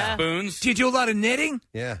 Before. Yeah. Spoons. Do you do a lot of knitting?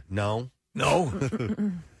 Yeah. No.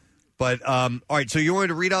 But all right. So you wanted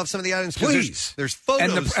to read off some of the items, please. There's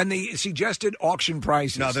photos and the suggested auction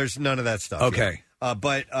prices. No, there's none of that stuff. Okay.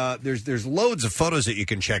 But there's loads of photos that you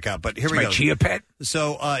can check out. But here we my go. Chia pet.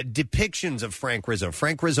 So depictions of Frank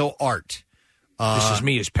Rizzo art. This is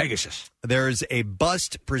me as Pegasus. There's a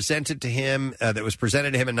bust presented to him that was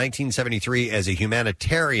presented to him in 1973 as a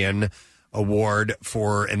humanitarian award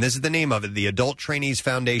for, and this is the name of it, the Adult Trainees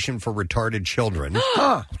Foundation for Retarded Children.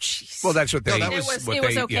 Well, that's what they. No, it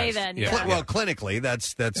was okay then. Yeah. Well, clinically,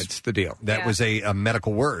 that's the deal. That was a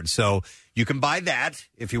medical word, so you can buy that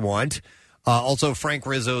if you want. Also, Frank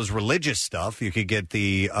Rizzo's religious stuff. You could get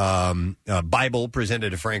the Bible presented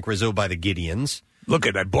to Frank Rizzo by the Gideons. Look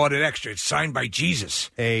at it. I bought it extra. It's signed by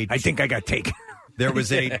Jesus. I think I got taken. There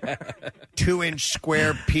was a 2-inch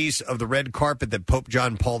square piece of the red carpet that Pope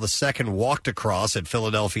John Paul II walked across at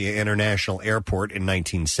Philadelphia International Airport in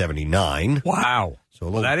 1979. Wow. So a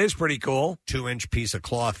little that is pretty cool. 2-inch piece of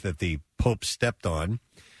cloth that the Pope stepped on.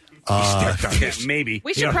 He stepped on this. Maybe.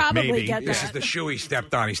 We should probably get that. This is the shoe he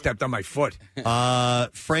stepped on. He stepped on my foot.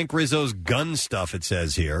 Frank Rizzo's gun stuff, it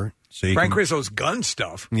says here. So Frank Rizzo's gun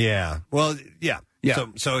stuff? Yeah. Well, yeah. Yeah.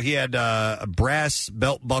 So he had brass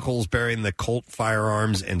belt buckles bearing the Colt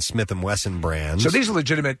firearms and Smith & Wesson brands. So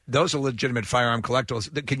those are legitimate firearm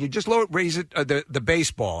collectibles. Can you just raise it? The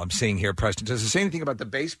baseball I'm seeing here, Preston. Does it say anything about the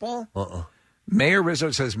baseball? Mayor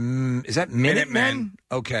Rizzo says, is that Minutemen?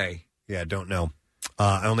 Okay. Yeah, don't know.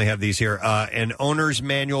 I only have these here. An owner's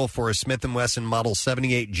manual for a Smith & Wesson Model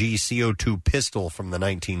 78G CO2 pistol from the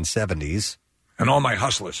 1970s. And all my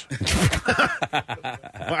hustlers.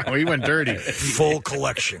 Wow, he went dirty. Full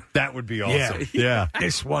collection. That would be awesome. Yeah.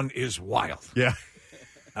 This one is wild. Yeah.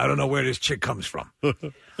 I don't know where this chick comes from. You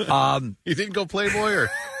didn't go Playboy or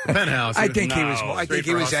Penthouse? I think he was. I Straight think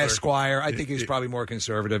he for was Hustler. Esquire. I think he was probably more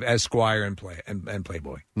conservative. Esquire and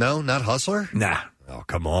Playboy. No, not Hustler? Nah. Oh,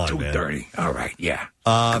 come on, Too man. dirty. All right. Yeah.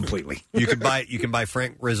 Completely. You can buy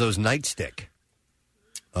Frank Rizzo's nightstick.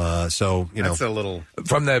 So you know, That's a little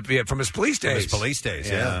from his police days.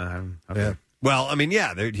 Yeah. Okay. Yeah. Well, I mean,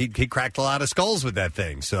 yeah, he cracked a lot of skulls with that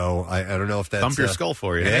thing. So I don't know if that's thump your skull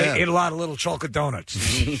for you. Yeah. Ate a lot of little chocolate donuts.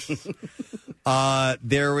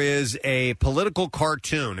 There is a political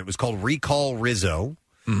cartoon. It was called Recall Rizzo.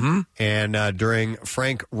 Mm-hmm. And during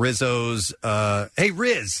Frank Rizzo's, hey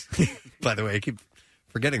Riz, by the way, I keep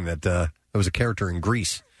forgetting that that was a character in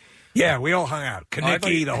Grease. Yeah, we all hung out.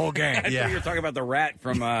 Kaneki, the whole gang. I thought you were talking about the rat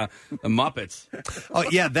from the Muppets. Oh,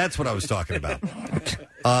 yeah, that's what I was talking about.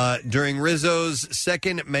 During Rizzo's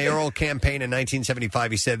second mayoral campaign in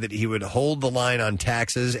 1975, he said that he would hold the line on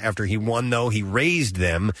taxes. After he won, though, he raised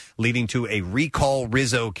them, leading to a Recall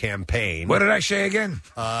Rizzo campaign. What did I say again?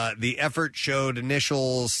 The effort showed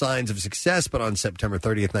initial signs of success, but on September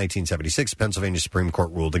 30th, 1976, Pennsylvania Supreme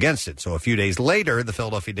Court ruled against it. So a few days later, the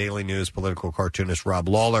Philadelphia Daily News political cartoonist Rob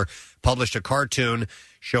Lawler published a cartoon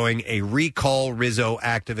showing a Recall Rizzo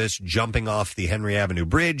activist jumping off the Henry Avenue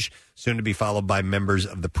Bridge, soon to be followed by members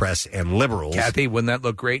of the press and liberals. Kathy, wouldn't that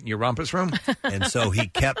look great in your rumpus room? And so he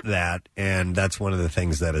kept that, and that's one of the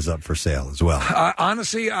things that is up for sale as well.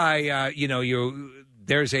 Honestly,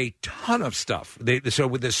 there's a ton of stuff. So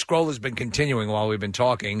with this scroll has been continuing while we've been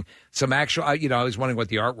talking. Some actual, I was wondering what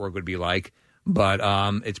the artwork would be like, but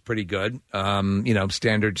it's pretty good.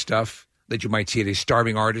 Standard stuff that you might see at a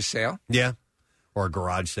starving artist sale. Yeah. Or a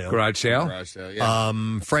garage sale. Garage sale, yeah.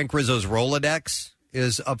 Frank Rizzo's Rolodex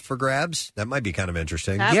is up for grabs. That might be kind of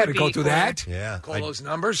interesting. To go through that. Yeah. Call those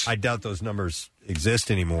numbers. I doubt those numbers exist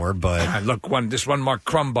anymore, but... Look, this one Mark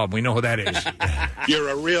Crumb Bum. We know who that is. You're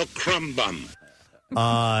a real crumb bum.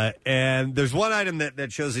 And there's one item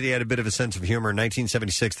that shows that he had a bit of a sense of humor. In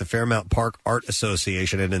 1976, the Fairmount Park Art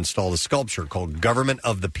Association had installed a sculpture called Government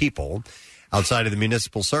of the People outside of the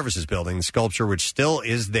Municipal Services Building. The sculpture, which still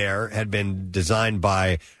is there, had been designed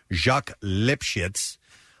by Jacques Lipschitz.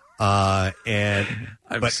 I'm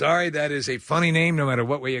sorry, that is a funny name no matter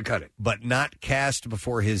what way you cut it. But not cast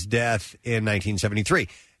before his death in 1973.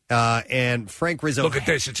 And Frank Rizzo... Look at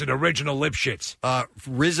this. It's an original Lipschitz.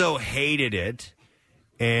 Rizzo hated it.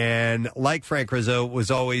 And like Frank Rizzo,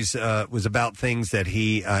 was always was about things that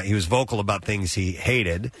he was vocal about things he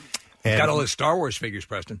hated. And, got all his Star Wars figures,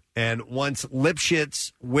 Preston. And once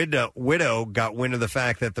Lipschitz's widow got wind of the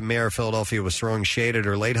fact that the mayor of Philadelphia was throwing shade at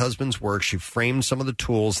her late husband's work, she framed some of the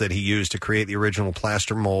tools that he used to create the original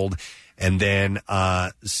plaster mold and then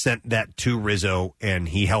sent that to Rizzo, and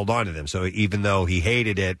he held on to them. So even though he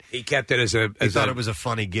hated it, he kept it he thought it was a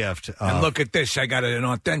funny gift. And look at this. I got an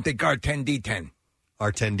authentic R10D10.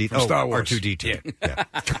 R10D10. From Star Wars. R2D10.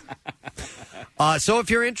 Yeah. So if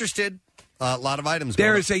you're interested... a lot of items.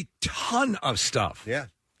 There is a ton of stuff. Yeah.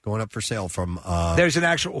 Going up for sale from... There's an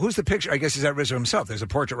actual... Who's the picture? I guess is that Rizzo himself. There's a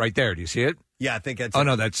portrait right there. Do you see it? Yeah, I think that's... Oh,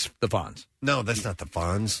 no, that's the Fonz. No, that's not the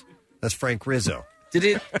Fonz. That's Frank Rizzo. Did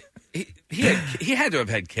it... He had to have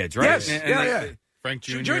had kids, right? Yes. Yeah. Frank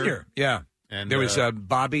Jr. Yeah. And there was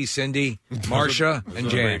Bobby, Cindy, Marcia, and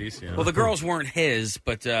Jan. Well, the girls weren't his,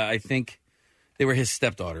 but I think they were his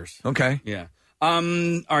stepdaughters. Okay. Yeah. All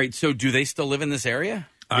right, so do they still live in this area?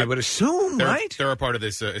 I would assume, right? They're a part of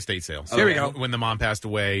this estate sale. So there we go. When the mom passed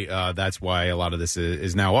away, that's why a lot of this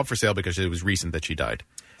is now up for sale, because it was recent that she died.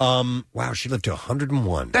 Wow, she lived to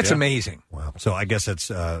 101. That's amazing. Wow. So I guess that's...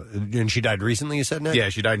 and she died recently, you said, Nick? Yeah,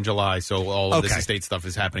 she died in July, so all of this estate stuff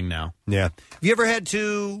is happening now. Yeah. Have you ever had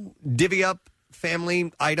to divvy up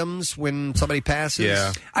family items when somebody passes?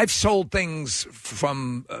 Yeah. I've sold things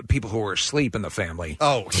from people who were asleep in the family.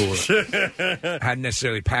 Oh. Who hadn't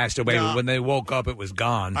necessarily passed away, No. but when they woke up, it was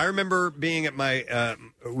gone. I remember being at my...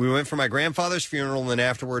 we went for my grandfather's funeral, and then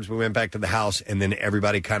afterwards we went back to the house, and then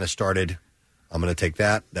everybody kind of started... I'm going to take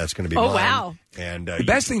that. That's going to be mine. Wow. And the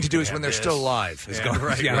best thing to do is when they're still alive. Is go,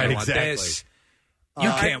 right, yeah, I want exactly. this. You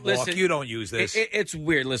can't walk. Listen, you don't use this. It's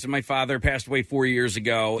weird. Listen, my father passed away 4 years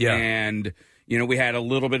ago, Yeah. and we had a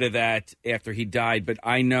little bit of that after he died, but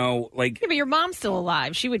I know, like... Yeah, but your mom's still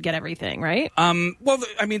alive. She would get everything, right? Well,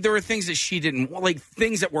 I mean, there were things that she didn't... Like,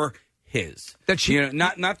 things that were his. That she...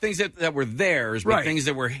 not things that were theirs, but things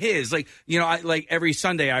that were his. Like, like every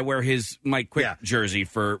Sunday I wear his Mike Quick jersey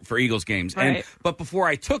for Eagles games. Right. But before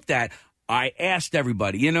I took that, I asked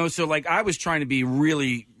everybody, so, like, I was trying to be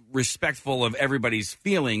really respectful of everybody's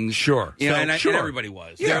feelings. Sure. And everybody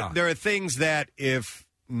was. Yeah. There are things that if...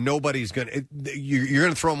 nobody's going to... You're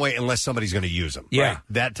going to throw them away unless somebody's going to use them. Yeah. Right?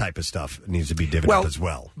 That type of stuff needs to be divvied up as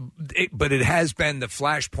well. But it has been the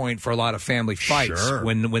flashpoint for a lot of family fights. Sure.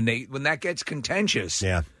 When that gets contentious,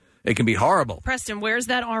 yeah, it can be horrible. Preston, where's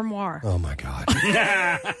that armoire? Oh, my God.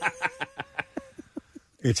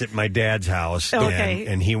 It's at my dad's house, Okay.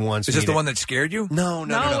 and he wants... Is this the one that scared you? No.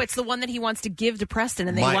 It's the one that he wants to give to Preston,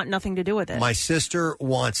 and they want nothing to do with it. My sister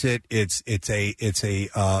wants it. It's a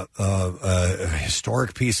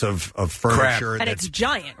historic piece of furniture. And it's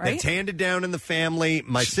giant, right? It's handed down in the family.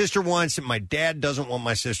 My sister wants it. My dad doesn't want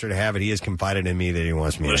my sister to have it. He has confided in me that he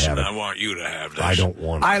wants me to have it. I want you to have this. I don't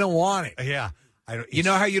want it. I don't want it. Yeah. You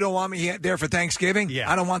know how you don't want me there for Thanksgiving?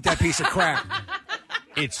 Yeah. I don't want that piece of crap.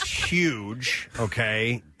 It's huge,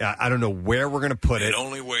 okay? I don't know where we're going to put it. It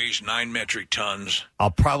only weighs 9 metric tons.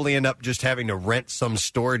 I'll probably end up just having to rent some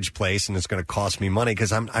storage place, and it's going to cost me money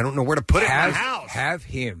because I don't know where to put it in my house. Have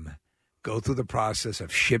him go through the process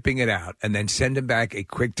of shipping it out and then send him back a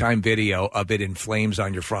QuickTime video of it in flames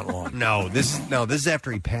on your front lawn. No, this is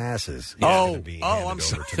after he passes. I'm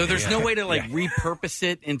sorry. So there's no way to repurpose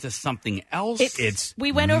it into something else?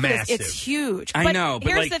 We went over massive. this. It's huge. I know,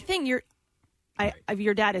 but here's the thing. Your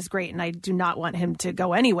dad is great, and I do not want him to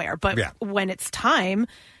go anywhere. But when it's time,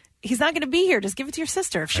 he's not going to be here. Just give it to your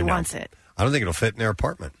sister if she wants it. I don't think it'll fit in their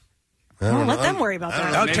apartment. Let them worry about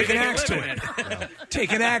that. No, take an axe to it.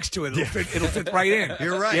 Take an axe to it. It'll fit right in.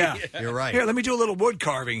 You're right. Yeah. You're right. Here, let me do a little wood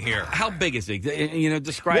carving here. How big is it?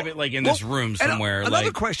 Describe it like in this room somewhere.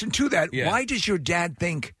 Another question to that. Why does your dad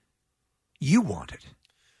think you want it?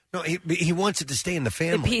 No, he wants it to stay in the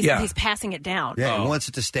family. He's passing it down. Yeah, he wants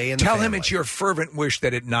it to stay in the Tell family. him it's your fervent wish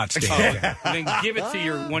that it not stay there. Then give it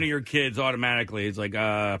to one of your kids automatically. It's like,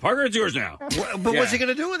 Parker, it's yours now. But what's he going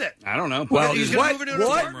to do with it? I don't know. Well, he's going to move it into an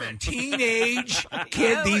what apartment. teenage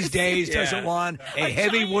kid these days doesn't want a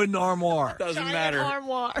heavy wooden armoire? Doesn't matter.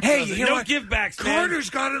 Armoire. Hey, you know no what? give backs, man. Carter's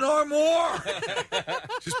got an armoire.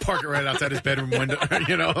 Just park it right outside his bedroom window. Like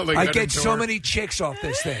I bedroom get so door. many chicks off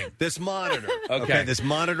this thing. This monitor. Okay. This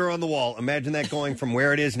monitor on the wall. Imagine that going from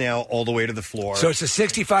where it is now all the way to the floor. So it's a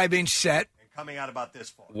 65-inch set. And coming out about this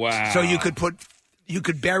far. Wow. So you could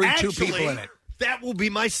bury two people in it. That will be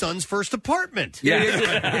my son's first apartment.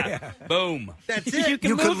 Yeah. Boom. That's it. You can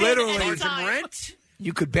You could move it literally anytime. Charge him rent.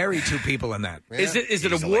 You could bury two people in that. Is it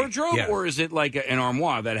a easily. wardrobe Yeah. or is it like an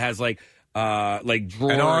armoire that has like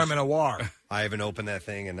drawers? An arm and a war. I haven't opened that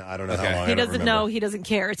thing, and I don't know Okay. how long. He I don't doesn't remember. know. He doesn't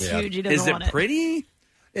care. It's huge. He doesn't Is it want it. pretty?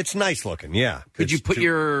 It's nice looking, yeah. Could you It's put too-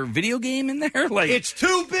 your video game in there? Like It's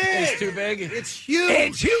too big. It's too big. It's huge.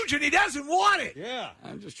 It's huge, and he doesn't want it. Yeah.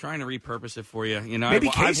 I'm just trying to repurpose it for you. Maybe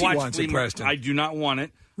I've Casey watched wants it, Flea Mar- Preston. I do not want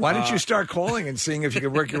it. Why don't you start calling and seeing if you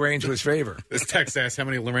could work your way into his favor? This text asks how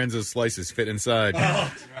many Lorenzo slices fit inside.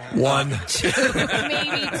 One.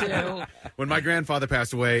 Maybe two. When my grandfather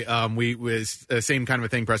passed away, we was same kind of a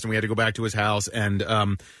thing, Preston. We had to go back to his house, and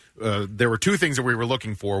there were two things that we were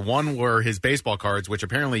looking for. One were his baseball cards, which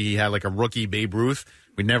apparently he had like a rookie Babe Ruth.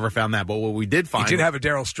 We never found that, but what we did find... He did have a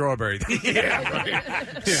Darryl Strawberry. Yeah, right.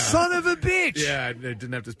 Yeah. Son of a bitch. Yeah, I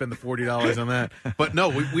didn't have to spend the $40 on that. But no,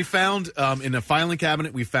 we found in a filing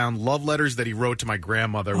cabinet, we found love letters that he wrote to my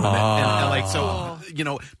grandmother. But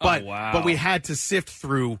we had to sift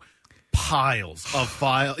through piles of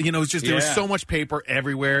files. There was so much paper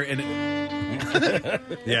everywhere, and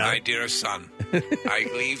My dear son, I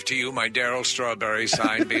leave to you my Darryl Strawberry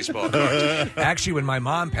signed baseball cards. Actually, when my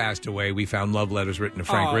mom passed away, we found love letters written to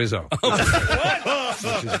Frank Rizzo.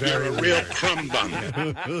 Which is very You're a real crumb bum.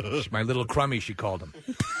 My little crummy, she called him.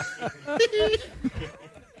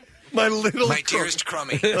 My little My dearest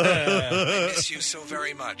crummy, I miss you so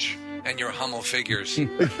very much. And your Hummel figures.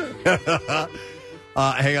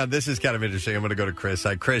 Hang on, this is kind of interesting. I'm going to go to Chris.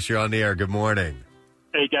 Hi, Chris, you're on the air. Good morning.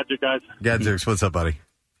 Hey, Gadget guys. Gadzooks, what's up, buddy?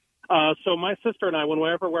 So my sister and I,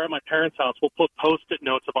 whenever we're at my parents' house, we'll put Post-it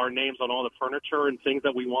notes of our names on all the furniture and things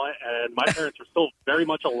that we want. And my parents are still very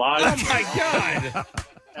much alive. Oh, my God.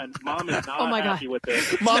 And Mom is not happy with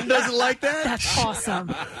this. Mom doesn't like that? That's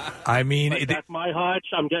awesome. I mean, Like, that's my hutch.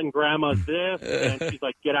 I'm getting Grandma's this. And she's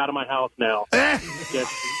like, get out of my house now.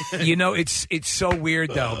 it's so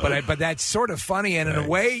weird though, but that's sort of funny, and in a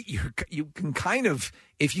way, you can kind of,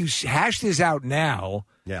 if you hash this out now,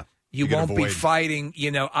 You can won't be avoid- fighting.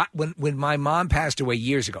 When my mom passed away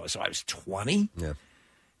years ago, so I was 20. Yeah.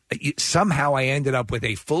 Somehow I ended up with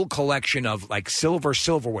a full collection of like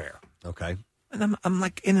silverware. Okay. And I'm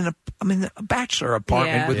like I'm in a bachelor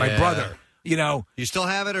apartment with my brother. You still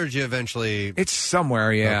have it, or did you eventually? It's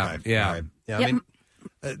somewhere. Yeah. Okay. Yeah. All right. Yeah. I mean,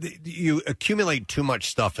 you accumulate too much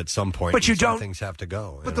stuff at some point, But you and some don't- things have to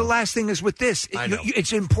go. But the last thing is with this. I know.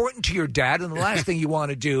 It's important to your dad, and the last thing you want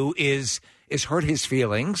to do is hurt his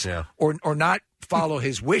feelings or not follow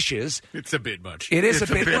his wishes. It's a bit much. It is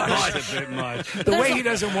It's a bit much. It's a bit much. The way he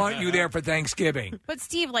doesn't want you there for Thanksgiving. But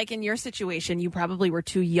Steve, like in your situation, you probably were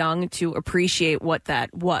too young to appreciate what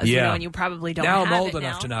that was. Yeah. And you probably don't. Now I'm have old it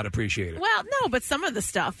enough now. to not appreciate it. Well, no, but some of the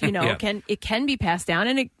stuff, Yeah. can be passed down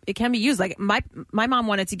and it can be used. Like my mom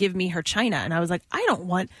wanted to give me her china, and I was like, I don't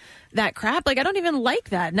want that crap. Like I don't even like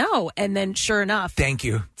that. No. And then sure enough, Thank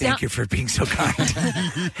you for being so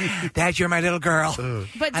kind. Dad, you're my little girl.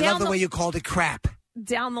 But I down love the the- way you called it crap.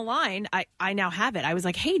 down the line, I now have it. I was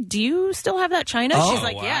like, hey, do you still have that china? Oh, She's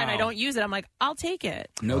like, yeah, and I wow. don't use it. I'm like, I'll take it.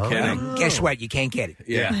 No kidding. Guess what? You can't get it.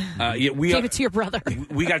 Yeah. We Give it to your brother.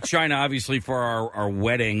 we got china obviously for our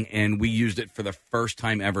wedding, and we used it for the first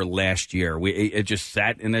time ever last year. It just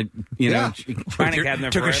sat in a china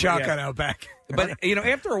cabinet. Took a forever. shotgun Yeah. out back. But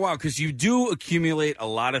after a while, because you do accumulate a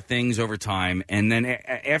lot of things over time, and then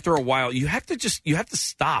after a while, you have to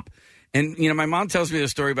stop. And my mom tells me the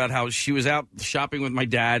story about how she was out shopping with my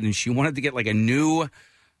dad, and she wanted to get like a new,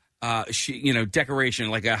 decoration,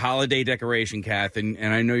 like a holiday decoration, Kath. And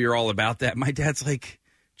I know you're all about that. My dad's like,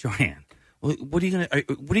 Joanne, what are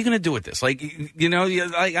you gonna do with this? Like, I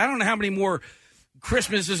don't know how many more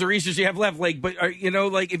Christmases or Easters you have left. Like, but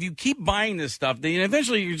if you keep buying this stuff, then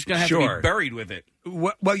eventually you're just gonna have to be buried with it.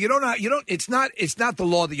 Well, you don't. It's not the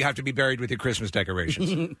law that you have to be buried with your Christmas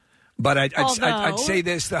decorations. But I'd say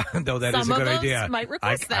this, though, that is a good idea. Might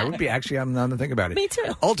request that. I would be actually. I'm not thinking about it. Me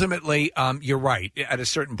too. Ultimately, you're right at a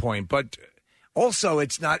certain point, but also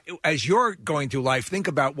it's not. As you're going through life, think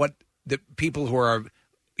about what the people who are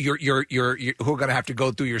who are going to have to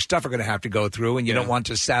go through your stuff are going to have to go through, and you don't want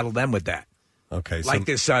to saddle them with that. Okay, like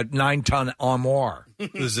this 9-ton armoire.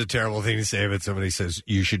 This is a terrible thing to say, but somebody says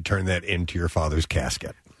you should turn that into your father's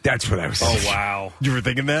casket. That's what I was saying. Oh, wow. You were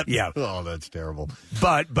thinking that? Yeah. Oh, that's terrible.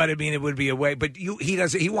 But I mean, it would be a way. But he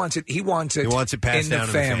doesn't. He wants it. He wants it passed in down the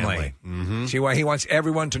to the family. family. Mm-hmm. See why he wants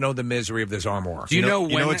everyone to know the misery of this armoire. Do you know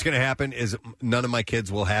what's going to happen is none of my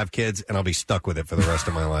kids will have kids, and I'll be stuck with it for the rest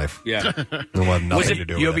of my life. Yeah. We'll have nothing to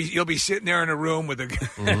do with it. You'll be sitting there in a room with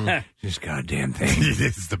this goddamn thing.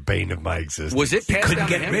 This is the bane of my existence. Was it passed Couldn't down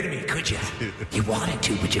to get him? rid of me, could you? You wanted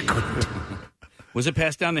to, but you couldn't. Was it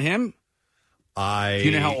passed down to him? Do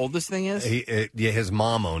you know how old this thing is? His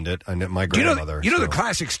mom owned it. I know my You grandmother. know the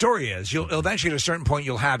classic story is you'll eventually at a certain point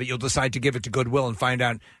you'll have it. You'll decide to give it to Goodwill and find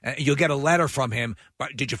out. You'll get a letter from him.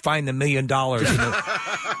 But did you find the $1 million?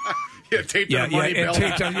 Taped on a money belt.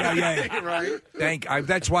 taped on, Right.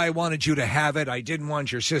 That's why I wanted you to have it. I didn't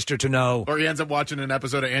want your sister to know. Or he ends up watching an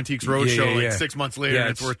episode of Antiques Roadshow like 6 months later, and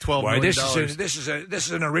it's worth $12 million. This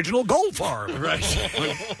is an original gold farm. Right.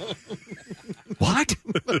 What?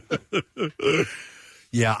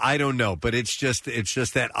 Yeah, I don't know, but it's just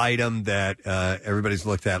that item that everybody's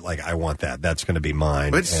looked at like, I want that. That's going to be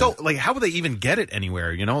mine. But it's so like, how would they even get it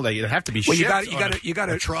anywhere? They have to be. Well, shipped you got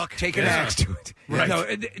to truck. Take an axe to it. Right. No,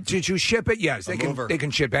 to ship it, yes, they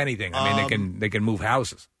can ship anything. I mean, they can move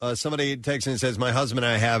houses. Somebody texts and says, my husband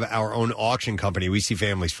and I have our own auction company. We see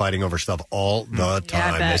families fighting over stuff all the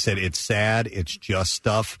time. They said it's sad. It's just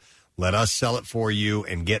stuff. Let us sell it for you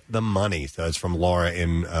and get the money. So it's from Laura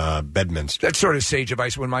in Bedminster. That's sort of sage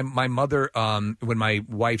advice. When my mother, when my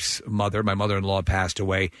wife's mother, my mother-in-law passed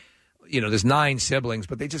away, there's 9 siblings,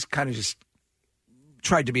 but they just kind of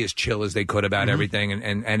tried to be as chill as they could about everything,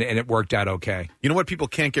 and it worked out okay. You know what people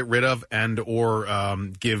can't get rid of or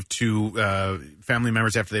give to family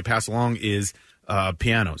members after they pass along is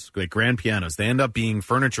pianos, like grand pianos. They end up being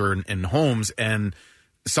furniture in homes, and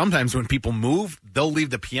sometimes when people move, they'll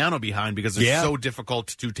leave the piano behind because they're so difficult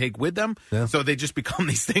to take with them. Yeah. So they just become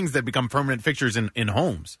these things that become permanent fixtures in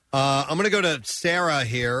homes. I'm going to go to Sarah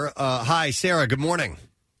here. Hi, Sarah. Good morning.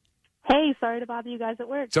 Hey, sorry to bother you guys at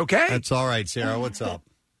work. It's okay. That's all right, Sarah. What's up?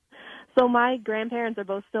 So my grandparents are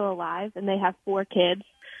both still alive, and they have 4 kids.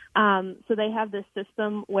 So they have this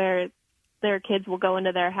system where their kids will go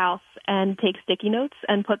into their house and take sticky notes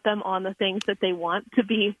and put them on the things that they want to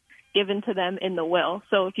be given to them in the will.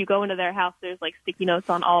 So if you go into their house, there's like sticky notes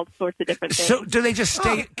on all sorts of different things. So do they just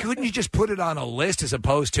stay? Couldn't you just put it on a list as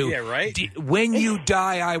opposed to, when you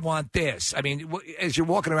die, I want this? I mean, as you're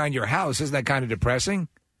walking around your house, isn't that kind of depressing?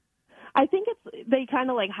 I think they kind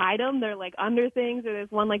of like hide them. They're like under things, or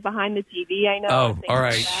there's one like behind the TV. I know. Oh, things all like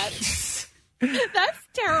right. that. That's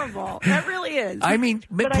terrible. That really is. I mean,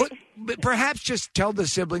 But but perhaps just tell the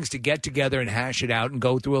siblings to get together and hash it out and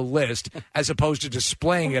go through a list as opposed to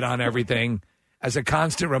displaying it on everything as a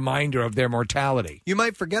constant reminder of their mortality. You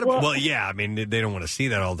might forget about. Well, yeah, I mean, they don't want to see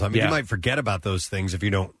that all the time. Yeah. You might forget about those things if you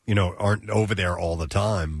don't, aren't over there all the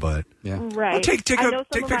time. But Right. Well, take I know some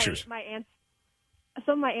take of pictures. My aunts,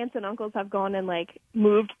 some of my aunts and uncles have gone and like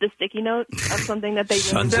moved the sticky notes of something that they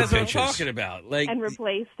Sons really of That's what I'm bitches. talking about. Like, and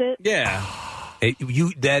replaced it. yeah.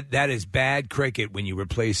 That is bad cricket when you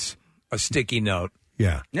replace a sticky note.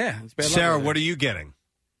 yeah. Yeah. It's bad luck Sarah, with what it. are you getting?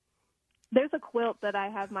 There's a quilt that I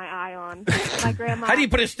have my eye on. My grandma. How do you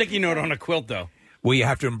put a sticky note on a quilt, though? Well, you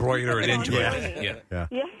have to embroider it into Yeah. it. Yeah.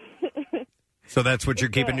 Yeah. Yeah. So that's what you're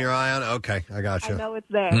It's keeping there. your eye on. Okay, I got I you. know it's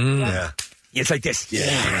there. Yeah. It's like this.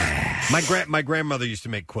 Yeah. My grandmother used to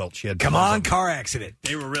make quilts. She had Come tons on, of them. car accident.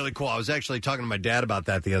 They were really cool. I was actually talking to my dad about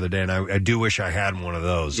that the other day, and I do wish I had one of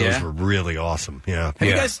those. Those Yeah? were really awesome. Yeah. Have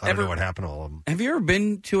you guys I don't ever- know what happened to all of them. Have you ever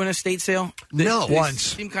been to an estate sale? No. They Once.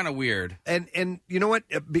 seem kind of weird. And you know what?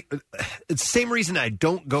 It's the same reason I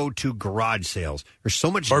don't go to garage sales. There's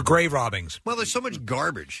so much Or grave robbings. Well, there's so much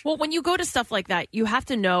garbage. Well, when you go to stuff like that, you have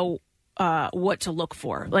to know what to look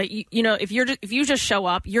for. Like if you just show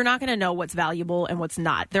up, you're not going to know what's valuable and what's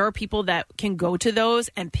not. There are people that can go to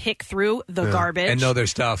those and pick through the garbage And know their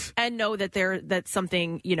stuff. and know that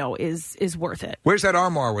something is worth it. Where's that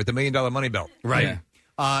armoire with the $1 million money belt? Right.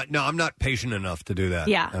 No, I'm not patient enough to do that.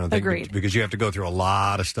 Yeah, I don't think agreed. because you have to go through a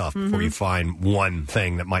lot of stuff before you find one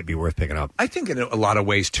thing that might be worth picking up. I think in a lot of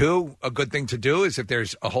ways, too, a good thing to do is if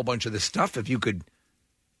there's a whole bunch of this stuff, if you could,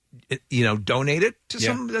 donate it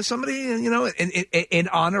to somebody, in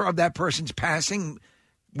honor of that person's passing,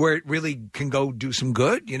 where it really can go do some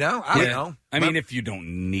good, I don't know. I mean, if you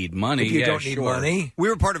don't need money. If you yeah, don't need sure. money. We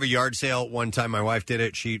were part of a yard sale one time. My wife did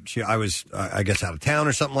it. I was, I guess, out of town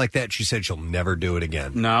or something like that. She said she'll never do it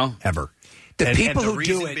again. No. Ever. The people the who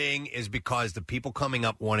reason do it being is because the people coming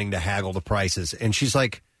up wanting to haggle the prices, and she's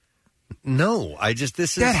like, "No, this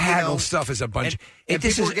is that haggle stuff is a bunch. And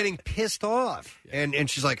this people is are getting pissed off, and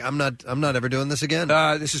she's like, "I'm not ever doing this again."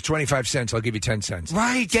 This is 25 cents. I'll give you 10 cents.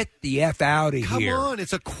 Right. Get the F out of Come here. on,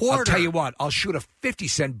 it's a quarter. I'll tell you what. I'll shoot a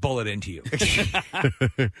 50-cent bullet into you.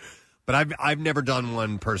 But I've never done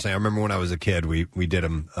one personally. I remember when I was a kid, we did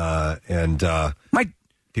them, and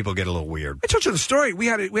people get a little weird. I told you the story. We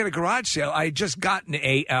had a garage sale. I had just gotten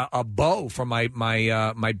a bow for my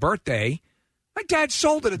birthday. My dad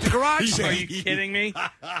sold it at the garage sale. Are you kidding me?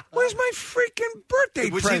 Where's my freaking birthday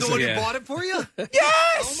Was present? he the one who bought it for you?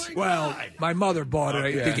 Yes. Oh, my well, God. my mother bought it.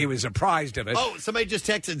 I think he was surprised of it. Oh, somebody just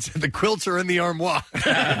texted and said the quilts are in the armoire.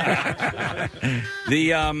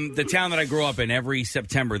 The town that I grew up in, every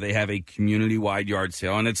September they have a community-wide yard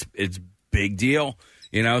sale, and it's big deal.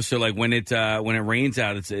 So like when it rains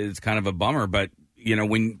out, it's kind of a bummer. But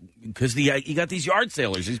because you got these yard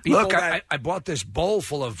sailors, these people. Look, I bought this bowl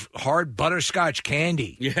full of hard butterscotch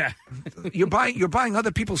candy. Yeah, you're buying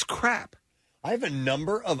other people's crap. I have a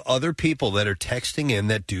number of other people that are texting in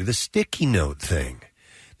that do the sticky note thing,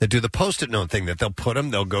 that do the Post-it note thing, that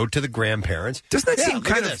they'll go to the grandparents. Doesn't that seem look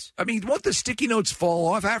kind at of? this. I mean, won't the sticky notes fall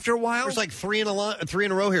off after a while? There's like three in a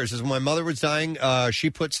row here. It says when my mother was dying,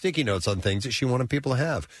 she put sticky notes on things that she wanted people to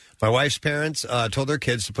have. My wife's parents told their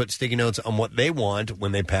kids to put sticky notes on what they want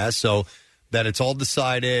when they pass, so that it's all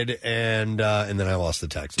decided. And then I lost the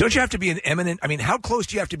text. Don't you have to be an eminent? I mean, how close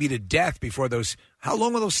do you have to be to death before those? How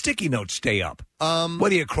long will those sticky notes stay up?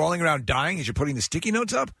 What are you crawling around dying as you're putting the sticky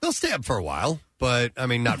notes up? They'll stay up for a while, but I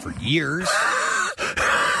mean, not for years.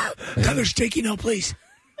 Another sticky note, please.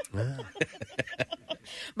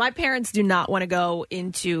 My parents do not want to go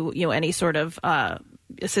into any sort of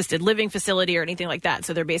assisted living facility or anything like that.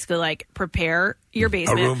 So they're basically like, prepare your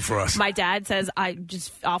basement. A room for us. My dad says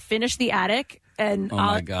I'll finish the attic and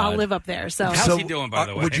I'll live up there. So how's he doing, by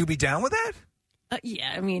the way? Would you be down with that?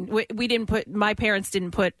 Yeah, I mean, we didn't put. My parents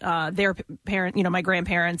didn't put their parent, my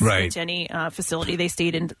grandparents, Right. into any facility. They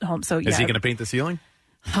stayed in home. So yeah. Is he going to paint the ceiling?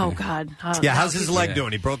 Oh God. Yeah, how's his leg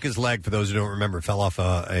doing? He broke his leg. For those who don't remember, fell off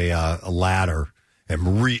a ladder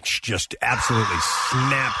and reached, just absolutely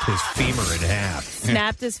snapped his femur in half.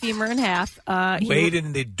 Snapped his femur in half. He Waited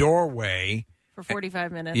in the doorway for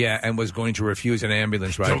 45 minutes. Yeah, and was going to refuse an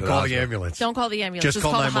ambulance ride. Don't to call the hospital. ambulance. Don't call the ambulance. Just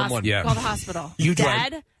call the 911. Yeah. Call the hospital. You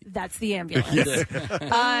Dad, That's the ambulance.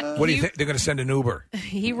 What do you think? They're going to send an Uber?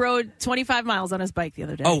 He rode 25 miles on his bike the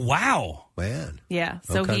other day. Oh, wow. Man. Yeah.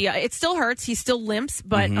 So Okay. it still hurts. He still limps,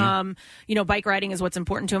 but, bike riding is what's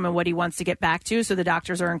important to him and what he wants to get back to. So the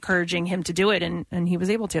doctors are encouraging him to do it, and he was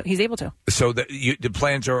able to. He's able to. So the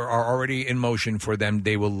plans are already in motion for them.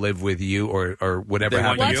 They will live with you or whatever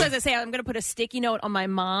happens. Well, that's what I say. I'm going to put a sticky note on my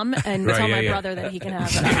mom and Right, tell my yeah. brother that he can have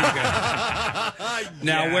it.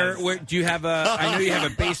 Now, where do you have I know you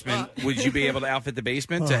have a basement. Would you be able to outfit the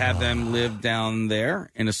basement to have them live down there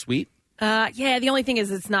in a suite? Yeah, the only thing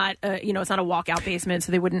is it's not, it's not a walkout basement,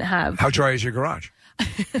 so they wouldn't have. How dry is your garage?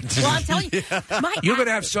 Well, I'm telling you, You're going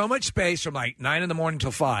to have so much space from like 9 in the morning till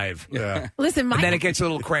 5. Yeah. Listen, and then it gets a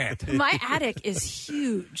little cramped. My attic is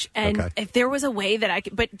huge, and Okay. if there was a way that I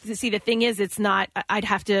could, but see, the thing is, it's not. I'd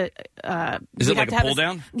have to. Is it like a pull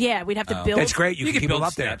down? Yeah, we'd have to build. That's great. You can keep build them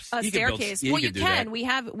up there. steps. A You could build- staircase. you Well, could you do can.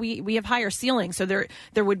 that. We have higher ceilings, so there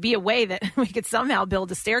would be a way that we could somehow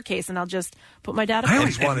build a staircase, and I'll just put my dad up. I there.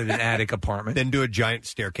 always wanted an attic apartment. Then do a giant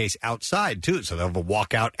staircase outside, too, so they'll have a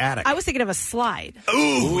walkout attic. I was thinking of a slide.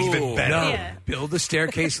 Ooh, even better. No, Yeah. build the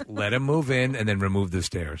staircase, let him move in, and then remove the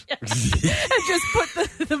stairs. And just put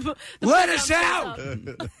the Let put us down out!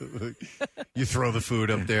 up. You throw the food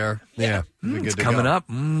up there. Yeah. It's coming up.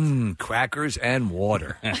 Crackers and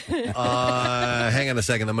water. Hang on a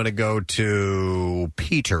second. I'm going to go to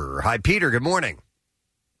Peter. Hi, Peter. Good morning.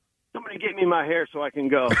 Somebody get me my hair so I can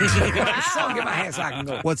go. Get my hands so I can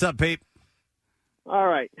go. What's up, Pete? All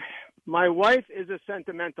right. My wife is a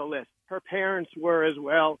sentimentalist. Her parents were as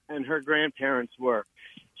well, and her grandparents were.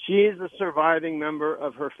 She is a surviving member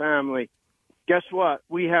of her family. Guess what?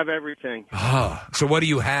 We have everything. So what do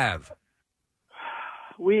you have?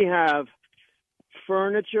 We have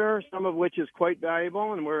furniture, some of which is quite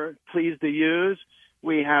valuable, and we're pleased to use.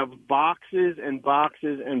 We have boxes and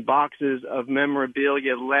boxes and boxes of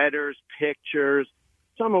memorabilia, letters, pictures,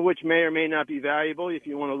 some of which may or may not be valuable. If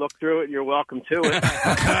you want to look through it, you're welcome to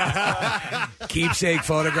it. Keepsake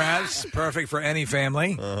photographs, perfect for any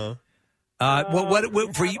family.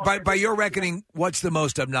 What for you, by your reckoning, what's the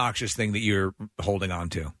most obnoxious thing that you're holding on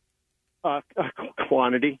to?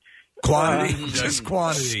 Quantity. Quantity, just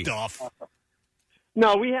quantity. Stuff.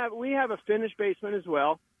 No, we have a finished basement as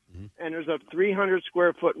well, and there's a 300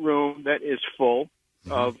 square foot room that is full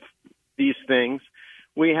of these things.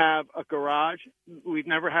 We have a garage. We've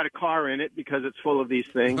never had a car in it because it's full of these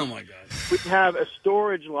things. Oh my God! We have a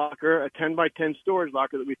storage locker, a 10 by 10 storage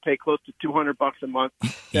locker that we pay close to $200 a month.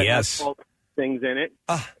 That Yes. has all things in it.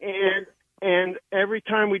 And every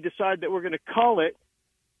time we decide that we're going to cull it,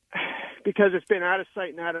 because it's been out of sight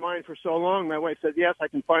and out of mind for so long, my wife says, yes, I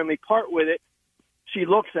can finally part with it. She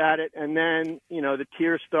looks at it, and then, the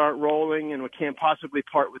tears start rolling, and we can't possibly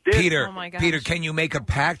part with this. Peter, Oh, my gosh. Peter, can you make a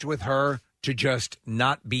pact with her to just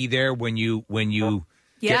not be there when you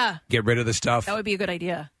Yeah. get rid of the stuff? That would be a good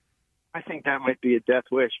idea. I think that might be a death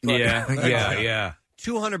wish. But Yeah.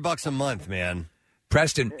 $200 a month, man.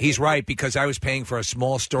 Preston, he's right, because I was paying for a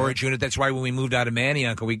small storage unit. That's why when we moved out of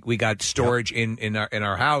Manayunk, we got storage in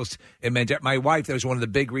our house. It meant that my wife, that was one of the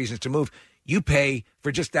big reasons to move. You pay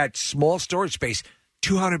for just that small storage space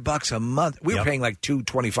 $200 a month. We were paying like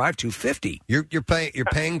 $225, $250. You're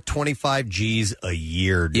paying 25 G's a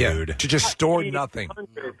year, dude. Yeah, to just store nothing.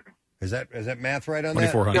 Is that math right on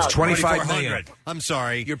that? 2,400. It's $25 million. I'm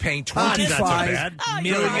sorry. You're paying That's not so bad. $25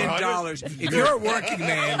 million. If you're a working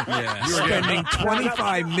man, you're spending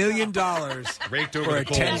 $25 million for a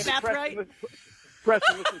 10. Math right?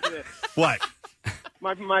 Preston, listen to this. What?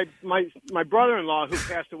 My brother-in-law, who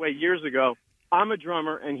passed away years ago, I'm a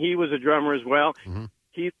drummer, and he was a drummer as well.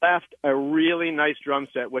 He left a really nice drum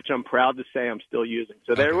set, which I'm proud to say I'm still using.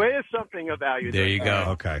 So there is something of value There there. you go.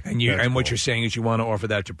 Okay. And what you're saying is you want to offer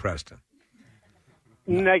that to Preston.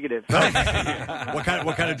 Negative. What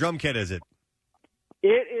kind of drum kit is it?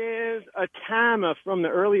 It is a Tama from the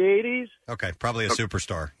early 80s. Okay, probably a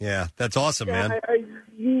superstar. Yeah, that's awesome, man.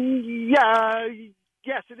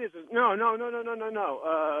 Yes, it is. No.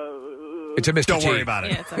 It's a Mr. Don't T. worry about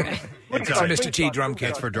it. Yeah, it's okay. It's a Mr. T drum kit.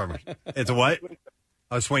 It's for drummers. It's a what?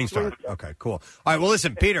 A swing star. Okay, cool. All right, well,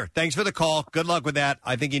 listen, Peter, thanks for the call. Good luck with that.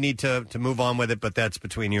 I think you need to move on with it, but that's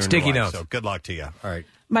between you and Sticky your wife, notes. so good luck to you. All right.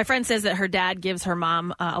 My friend says that her dad gives her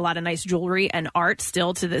mom a lot of nice jewelry and art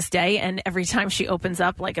still to this day. And every time she opens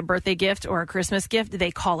up like a birthday gift or a Christmas gift,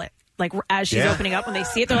 they call it. Like as she's opening up, when they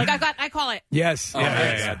see it, they're like, I call it. Yes.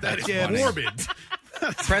 That is morbid.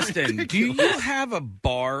 Preston, do you have a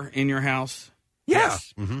bar in your house?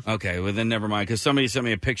 Yes. Mm-hmm. Okay, well then never mind, because somebody sent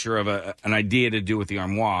me a picture of an idea to do with the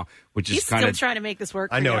armoire, which is He's kind still of trying to make this work.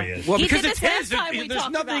 I for know you. he is. well He because did it's this last his. time we There's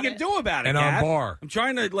talked nothing you about can do about it. An Kat. armoire. I'm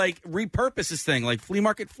trying to repurpose this thing like flea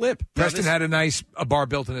market flip. Preston had a bar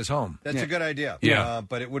built in his home. That's a good idea. Yeah.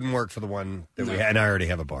 But it wouldn't work for the one that we had. And I already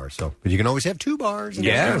have a bar, so. But you can always have 2 bars.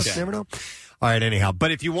 Yes. You never know. All right, anyhow.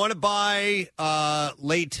 But if you want to buy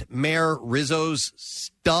late Mayor Rizzo's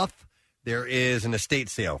stuff, there is an estate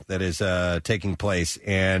sale that is taking place.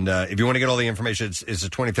 And if you want to get all the information, it's the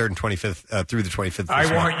 23rd and 25th through the 25th.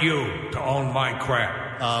 I want you to own my crap.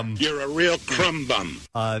 You're a real crumb bum.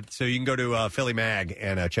 So you can go to Philly Mag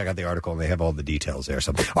and check out the article, and they have all the details there.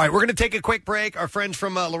 So, all right, we're going to take a quick break. Our friends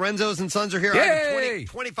from Lorenzo's and Sons are here. I have a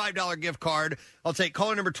 $25 gift card. I'll take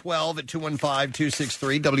caller number 12 at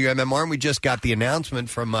 215-263-WMMR. And we just got the announcement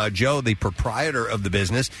from Joe, the proprietor of the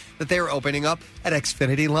business, that they are opening up at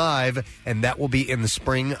Xfinity Live, and that will be in the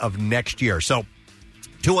spring of next year. So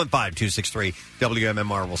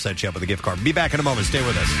 215-263-WMMR will set you up with a gift card. Be back in a moment. Stay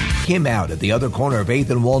with us. Him out at the other corner of 8th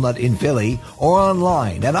and Walnut in Philly or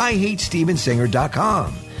online at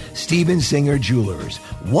IHateStevenSinger.com. Steven Singer Jewelers.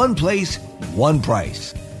 One place, one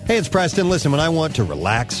price. Hey, it's Preston. Listen, when I want to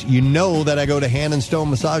relax, you know that I go to Hand & Stone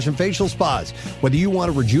Massage and Facial Spas. Whether you want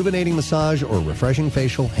a rejuvenating massage or a refreshing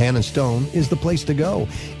facial, Hand & Stone is the place to go.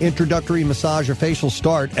 Introductory massage or facial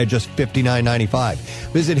start at just $59.95.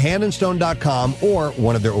 Visit handandstone.com or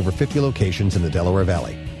one of their over 50 locations in the Delaware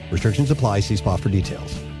Valley. Restrictions apply. See spa for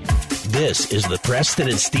details. This is the Preston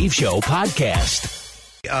and Steve Show podcast.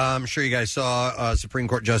 I'm sure you guys saw Supreme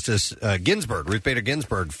Court Justice Ginsburg, Ruth Bader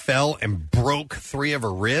Ginsburg, fell and broke 3 of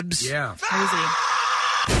her ribs. Yeah.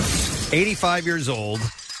 85 years old.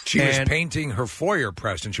 She was painting her foyer,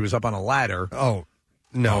 Preston. She was up on a ladder. Oh,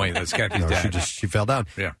 no. Oh, wait, that's got to be No, dead. she fell down.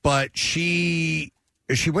 Yeah. But she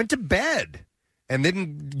went to bed and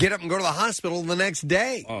didn't get up and go to the hospital the next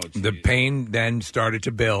day. Oh, the pain then started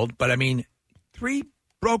to build. But, I mean, 3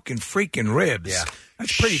 broken freaking ribs. Yeah.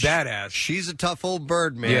 That's pretty badass. She's a tough old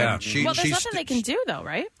bird, man. Yeah. Well, there's nothing they can do, though,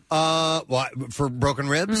 right? Well, for broken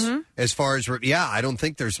ribs, Mm-hmm. as far as I don't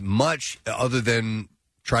think there's much other than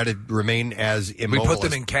try to remain as immobile. We put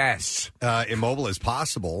them in casts. Immobile as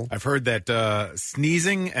possible. I've heard that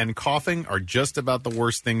sneezing and coughing are just about the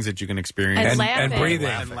worst things that you can experience. And laughing. And breathing.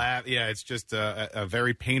 And yeah, it's just a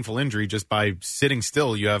very painful injury. Just by sitting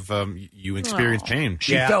still, you have you experience pain.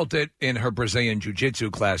 She felt it in her Brazilian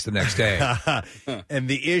jiu-jitsu class the next day. And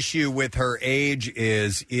the issue with her age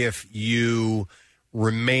is if you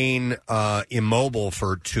remain immobile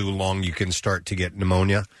for too long, you can start to get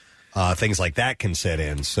pneumonia. Things like that can set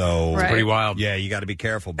in. So It's pretty wild. Yeah, you got to be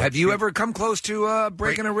careful. But Have you ever come close to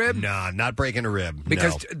breaking a rib? Nah, not breaking a rib.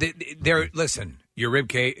 Because no. listen, your rib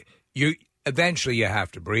cage, eventually you have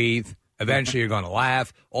to breathe. Eventually you're going to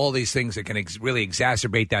laugh. All these things that can really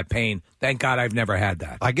exacerbate that pain. Thank God I've never had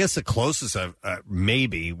that. I guess the closest I've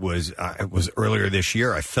maybe was earlier this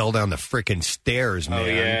year. I fell down the frickin' stairs, man.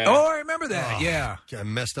 yeah. Oh, I remember that. Yeah. I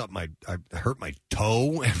messed up I hurt my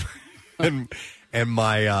toe and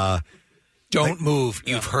my Don't move.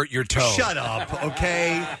 You've hurt your toe. Shut up,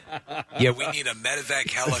 okay? Yeah, we need a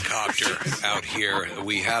medevac helicopter out here.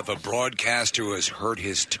 We have a broadcaster who has hurt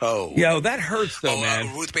his toe. Yo, that hurts, though,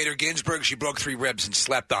 man. Ruth Bader Ginsburg, she broke 3 ribs and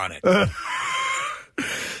slept on it.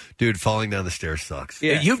 Dude, falling down the stairs sucks.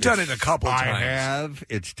 Yeah, you've done it a couple I times. have.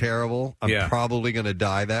 It's terrible. I'm Yeah. probably going to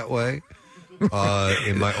die that way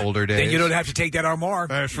in my older days. Then you don't have to take that armoire.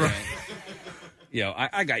 That's right. Yo,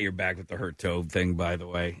 I got your back with the hurt toe thing, by the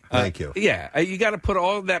way. Thank you. Yeah, you got to put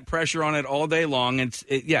all of that pressure on it all day long. And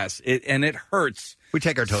it hurts. We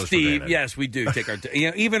take our toes for Steve, granted. yes, we do take our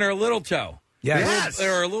even our little toe. Yes.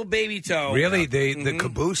 Or a little baby toe. Really, the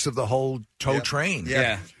caboose of the whole toe train.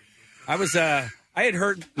 Yeah. I was I had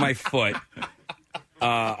hurt my foot.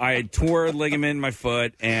 I had tore a ligament in my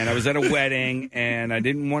foot, and I was at a wedding, and I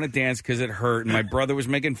didn't want to dance because it hurt, and my brother was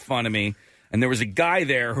making fun of me. And there was a guy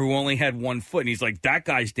there who only had one foot, and he's like, that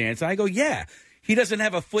guy's dancing. I go, yeah. He doesn't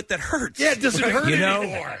have a foot that hurts. Yeah, it doesn't hurt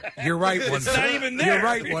anymore. You're right, one It's not even there. You're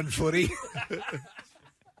right, one footy.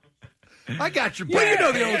 I got your back. Well, you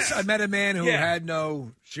know the old. I met a man who Yeah. had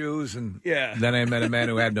no shoes, and Yeah. then I met a man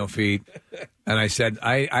who had no feet, and I said,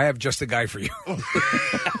 I have just the guy for you.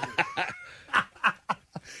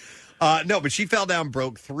 No, but she fell down,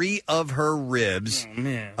 broke 3 of her ribs. Oh,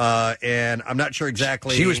 man. And I'm not sure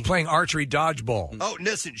exactly. She was playing archery dodgeball. Oh,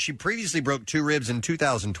 listen, she previously broke 2 ribs in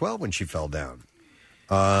 2012 when she fell down.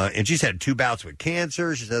 And she's had 2 bouts with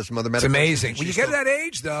cancer. She's had some other It's medical amazing. issues. When you She get to still- that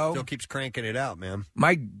age, though. Still keeps cranking it out, man.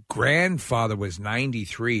 My grandfather was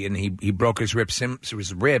 93, and he broke his rib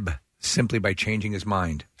simply by changing his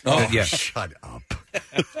mind. Oh, Yeah. shut up.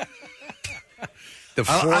 The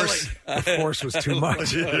force was too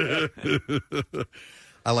much.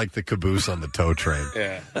 I like the caboose on the tow train.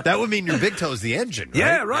 Yeah. That would mean your big toe is the engine, right?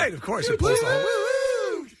 Yeah, right. Of course, it pulls the whole.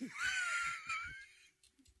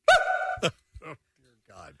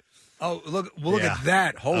 Oh, look at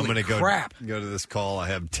that. Holy I'm gonna crap. Go to this call. I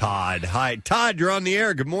have Todd. Hi, Todd, you're on the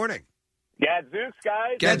air. Good morning. Gadzooks,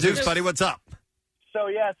 guys. Gadzooks, buddy, what's up? So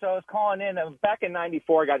I was calling in. Back in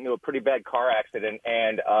 '94, I got into a pretty bad car accident,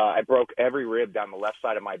 and I broke every rib down the left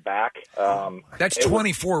side of my back. That's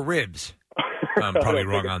 24 ribs. I'm probably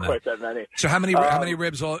wrong on that. Quite that many. So how many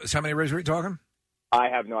ribs? How many ribs were you talking? I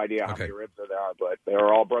have no idea how many ribs there are, but they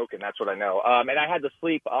were all broken. That's what I know. And I had to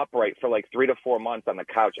sleep upright for like 3 to 4 months on the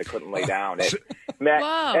couch. I couldn't lay down.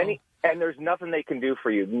 And there's nothing they can do for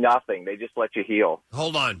you. Nothing. They just let you heal.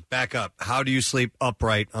 Hold on. Back up. How do you sleep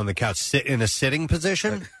upright on the couch? Sit in a sitting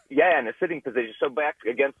position? Yeah, in a sitting position. So back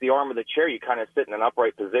against the arm of the chair, you kind of sit in an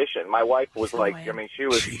upright position. My wife was she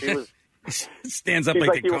was stands up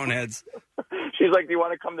like the Coneheads. She's like, "Do you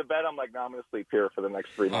want to come to bed?" I'm like, "No, I'm going to sleep here for the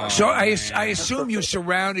next 3 months." So I assume you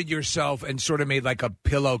surrounded yourself and sort of made like a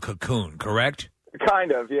pillow cocoon, correct?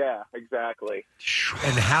 Kind of, yeah, exactly.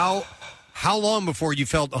 And how long before you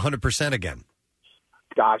felt 100% again?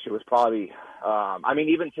 Gosh, it was probably.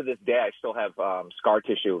 Even to this day, I still have scar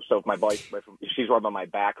tissue. So if she's rubbing my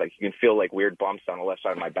back, like you can feel like weird bumps on the left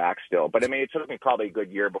side of my back still. But it took me probably a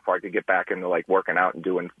good year before I could get back into like working out and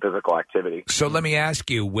doing physical activity. So let me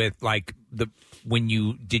ask you, with like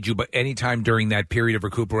any time during that period of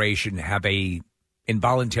recuperation have a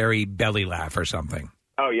involuntary belly laugh or something?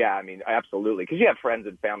 Oh, yeah, absolutely. Because you have friends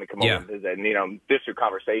and family come over and visit, and, just through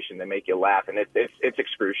conversation, they make you laugh, and it's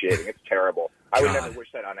excruciating. It's terrible. I would never wish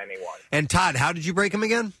that on anyone. And, Todd, how did you break him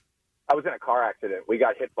again? I was in a car accident. We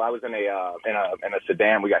got hit. I was in a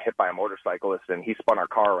sedan. We got hit by a motorcyclist, and he spun our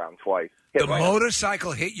car around twice. The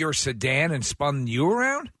motorcycle hit your sedan and spun you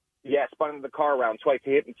around? Yeah, spun the car around twice.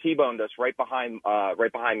 He hit and T-boned us right behind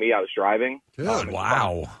me. I was driving. Good.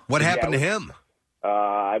 Wow. What happened to him?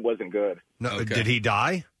 It wasn't good. No, okay. Did he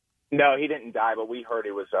die? No, he didn't die, but we heard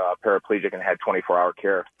he was paraplegic and had 24-hour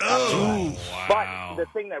care. Oh, wow. But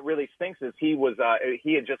the thing that really stinks is he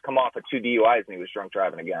had just come off of 2 DUIs and he was drunk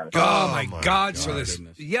driving again. Oh, my God. So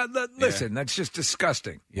listen, that's just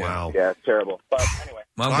disgusting. Yeah. Wow. Yeah, it's terrible. But anyway.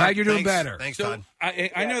 Well, I'm glad you're doing better. Thanks, so Todd.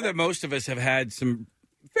 I know that most of us have had some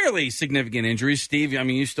fairly significant injuries. Steve,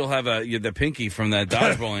 you still have the pinky from that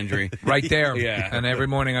dodgeball injury. Right there. Yeah. And every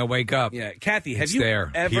morning I wake up. Yeah. Kathy, have it's you there.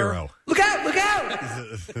 ever... Hero. Look out!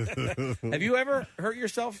 Have you ever hurt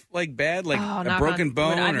yourself bad? Like a broken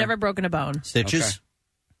bone? I've never broken a bone. Stitches?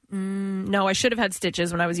 Okay. No, I should have had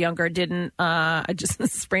stitches when I was younger. Didn't. I just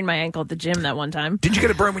sprained my ankle at the gym that one time. Did you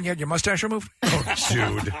get a burn when you had your mustache removed? Oh,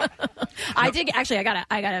 dude. I did. Actually,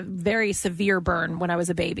 I got a very severe burn when I was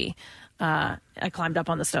a baby. I climbed up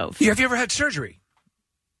on the stove. Yeah, have you ever had surgery?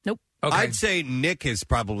 Nope. Okay. I'd say Nick has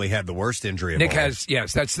probably had the worst injury of Nick all. has,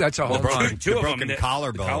 yes. That's a whole broken, two of broken them,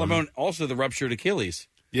 collarbone. The collarbone, also the ruptured Achilles.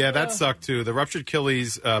 Yeah, that sucked too. The ruptured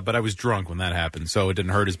Achilles, but I was drunk when that happened, so it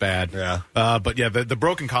didn't hurt as bad. Yeah. But yeah, the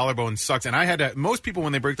broken collarbone sucks. And I had most people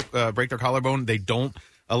when they break their collarbone, they don't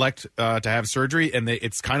elect to have surgery, and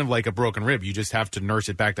it's kind of like a broken rib. You just have to nurse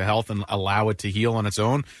it back to health and allow it to heal on its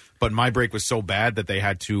own. But my break was so bad that they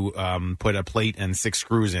had to put a plate and 6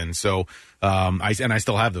 screws in. So I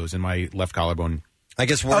still have those in my left collarbone. I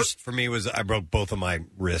guess worst for me was I broke both of my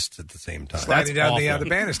wrists at the same time. Sliding down the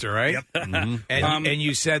banister, right? Yep. Mm-hmm. And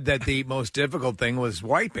you said that the most difficult thing was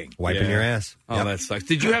wiping. Wiping your ass. Oh, that sucks.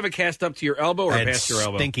 Did you have a cast up to your elbow or past your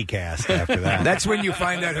elbow? Stinky cast after that. That's when you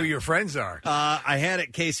find out who your friends are. I had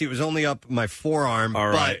it, Casey. It was only up my forearm. All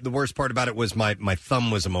right. But the worst part about it was my thumb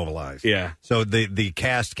was immobilized. Yeah. So the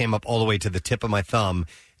cast came up all the way to the tip of my thumb.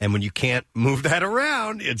 And when you can't move that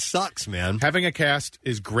around, it sucks, man. Having a cast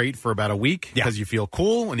is great for about a week because you feel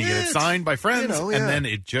cool and you get it signed by friends, and then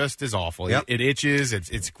it just is awful. Yep. It itches.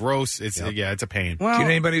 It's gross. It's it's a pain. Well, do you know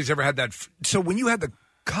anybody who's ever had that? So when you had the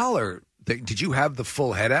collar, did you have the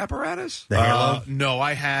full head apparatus? The halo? No,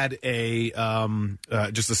 I had a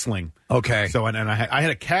just a sling. Okay. So and I had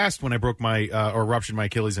a cast when I broke my or ruptured my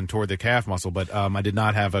Achilles and tore the calf muscle, but I did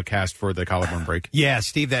not have a cast for the collarbone break. Yeah,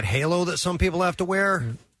 Steve, that halo that some people have to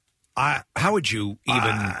wear. How would you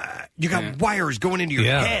even? You got wires going into your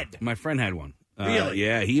head. My friend had one. Really?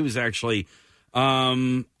 Yeah, he was actually. I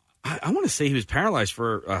want to say he was paralyzed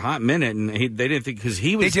for a hot minute, and they didn't think because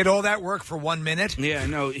he was. They did all that work for 1 minute. Yeah,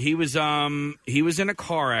 no, he was in a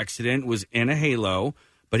car accident, was in a halo,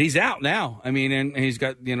 But he's out now. I mean, and he's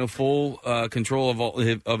got full control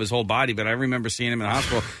of his whole body. But I remember seeing him in the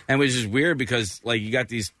hospital, and it was just weird because you got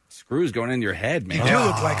these screws going in your head, man. You do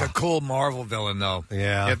look like a cool Marvel villain, though.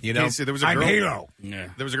 Yeah, Casey, there was a girl, I'm Halo. Yeah.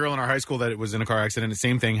 There was a girl in our high school that was in a car accident. The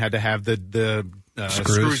same thing, had to have the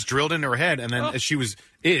screws drilled into her head, and then she was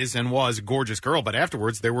a gorgeous girl. But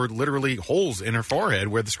afterwards, there were literally holes in her forehead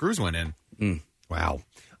where the screws went in. Wow.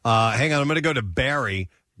 Hang on, I'm going to go to Barry.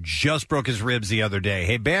 Just broke his ribs the other day.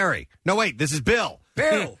 Hey, Barry. No, wait, this is Bill.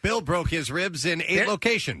 Bill broke his ribs in 8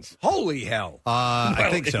 locations. Holy hell. I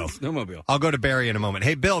think so. Snowmobile. I'll go to Barry in a moment.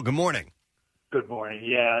 Hey, Bill, good morning. Good morning.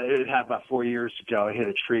 Yeah, it happened about 4 years ago. I hit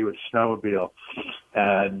a tree with a snowmobile,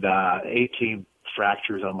 and 18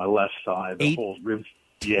 fractures on my left side. The whole rib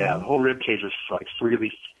cage was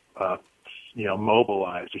freely,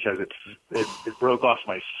 mobilized because it broke off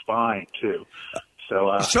my spine too.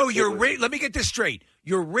 So your let me get this straight.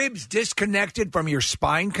 Your ribs disconnected from your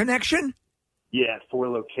spine connection? Yeah, 4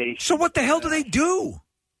 locations. So what the hell do they do?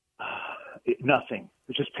 Nothing.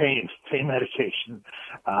 It's just pain medication,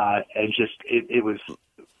 and just it was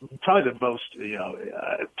probably the most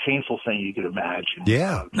painful thing you could imagine.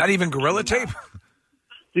 Yeah, not even Gorilla Tape.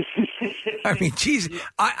 I mean, geez,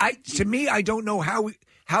 to me, I don't know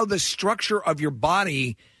how the structure of your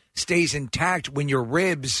body stays intact when your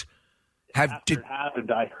ribs have. After it happened,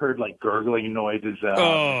 I heard gurgling noises.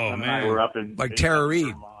 Man, I were up in Tara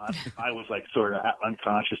Reid. I was sort of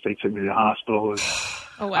unconscious. They took me to the hospital.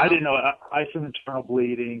 Oh, wow. I didn't know. I had some internal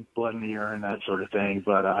bleeding, blood in the urine, that sort of thing.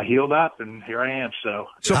 But I healed up, and here I am. So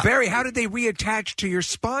Barry, how did they reattach to your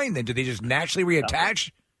spine then? Do they just naturally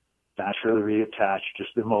reattach? Naturally reattached,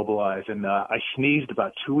 just immobilized. And I sneezed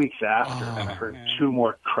about 2 weeks after, and I heard 2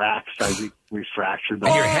 more cracks. I refractured them.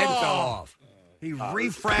 And your head fell off. He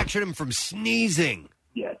refractured him from sneezing.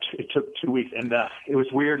 Yeah, it took 2 weeks, and it was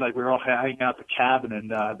weird. We were all hanging out the cabin, and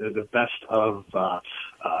the best of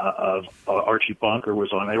Archie Bunker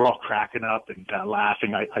was on. They were all cracking up and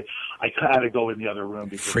laughing. I had to go in the other room.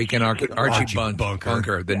 Freaking Archie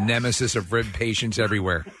Bunker, the nemesis of rib patients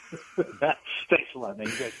everywhere. Thanks a lot, man.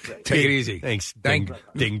 You guys take it easy. Thanks,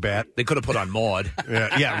 Dingbat. They could have put on Maude.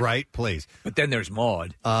 yeah, right. Please. But then there's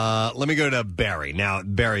Maude. Let me go to Barry. Now,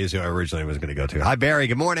 Barry is who I originally was going to go to. Hi, Barry.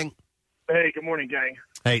 Good morning. Hey, good morning, gang.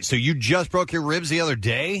 Hey, so you just broke your ribs the other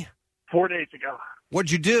day? 4 days ago. What'd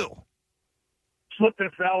you do? Slipped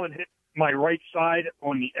and fell and hit my right side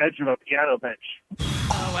on the edge of a piano bench.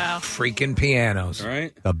 Oh, wow. Freaking pianos. All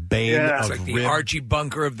right. The bane of It's like the Archie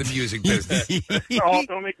Bunker of the music business. Oh,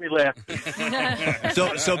 don't make me laugh.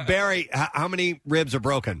 So Barry, how many ribs are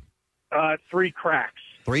broken? 3 cracks.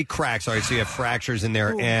 3 cracks. All right, so you have fractures in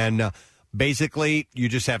there. Ooh. And basically, you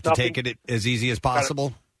just have to take it as easy as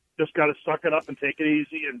possible? Just got to suck it up and take it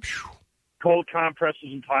easy, and cold compresses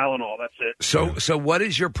and Tylenol. That's it. So what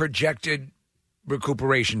is your projected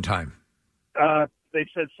recuperation time? They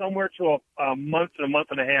said somewhere to a month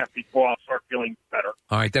and a half before I'll start feeling better.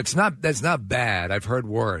 All right, that's not bad. I've heard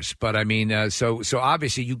worse, but I mean, so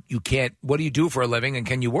obviously you can't. What do you do for a living, and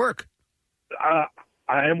can you work? I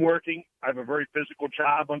am working. I have a very physical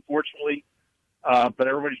job, unfortunately, but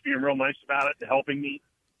everybody's being real nice about it and helping me.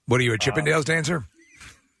 What are you, a Chippendales dancer?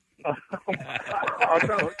 Oh,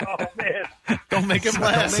 man. Don't make him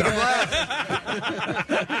laugh.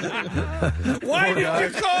 Why did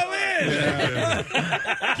you call in?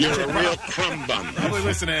 You're a real crumb bum. Probably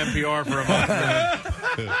listen to NPR for a month.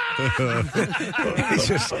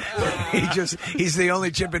 He's the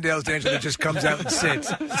only Chippendales dancer that just comes out and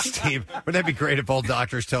sits. Steve, wouldn't that be great if all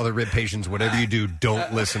doctors tell their rib patients, whatever you do,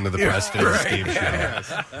 don't listen to the Preston and Steve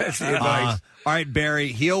show? That's the advice. All right, Barry,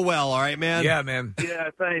 heal well, all right, man? Yeah, man.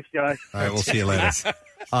 Yeah, thanks, guys. All right, we'll see you later.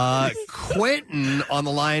 Quentin on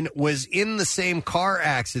the line was in the same car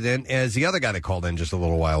accident as the other guy that called in just a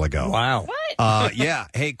little while ago. Wow. What? Yeah.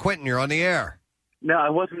 Hey, Quentin, you're on the air. No,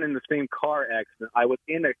 I wasn't in the same car accident. I was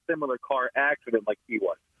in a similar car accident like he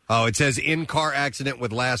was. Oh, it says in-car accident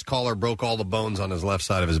with last caller broke all the bones on his left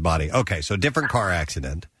side of his body. Okay, so different car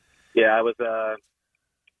accident. Yeah, I was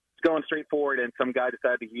going straight forward, and some guy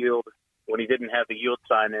decided to yield when he didn't have the yield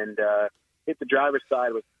sign, and hit the driver's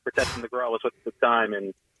side, was protecting the girl I was with at the time,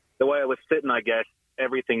 and the way I was sitting, I guess,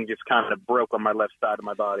 everything just kind of broke on my left side of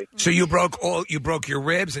my body. So you broke your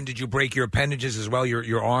ribs, and did you break your appendages as well,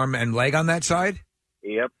 your arm and leg on that side?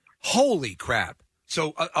 Yep. Holy crap.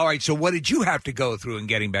 So, all right, so what did you have to go through in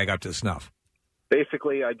getting back up to snuff?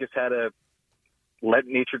 Basically, I just had to let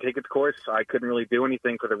nature take its course. I couldn't really do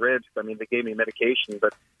anything for the ribs. I mean, they gave me medication,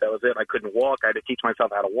 but that was it. I couldn't walk. I had to teach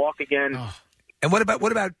myself how to walk again. Oh. And what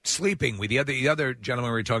about sleeping? The other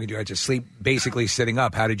gentleman we were talking to had to sleep basically sitting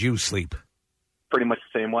up. How did you sleep? pretty much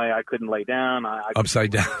the same way. I couldn't lay down.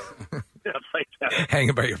 Upside down. Upside down.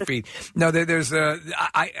 Hanging by your feet. No, there's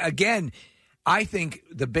I think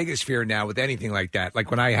the biggest fear now with anything like that,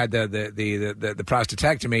 like when I had the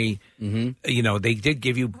prostatectomy, you know, they did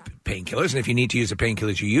give you painkillers, and if you need to use the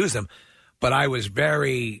painkillers, you use them. But I was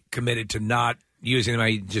very committed to not using them.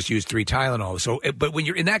 I just used 3 Tylenol. So, but when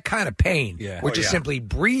you're in that kind of pain, which is simply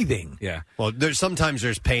breathing, Well, sometimes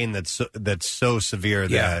there's pain that's so severe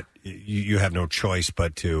that you have no choice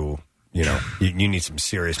but to, you know, you need some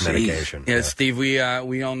serious medication. Yeah, Steve, we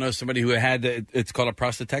all know somebody who had it's called a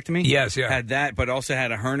prostatectomy. Yes, had that, but also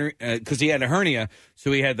had a hernia because he had a hernia,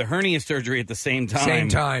 so he had the hernia surgery at the same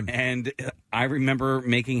time. And I remember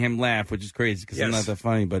making him laugh, which is crazy because I'm not that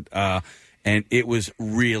funny, but and it was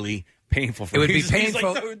really painful for it would him. be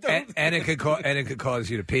painful, and it could cause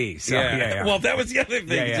you to pee. So, yeah. Well, that was the other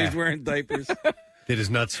thing. He's wearing diapers. Did his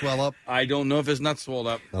nuts swell up? I don't know if his nuts swelled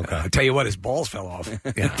up. Okay. I'll tell you what, his balls fell off.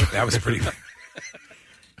 Yeah, that was pretty.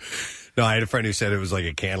 No, I had a friend who said it was like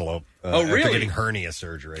a cantaloupe. Really? After getting hernia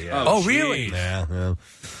surgery. Yeah. Oh, really? Yeah.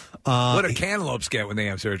 What do cantaloupes get when they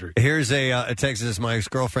have surgery? Here's a text that says, my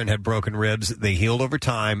ex-girlfriend had broken ribs. They healed over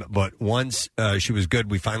time, but once she was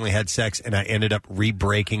good, we finally had sex, and I ended up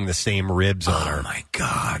re-breaking the same ribs on her. Oh, my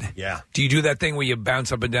God. Yeah. Do you do that thing where you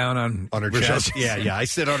bounce up and down on her Rochelle's- chest? Yeah. I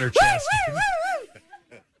sit on her chest.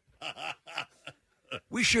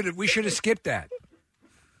 We should have skipped that.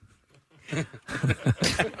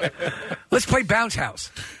 Let's play Bounce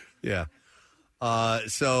House. Yeah.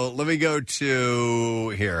 So let me go to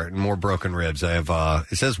here. More broken ribs. I have.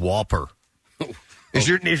 It says Walper. Is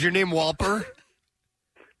your name Walper?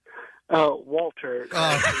 Walter.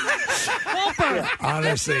 Walper.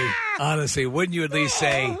 Honestly, wouldn't you at least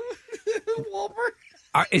say Walper?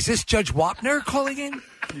 Is this Judge Wapner calling in?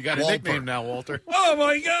 You got a nickname now, Walter. Oh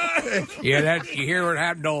my God! Yeah, you hear what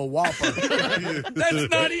happened to old Walper? That's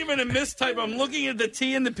not even a mistype. I'm looking at the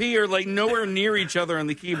T and the P are like nowhere near each other on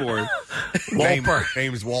the keyboard. Walper.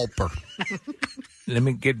 Name's Walper. Let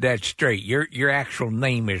me get that straight. Your actual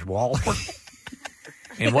name is Walter.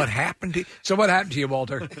 And what happened to you? So what happened to you,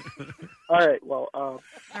 Walter? All right. Well, All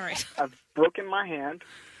right. I've broken my hand.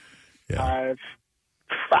 Yeah. I've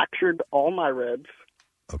fractured all my ribs.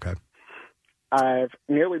 Okay. I've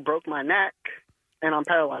nearly broke my neck, and I'm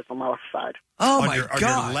paralyzed on my left side. Oh, on your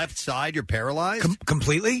left side, you're paralyzed?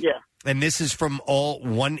 Completely? Yeah. And this is from all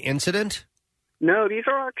one incident? No, these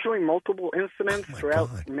are actually multiple incidents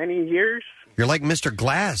throughout many years. You're like Mr.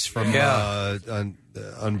 Glass from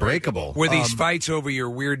Unbreakable. Were these fights over your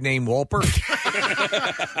weird name, Walper?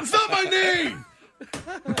 It's not my name!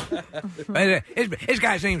 His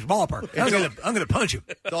guy's name's Walper. I'm gonna punch him.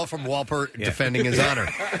 It's all from Walper defending his honor.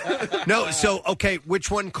 No, so, okay,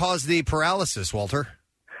 which one caused the paralysis, Walter?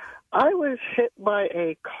 I was hit by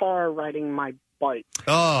a car riding my bike.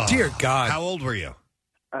 Oh. Dear God. How old were you?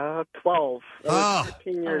 12. That was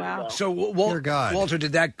 13 years ago. So, Dear God. Walter,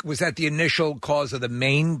 was that the initial cause of the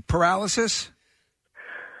main paralysis?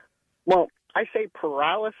 Well, I say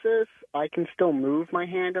paralysis. I can still move my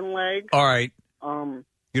hand and leg. All right.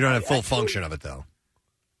 You don't have full function of it, though.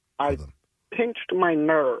 I pinched my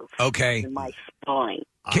nerve Okay. in my spine.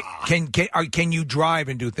 Can you drive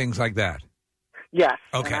and do things like that? Yes.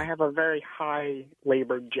 Okay. And I have a very high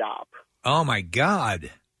labor job. Oh my God.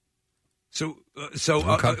 So,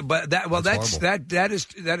 but that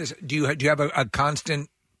is. Do you have a constant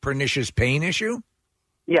pernicious pain issue?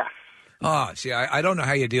 Yes. Oh, see, I don't know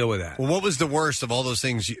how you deal with that. Well, what was the worst of all those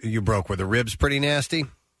things you broke? Were the ribs pretty nasty?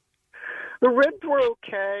 The ribs were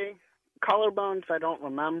okay. Collarbones, I don't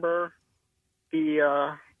remember.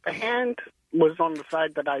 The hand was on the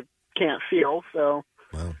side that I can't feel, so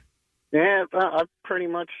yeah, I've pretty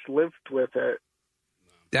much lived with it.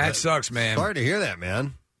 That sucks, man. Sorry to hear that,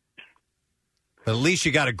 man. But at least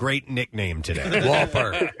you got a great nickname today.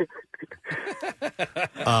 Walper.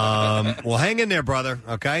 Well, hang in there, brother,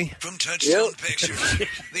 okay? From Touchstone Pictures,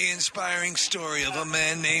 the inspiring story of a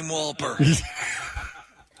man named Walper.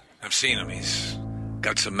 I've seen him. He's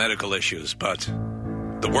got some medical issues, but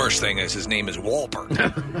the worst thing is his name is Walper.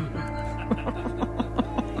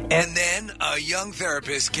 And then a young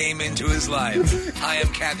therapist came into his life. Hi,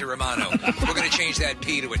 I'm Kathy Romano. We're going to change that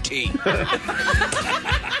P to a T.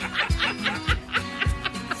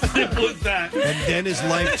 Simple as that. And then his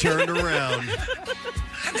life turned around.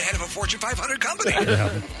 I'm the head of a Fortune 500 company.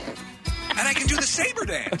 And I can do the saber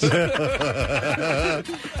dance.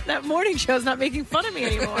 That morning show's not making fun of me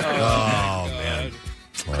anymore. Oh, man.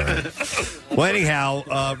 All right. Well,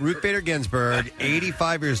 anyhow, Ruth Bader Ginsburg,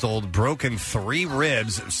 85 years old, broken 3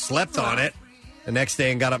 ribs, slept on it the next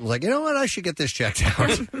day and got up and was like, you know what, I should get this checked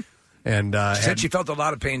out. And she said she felt a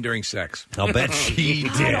lot of pain during sex. I'll bet she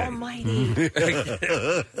did. Almighty.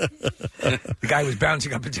 The guy was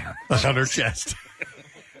bouncing up and down on her chest.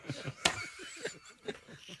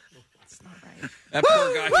 That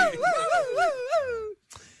poor guy.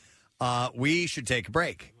 We should take a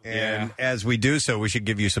break. And as we do so, we should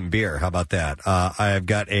give you some beer. How about that? I've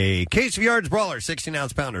got a case of Yards Brawler,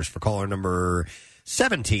 16-ounce pounders for caller number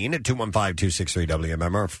 17 at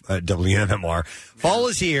 215-263-WMMR. Fall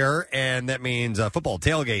is here, and that means football,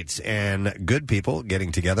 tailgates, and good people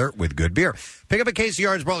getting together with good beer. Pick up a case of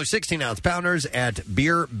Yards Brawler 16-ounce pounders at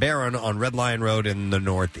Beer Baron on Red Lion Road in the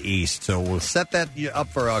Northeast. So we'll set that up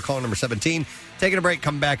for caller number 17. Taking a break,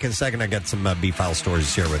 come back in a second. I got some B-File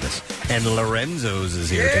stores here with us. And Lorenzo's is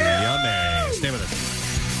here, too. Yummy. Stay with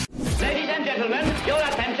us. Ladies and gentlemen, your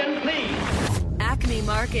attention, please. Acme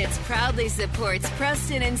Markets proudly supports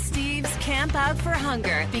Preston and Steve's Camp Out for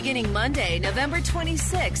Hunger beginning Monday, November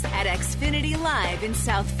 26th at Xfinity Live in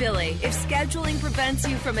South Philly. If scheduling prevents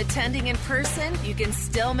you from attending in person, you can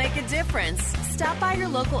still make a difference. Stop by your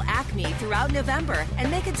local Acme throughout November and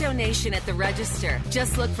make a donation at the register.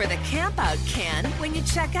 Just look for the Camp Out can when you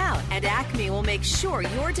check out, and Acme will make sure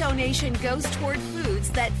your donation goes toward foods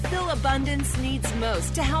that Phil Abundance needs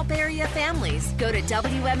most to help area families. Go to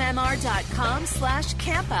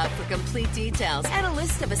WMMR.com/campout for complete details and a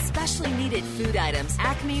list of especially needed food items.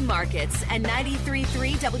 Acme Markets and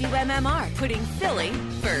 93.3 WMMR, putting Philly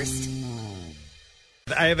first.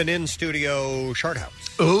 I have an in-studio shout-out.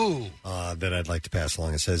 Ooh. That I'd like to pass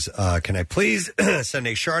along. It says, can I please send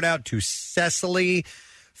a shout-out to Cecily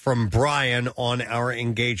from Brian on our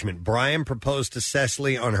engagement. Brian proposed to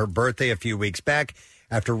Cecily on her birthday a few weeks back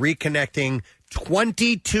after reconnecting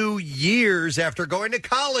 22 years after going to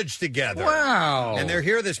college together. Wow. And they're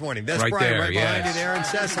here this morning. That's Right Brian there, right behind you there, and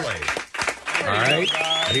Cecily. All right.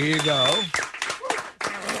 Here you go.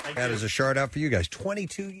 That is a shout-out for you guys.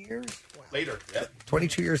 22 years? Later. Yep.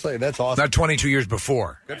 22 years later. That's awesome. Not 22 years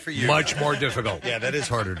before. Good for you. Much more difficult. Yeah, that is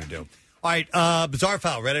harder to do. All right, Bizarre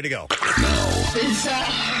File, ready to go.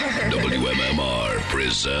 WMMR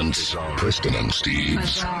presents Kristen and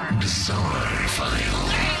Steve's Bizarre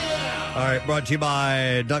File. All right, brought to you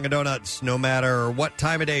by Dunkin' Donuts. No matter what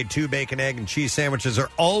time of day, 2 bacon, egg, and cheese sandwiches are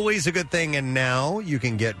always a good thing. And now you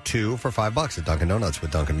can get 2 for $5 at Dunkin' Donuts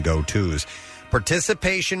with Dunkin' Go 2s.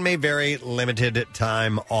 Participation may vary, limited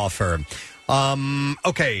time offer.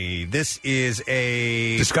 Okay, this is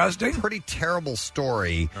a disgusting, pretty terrible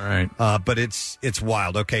story. All right, but it's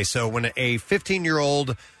wild. Okay, so when a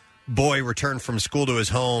 15-year-old boy returned from school to his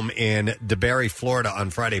home in DeBary, Florida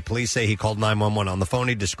on Friday, police say he called 911. On the phone,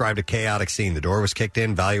 he described a chaotic scene. The door was kicked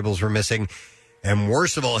in, valuables were missing, and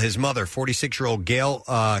worst of all, his mother, 46-year-old Gail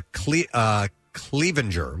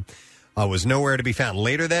Clevenger, was nowhere to be found.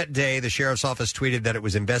 Later that day, the sheriff's office tweeted that it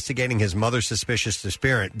was investigating his mother's suspicious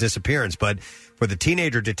disappearance, but for the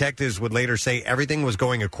teenager, detectives would later say everything was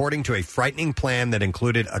going according to a frightening plan that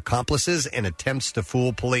included accomplices and attempts to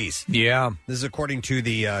fool police. Yeah. This is according to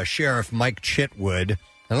the sheriff, Mike Chitwood.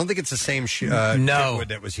 I don't think it's the same No. Chitwood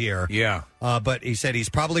that was here. Yeah. But he said he's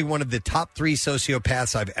probably one of the top 3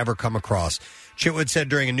 sociopaths I've ever come across. Chitwood said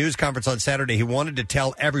during a news conference on Saturday he wanted to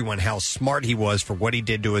tell everyone how smart he was for what he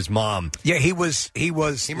did to his mom. Yeah, he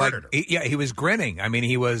murdered her. He was grinning. I mean,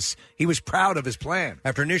 he was proud of his plan.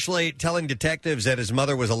 After initially telling detectives that his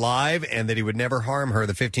mother was alive and that he would never harm her,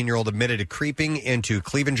 the 15-year-old admitted to creeping into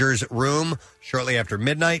Clevenger's room shortly after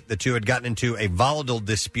midnight. The two had gotten into a volatile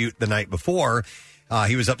dispute the night before.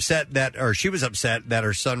 She was upset that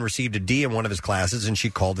her son received a D in one of his classes, and she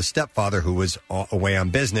called the stepfather, who was away on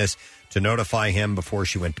business, to notify him before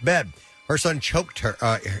she went to bed. Her son choked her.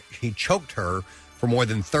 He choked her for more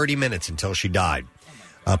than 30 minutes until she died.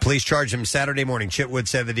 Police charged him Saturday morning. Chitwood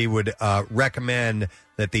said that he would recommend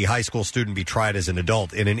that the high school student be tried as an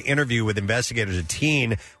adult. In an interview with investigators, a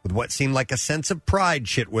teen with what seemed like a sense of pride,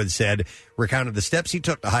 Chitwood said, recounted the steps he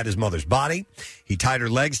took to hide his mother's body. He tied her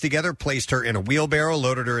legs together, placed her in a wheelbarrow,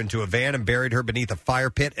 loaded her into a van, and buried her beneath a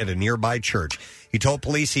fire pit at a nearby church. He told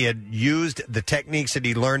police he had used the techniques that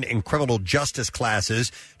he learned in criminal justice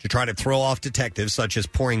classes to try to throw off detectives, such as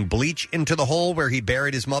pouring bleach into the hole where he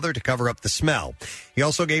buried his mother to cover up the smell. He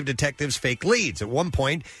also gave detectives fake leads. At one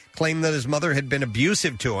point, claimed that his mother had been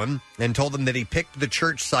abusive to him and told them that he picked the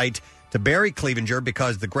church site to bury Clevenger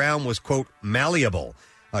because the ground was, quote, malleable.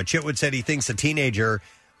 Chitwood said he thinks the teenager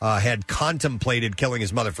had contemplated killing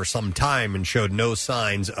his mother for some time and showed no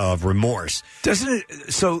signs of remorse. Doesn't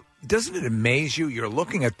it amaze you? You're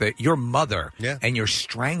looking at your mother, and you're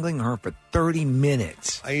strangling her for 30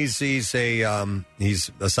 minutes. He's a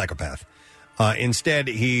psychopath. Instead,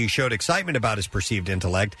 he showed excitement about his perceived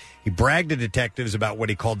intellect. He bragged to detectives about what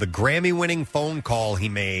he called the Grammy-winning phone call he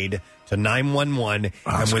made to 911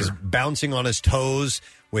 and was bouncing on his toes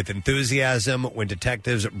with enthusiasm when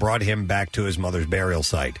detectives brought him back to his mother's burial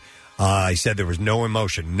site. He said there was no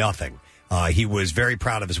emotion, nothing. He was very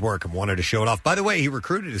proud of his work and wanted to show it off. By the way, he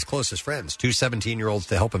recruited his closest friends, 2 17-year-olds,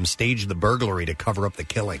 to help him stage the burglary to cover up the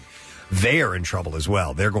killing. They are in trouble as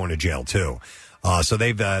well. They're going to jail, too. So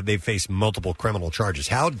they've faced multiple criminal charges.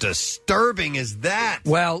 How disturbing is that?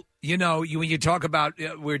 Well, when you talk about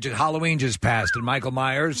Halloween just passed, and Michael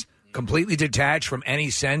Myers completely detached from any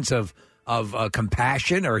sense of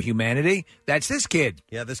compassion or humanity. That's this kid.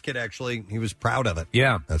 Yeah, this kid actually, he was proud of it.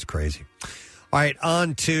 Yeah. That's crazy. All right,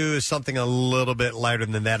 on to something a little bit lighter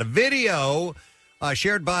than that. A video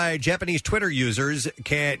shared by Japanese Twitter users.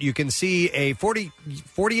 You can see a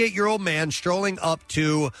 48-year-old man strolling up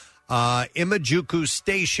to Imajuku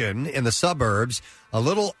Station in the suburbs. A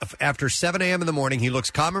little after 7 a.m. in the morning, he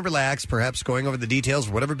looks calm and relaxed, perhaps going over the details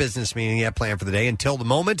of whatever business meeting he had planned for the day, until the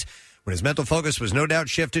moment when his mental focus was no doubt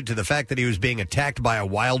shifted to the fact that he was being attacked by a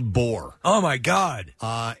wild boar. Oh, my God.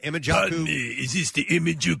 Imajuku. Pardon me, is this the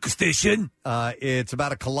Imajuku Station? It's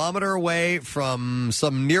about a kilometer away from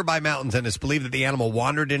some nearby mountains, and it's believed that the animal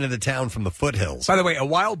wandered into the town from the foothills. By the way, a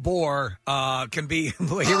wild boar can be...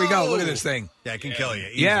 Here we go. Look at this thing. Yeah, it can kill you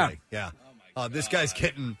easily. Yeah. This guy's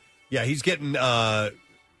getting... Yeah, he's getting...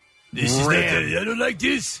 This is rammed. I don't like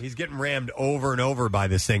this. He's getting rammed over and over by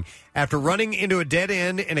this thing. After running into a dead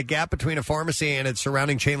end in a gap between a pharmacy and its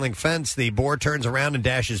surrounding chain link fence, the boar turns around and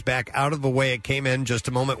dashes back out of the way it came in at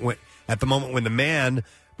the moment when the man,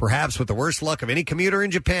 perhaps with the worst luck of any commuter in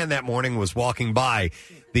Japan that morning, was walking by.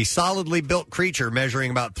 The solidly built creature, measuring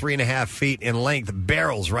about 3.5 feet in length,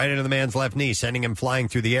 barrels right into the man's left knee, sending him flying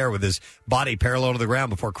through the air with his body parallel to the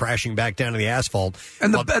ground before crashing back down to the asphalt.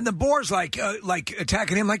 And the boar's like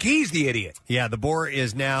attacking him like he's the idiot. Yeah, the boar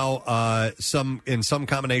is now some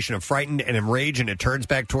combination of frightened and enraged, and it turns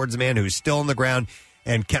back towards the man who's still on the ground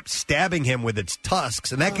and kept stabbing him with its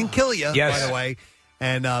tusks, and that can kill you, yes, by the way,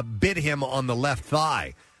 and bit him on the left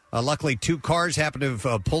thigh. Luckily, 2 cars happen to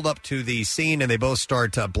have pulled up to the scene, and they both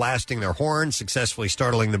start blasting their horns, successfully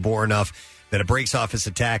startling the boar enough that it breaks off his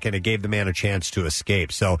attack, and it gave the man a chance to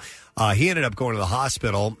escape. So he ended up going to the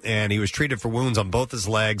hospital, and he was treated for wounds on both his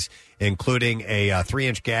legs, including a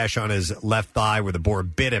 3-inch gash on his left thigh where the boar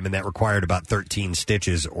bit him, and that required about 13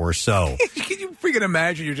 stitches or so. Can you freaking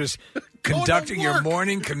imagine you're just conducting your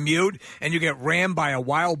morning commute, and you get rammed by a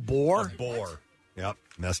wild boar? A boar. Yep,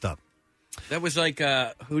 messed up. That was like,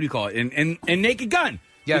 who do you call it? In Naked Gun.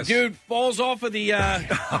 Yes. The dude falls off of the,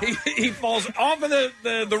 he falls off of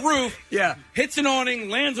the roof. Yeah. Hits an awning,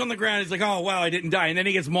 lands on the ground. He's like, oh, wow, I didn't die. And then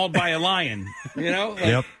he gets mauled by a lion. You know? Like,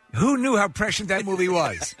 Yep. Who knew how prescient that movie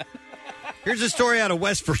was? Here's a story out of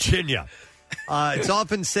West Virginia. It's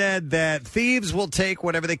often said that thieves will take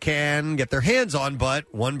whatever they can get their hands on, but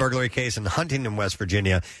one burglary case in Huntington, West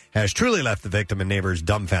Virginia, has truly left the victim and neighbors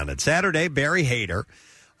dumbfounded. Saturday, Barry Hayter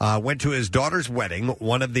went to his daughter's wedding.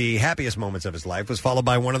 One of the happiest moments of his life was followed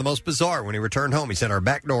by one of the most bizarre. When he returned home, he said our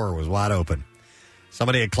back door was wide open.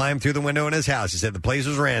 Somebody had climbed through the window in his house. He said the place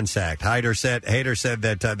was ransacked. Hayter said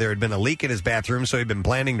that there had been a leak in his bathroom, so he'd been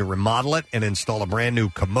planning to remodel it and install a brand new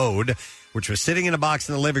commode, which was sitting in a box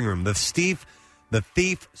in the living room. The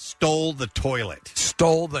thief stole the toilet.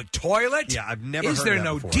 Stole the toilet? Yeah, I've never heard Is of there that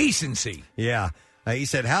no before. decency? Yeah. He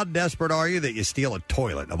said, how desperate are you that you steal a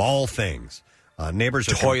toilet, of all things? Neighbors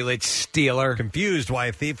are toilet stealer. Confused why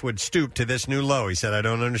a thief would stoop to this new low. He said, I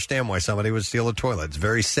don't understand why somebody would steal a toilet. It's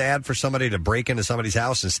very sad for somebody to break into somebody's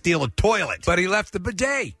house and steal a toilet. But he left the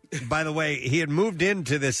bidet. By the way, he had moved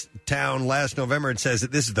into this town last November and says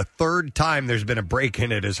that this is the 3rd time there's been a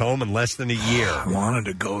break-in at his home in less than a year. I wanted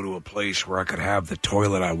to go to a place where I could have the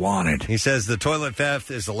toilet I wanted. He says the toilet theft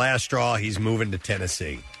is the last straw. He's moving to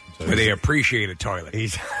Tennessee. So where they appreciate a toilet.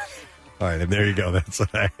 All right, and there you go. That's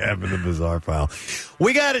what I have in the bizarre file.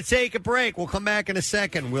 We got to take a break. We'll come back in a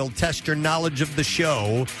second. We'll test your knowledge of the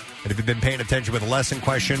show. And if you've been paying attention with a lesson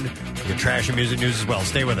question, you get trash and music news as well.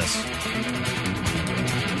 Stay with us.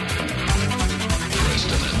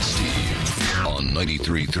 Preston and Steve on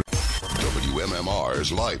 93.3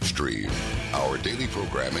 WMMR's live stream. Our daily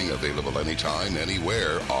programming available anytime,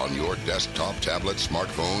 anywhere on your desktop, tablet,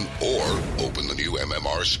 smartphone, or open the new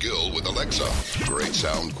MMR skill with Alexa. Great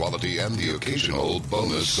sound quality and the occasional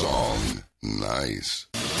bonus song. Nice.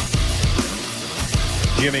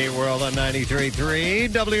 Jimmy World on 93.3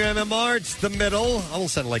 WMMR. It's the middle. I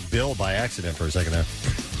almost sounded like Bill by accident for a second there.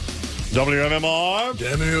 WMMR.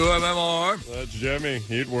 WMMR. That's Jimmy.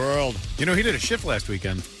 Heat World. You know, he did a shift last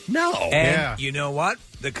weekend. No. And you know what?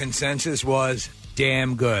 The consensus was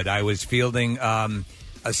damn good. I was fielding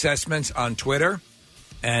assessments on Twitter,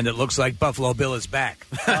 and it looks like Buffalo Bill is back.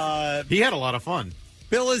 He had a lot of fun.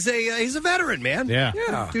 Bill is he's a veteran, man.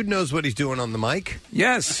 Yeah. Dude knows what he's doing on the mic.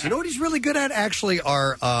 Yes. You know what he's really good at, actually,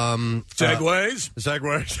 are... Segues?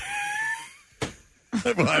 Segues.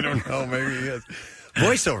 Well, I don't know. Maybe he is.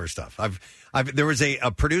 Voiceover stuff. There was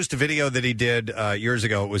a produced video that he did years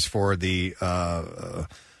ago. It was for the...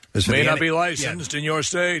 May not be licensed in your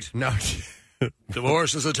state. No.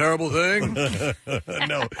 Divorce is a terrible thing.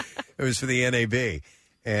 No. It was for the NAB.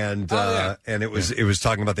 And and it was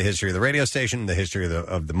talking about the history of the radio station, the history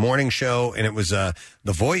of the morning show, and it was the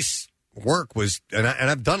voice work was, and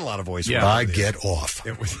I've done a lot of voice work. I get off.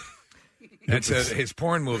 It was. That's his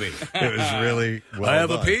porn movie. It was really well I have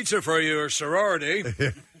done. a pizza for your sorority.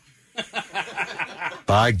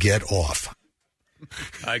 I get off.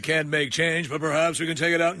 I can't make change, but perhaps we can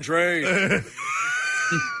take it out and trade.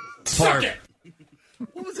 Suck it.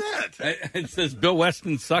 What was that? It says Bill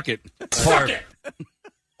Weston, suck it. Suck it.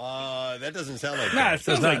 That doesn't sound like Nah, that. it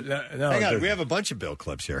sounds like... Hang on, we have a bunch of Bill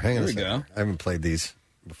clips here. Hang on a second. I haven't played these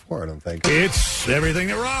before, I don't think. It's everything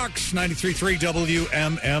that rocks. 93.3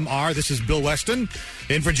 WMMR. This is Bill Weston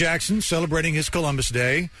in for Jackson, celebrating his Columbus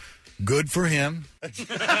Day. Good for him. I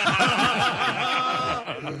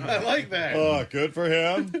like that. Oh, good for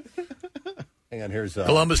him. Hang on, here's...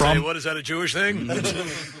 Columbus Day, what is that, a Jewish thing?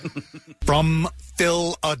 From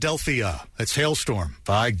Philadelphia. It's Hailstorm.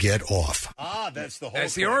 I get off. That's the whole...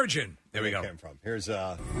 That's the origin. There we go. Came from. Here's...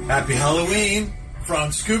 Happy Halloween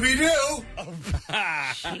from Scooby-Doo.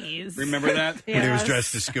 Jeez. Remember that? When he was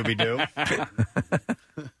dressed as Scooby-Doo.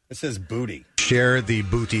 It says booty. Share the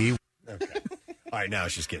booty. Okay. All right, now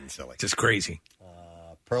it's just getting silly. Just crazy.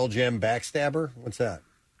 Pearl Jam Backstabber? What's that?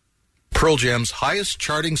 Pearl Jam's highest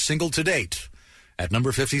charting single to date at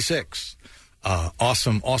number 56.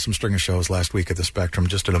 Awesome string of shows last week at the Spectrum.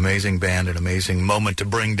 Just an amazing band, an amazing moment to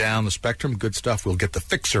bring down the Spectrum. Good stuff. We'll get the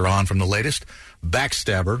fixer on from the latest.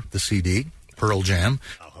 Backstabber, the CD, Pearl Jam.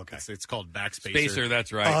 Oh, okay. It's called Backspacer. Spacer,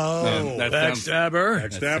 that's right. Oh, that Backstabber.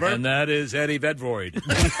 Backstabber. And that is Eddie Vedvoid.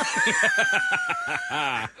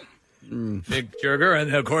 Big jerker,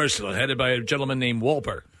 and of course, headed by a gentleman named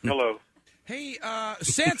Wolper. Hello. Hey,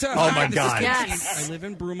 Santa. Oh, my Hi, this is God. Casey. Yes. I live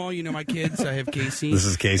in Broomall. You know my kids. I have Casey. This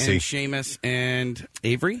is Casey. And Seamus and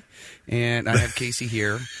Avery. And I have Casey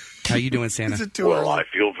here. How you doing, Santa? Well, I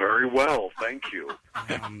feel very well. Thank you.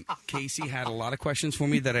 Casey had a lot of questions for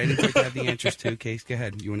me that I didn't quite have the answers to. Casey, go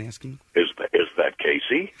ahead. You want to ask him? Is that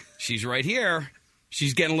Casey? She's right here.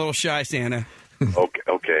 She's getting a little shy, Santa.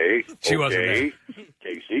 Okay. She wasn't there.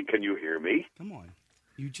 Casey, can you hear me? Come on.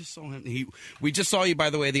 You just saw him. We just saw you, by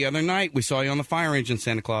the way, the other night. We saw you on the fire engine,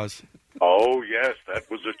 Santa Claus. Oh, yes,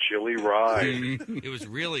 that was a chilly ride. It was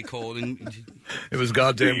really cold. And It was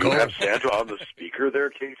goddamn Do you cold. have Santa on the speaker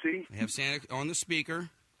there, Casey? I have Santa on the speaker.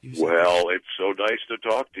 Well, it's so nice to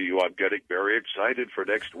talk to you. I'm getting very excited for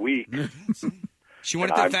next week. She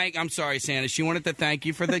wanted to thank. I'm sorry, Santa. She wanted to thank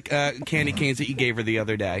you for the candy canes that you gave her the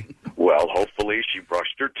other day. Well, hopefully she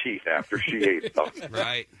brushed her teeth after she ate them.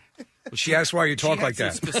 Right. Well, she asked why you talk She like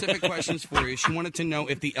had that. some specific questions for you. She wanted to know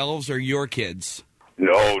if the elves are your kids.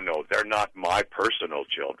 No, they're not my personal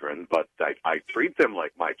children, but I treat them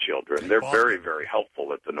like my children. They're very, very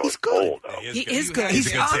helpful at the North Pole, though. He is good.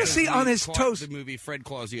 He's honestly on his toes. The movie Fred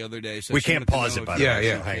Claus the other day. So We she can't wanted to pause know it, by if the you way.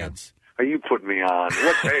 have Hang on. kids. Are you putting me on?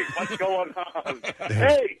 What's going on?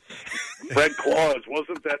 Hey, Fred Claus,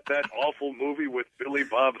 wasn't that awful movie with Billy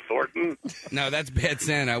Bob Thornton? No, that's Bad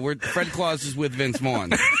Santa. Fred Claus is with Vince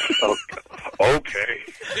Vaughn. Okay.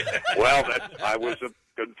 Well, I was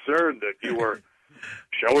concerned that you were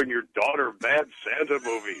showing your daughter Bad Santa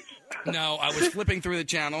movies. No, I was flipping through the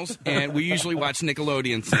channels, and we usually watch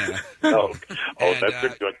Nickelodeon Santa.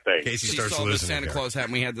 That's a good thing. Casey She starts saw the losing Santa it. Claus hat,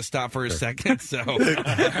 and we had to stop for a second. So, all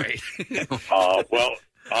right. Well,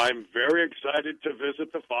 I'm very excited to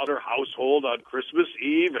visit the Father household on Christmas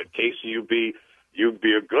Eve. And Casey, you'd be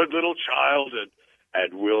a good little child,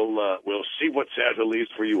 and we'll see what Santa leaves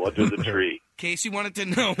for you under the tree. Casey wanted to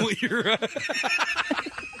know what your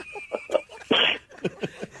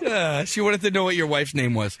she wanted to know what your wife's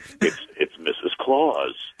name was. It's Mrs.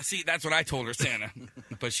 Claus. See, that's what I told her, Santa.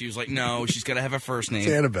 But she was like, no, she's got to have a first name.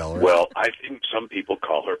 It's Annabelle, right? Well, I think some people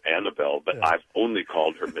call her Annabelle, but I've only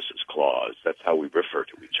called her Mrs. Claus. That's how we refer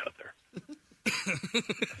to each other.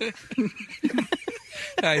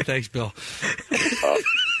 All right, thanks, Bill.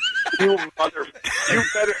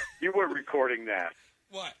 You were recording that.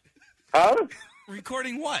 What? Huh?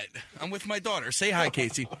 Recording what? I'm with my daughter. Say hi,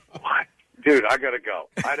 Casey. What? Dude, I got to go.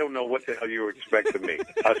 I don't know what the hell you were expecting me.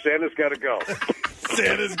 Santa's got to go.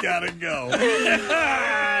 Santa's got to go.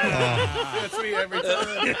 That's me every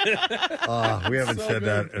time. We haven't said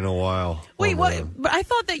that in a while. Wait, what? But I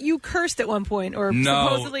thought that you cursed at one point, or No.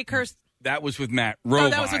 supposedly cursed. That was with Matt. Oh,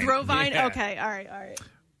 that was with Rovine? Yeah. Okay, all right.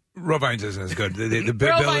 Rovines isn't as good.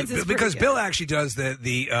 Rovines is because pretty Bill actually does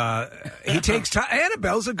he takes time.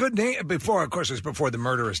 Annabelle's a good name. Before, of course, it was before the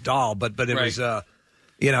murderous doll, but it Right. was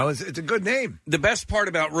it's a good name. The best part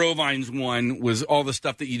about Rovine's one was all the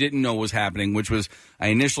stuff that you didn't know was happening, which was I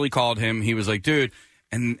initially called him. He was like, dude.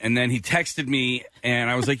 And then he texted me, and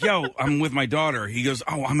I was like, yo, I'm with my daughter. He goes,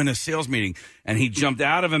 oh, I'm in a sales meeting. And he jumped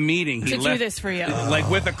out of a meeting. He To do left, this for you. Like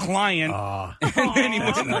with a client. And then he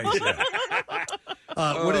went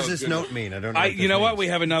What does this note mean? I don't know. You know what? We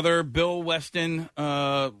have another Bill Weston.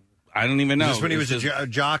 I don't even know. Is this when he was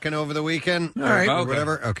jocking over the weekend? All right. Or Okay.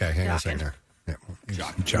 whatever? Okay, hang on a second here. Yeah.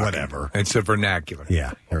 Whatever. It's a vernacular.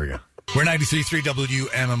 Yeah, here we go. We're 93.3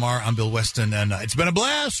 WMMR. I'm Bill Weston, and it's been a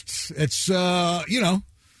blast. It's, no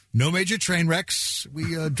major train wrecks.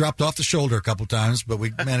 We dropped off the shoulder a couple times, but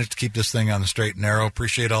we managed to keep this thing on the straight and narrow.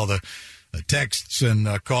 Appreciate all the texts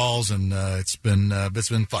and calls, and it's been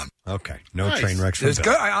fun. Okay, no Nice. train wrecks. It's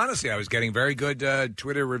good. I was getting very good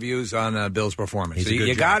Twitter reviews on Bill's performance. He's So a good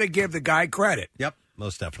you guy. got to give the guy credit. Yep,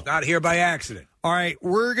 most definitely. Not here by accident. All right,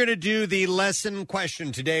 we're going to do the lesson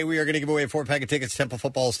question today. We are going to give away a 4-pack of tickets. Temple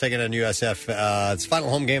football is taking on USF. It's the final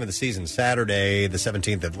home game of the season, Saturday, the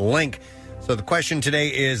 17th at Link. So the question today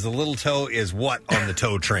is, the little toe is what on the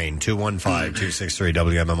toe train?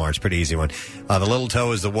 215-263-WMMR. It's a pretty easy one. The little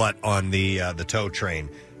toe is the what on the toe train.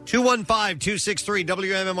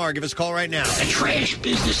 215-263-WMMR. Give us a call right now. The trash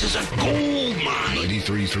business is a gold mine.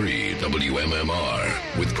 93.3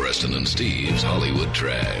 WMMR with Preston and Steve's Hollywood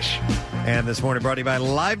Trash. And this morning brought to you by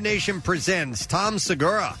Live Nation Presents Tom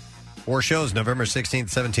Segura. 4 shows, November 16th,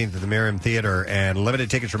 17th at the Merriam Theater, and limited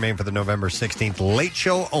tickets remain for the November 16th late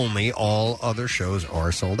show only. All other shows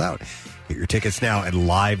are sold out. Get your tickets now at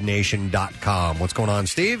livenation.com. What's going on,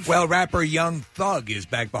 Steve? Well, rapper Young Thug is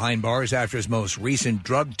back behind bars after his most recent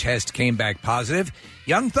drug test came back positive.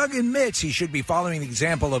 Young Thug admits he should be following the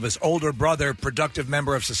example of his older brother, productive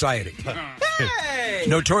member of society. Hey!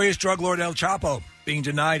 Notorious drug lord El Chapo being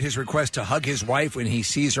denied his request to hug his wife when he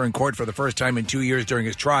sees her in court for the first time in 2 years during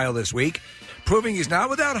his trial this week. Proving he's not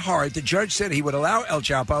without heart, the judge said he would allow El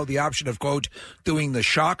Chapo the option of, quote, doing the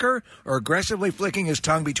shocker or aggressively flicking his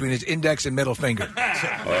tongue between his index and middle finger.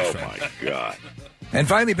 Oh, my God. And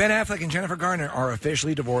finally, Ben Affleck and Jennifer Garner are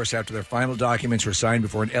officially divorced after their final documents were signed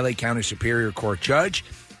before an L.A. County Superior Court judge.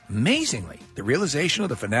 Amazingly, the realization of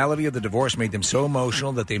the finality of the divorce made them so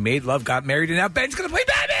emotional that they made love, got married, and now Ben's going to play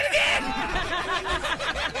Batman again!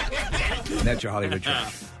 And that's your Hollywood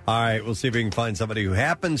Trash. All right, we'll see if we can find somebody who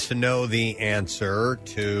happens to know the answer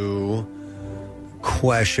to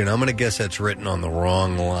question. I'm going to guess that's written on the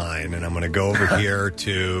wrong line, and I'm going to go over here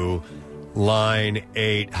to line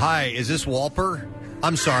 8. Hi, is this Walper?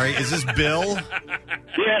 I'm sorry, is this Bill?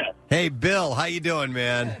 Yeah. Hey, Bill, how you doing,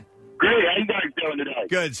 man? Great. How you guys doing today?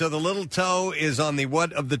 Good. So the little toe is on the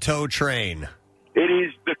what of the toe train? It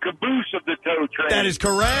is the caboose of the toe train. That is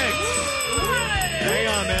correct. Hang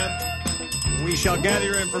on, man. We shall gather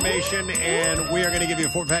your information, and we are going to give you a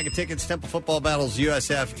 4-pack of tickets. Temple Football battles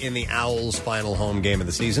USF in the Owls' final home game of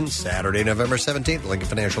the season, Saturday, November 17th, Lincoln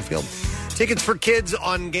Financial Field. Tickets for kids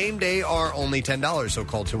on game day are only $10, so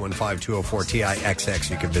call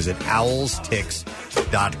 215-204-TIXX. You can visit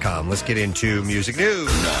owlstix.com. Let's get into music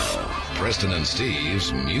news. Now, Preston and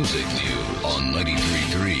Steve's Music News on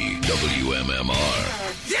 93.3 WMMR.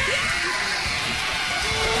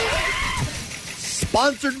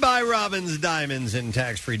 Sponsored by Robbins Diamonds in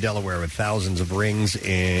tax-free Delaware with thousands of rings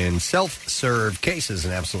in self-serve cases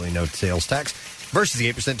and absolutely no sales tax versus the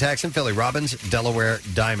 8% tax in Philly. Robbins Delaware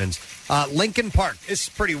Diamonds. Linkin Park. This is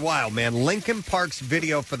pretty wild, man. Linkin Park's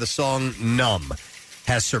video for the song Numb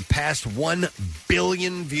has surpassed 1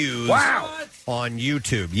 billion views on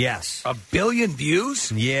YouTube. Yes. 1 billion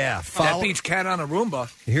views? Yeah. That beats Cat on a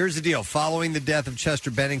Roomba. Here's the deal. Following the death of Chester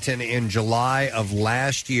Bennington in July of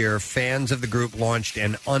last year, fans of the group launched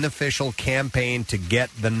an unofficial campaign to get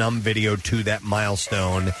the Numb video to that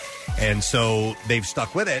milestone. And so they've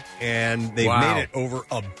stuck with it, and they've made it over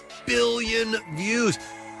 1 billion views.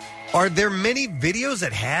 Are there many videos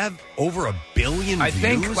that have over 1 billion views? I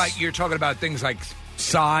think like you're talking about things like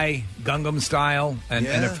Psy, Gangnam Style, and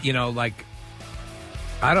if, you know, like,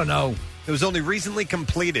 I don't know. It was only recently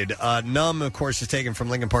completed. Numb, of course, is taken from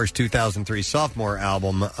Linkin Park's 2003 sophomore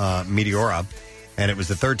album, Meteora. And it was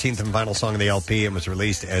the 13th and final song of the LP and was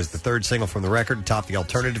released as the third single from the record, topped the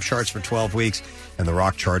alternative charts for 12 weeks and the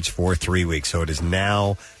rock charts for 3 weeks. So it is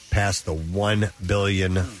now past the 1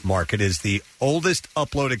 billion mark. It is the oldest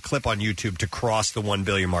uploaded clip on YouTube to cross the 1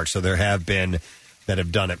 billion mark. So there have been that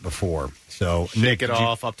have done it before. So Shake It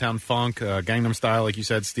Off, Uptown Funk, Gangnam Style, like you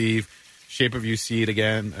said, Steve. Shape of You, See It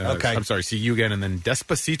Again. Okay. I'm sorry, See You Again, and then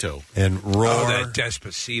Despacito. And Roar. Oh, that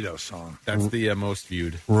Despacito song. That's the most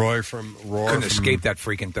viewed. Roar from Couldn't escape that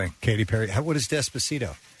freaking thing. Katy Perry. What is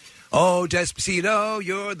Despacito? Oh, Despacito,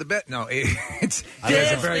 you're the best. No, it's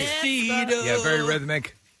very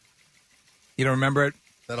rhythmic. You don't remember it?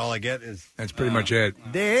 That all I get is... That's pretty much it.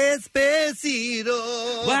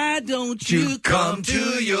 Despacito. Why don't you come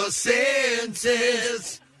to your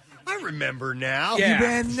senses? I remember now. Yeah. You've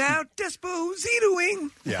been out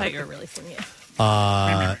Despacitoing. I thought you were really singing it.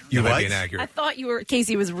 You might what? be inaccurate. I thought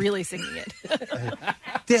Casey was really singing it.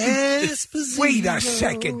 Despacito. Wait a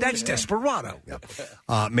second. That's Desperado.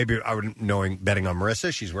 Maybe I would betting on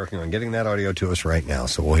Marissa. She's working on getting that audio to us right now,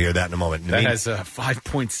 so we'll hear that in a moment. That has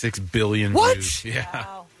 5.6 billion What? views. Yeah.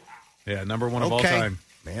 Yeah, number one of all time.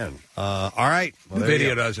 Man. All right. Well, The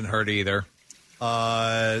video doesn't hurt either.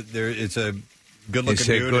 It's a good-looking It's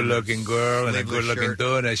a dude. good-looking girl and a sleeveless good-looking shirt.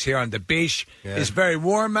 dude. It's here on the beach. Yeah. It's very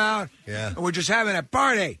warm out. Yeah. And we're just having a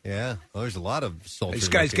party. Yeah. Well, there's a lot of sultry. This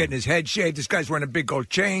guy's looking- getting his head shaved. This guy's wearing a big gold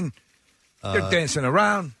chain. They're dancing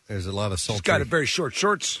around. There's a lot of sultry He's got a very short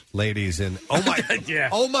shorts. ladies in. Oh my! Yeah.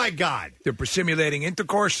 Oh my God! They're simulating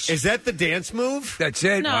intercourse. Is that the dance move? That's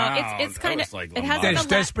it. No, it's kind of. It has like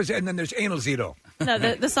There's a and then there's anal zito. no.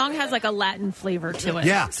 The song has like a Latin flavor to it.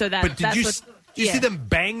 Yeah. So that. But did that's you? what, Did you see them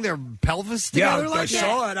bang their pelvis together? I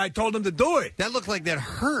saw it. I told them to do it. That looked like that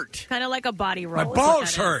hurt. Kind of like a body roll. My is what balls that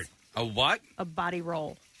is. hurt. A what? A body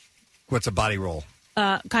roll. What's a body roll?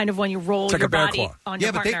 Kind of when you roll It's like your a bear body claw. on Yeah,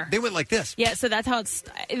 your but partner. they went like this. Yeah, so that's how it's.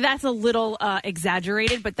 That's a little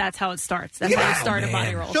exaggerated, but that's how it starts. That's how you start a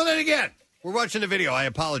body roll. Show that again. We're watching the video. I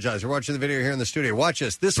apologize. We're watching the video here in the studio. Watch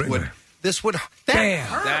this. This would. Damn.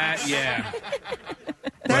 That, yeah.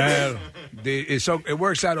 Well, it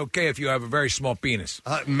works out okay if you have a very small penis.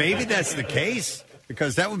 Maybe that's the case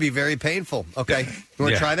because that would be very painful. Okay, you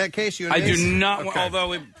want to try that case? You and I do Mace? not, Okay.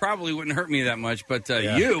 although it probably wouldn't hurt me that much, but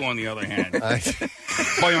you, on the other hand.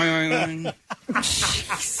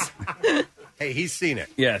 Hey, he's seen it.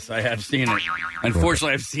 Yes, I have seen it.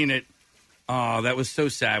 Unfortunately, I've seen it. Oh, that was so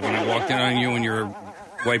sad when I walked in on you when you were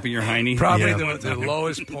wiping your hiney. Probably the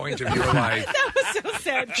lowest point of your life. That was so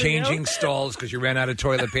sad. for Changing you. stalls because you ran out of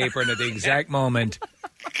toilet paper, and at the exact moment,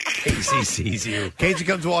 Casey sees you. Casey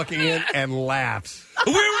comes walking in and laughs.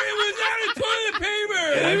 Where was out of toilet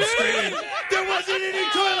paper? And I'm screaming, there wasn't any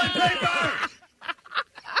toilet paper.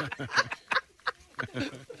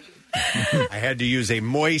 I had to use a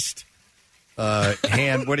moist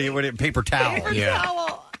hand. What do you paper towel? Paper yeah,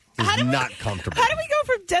 towel. it's not comfortable. How do we go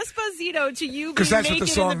from Despacito to you being 'Cause that's what naked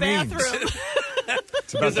the song in the means. bathroom?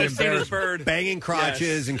 It's about the embarrassment. Banging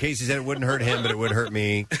crotches, and Casey said it wouldn't hurt him, but it would hurt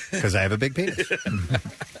me because I have a big penis.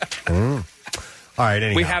 All right,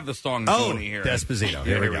 anyhow. We have the song Oh, here. Despacito.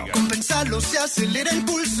 Here we go. Compensarlo se acelera el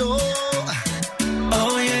pulso.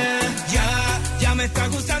 Oh yeah, ya me está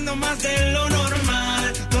gustando más de lo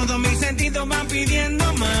normal. Todos mis sentidos van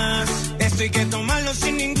pidiendo más. Esto hay que tomarlo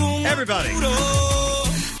sin ningún Everybody.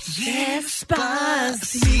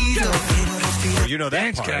 Despacito. You know that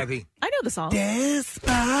Thanks, part. Kathy. I know the song. Despacito.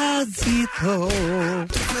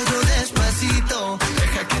 Fuego despacito,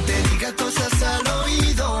 deja que te diga cosas al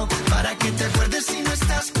oído, para que te acuerdes si no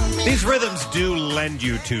estás conmigo. These rhythms do lend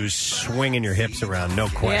you to swinging your hips around, no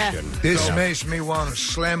question. This makes me want to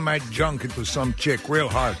slam my junk into some chick real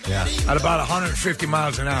hard. Yeah. At about 150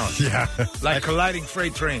 miles an hour. Yeah. Like colliding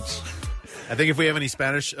freight trains. I think if we have any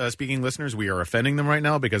Spanish-speaking listeners, we are offending them right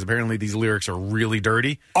now because apparently these lyrics are really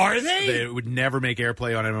dirty. Are they? They would never make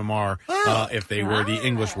airplay on MMR if they were the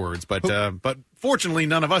English words. But fortunately,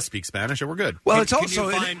 none of us speak Spanish, and we're good. Well, Can it's you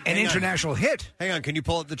also find- an hang on. international hit. Hang on, can you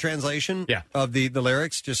pull up the translation Yeah. of the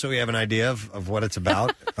lyrics just so we have an idea of what it's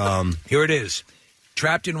about? Here it is.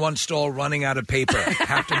 Trapped in one stall, running out of paper.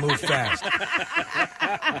 Have to move fast.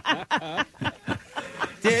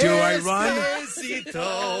 Do I run?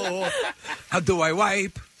 Despacito. How do I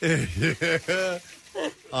wipe? And then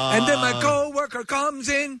my coworker comes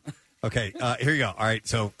in. Okay, here you go. All right,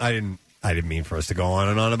 so I didn't mean for us to go on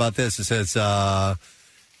and on about this. It says,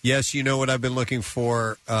 yes, you know what I've been looking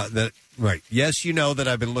for. Yes, you know that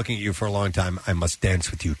I've been looking at you for a long time. I must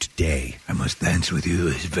dance with you today. I must dance with you.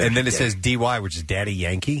 And then it says DY, which is Daddy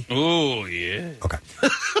Yankee. Oh, yeah. Okay.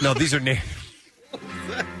 No, these are names.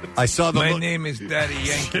 I saw the My name is Daddy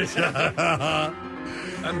Yankee.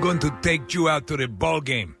 I'm going to take you out to the ball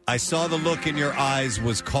game. I saw the look in your eyes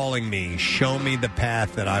was calling me. Show me the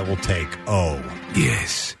path that I will take. Oh.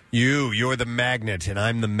 Yes. You're the magnet and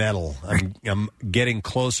I'm the metal. I'm getting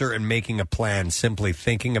closer and making a plan. Simply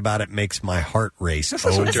thinking about it makes my heart race. That's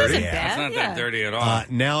not so dirty. Yeah. That's not that dirty at all.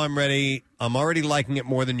 Now I'm ready. I'm already liking it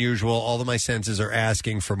more than usual. All of my senses are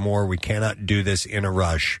asking for more. We cannot do this in a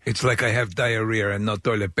rush. It's like I have diarrhea and no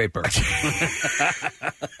toilet paper.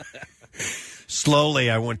 Slowly,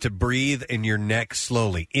 I want to breathe in your neck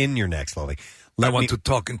slowly. In your neck slowly. I want to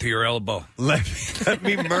talk into your elbow. Let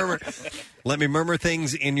me murmur. Let me murmur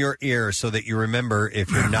things in your ear so that you remember if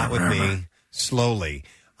you're not with me slowly.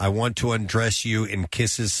 I want to undress you in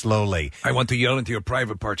kisses slowly. I want to yell into your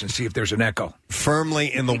private parts and see if there's an echo.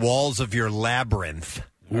 Firmly in the walls of your labyrinth.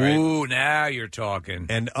 Ooh, now you're talking.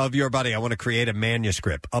 And of your body, I want to create a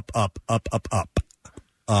manuscript. Up, up, up, up, up.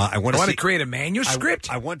 I want to create a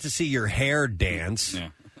manuscript? I want to see your hair dance. Yeah.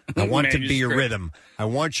 I want to be your rhythm. I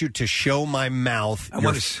want you to show my mouth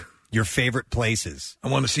your favorite places. I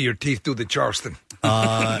want to see your teeth do the Charleston.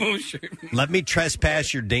 Let me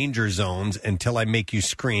trespass your danger zones until I make you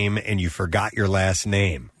scream and you forgot your last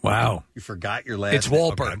name. Wow. You forgot your last It's name.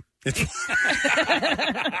 Walper. Okay.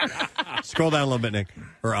 Scroll down a little bit, Nick.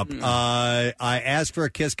 Or up. I asked for a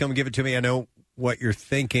kiss. Come give it to me. I know what you're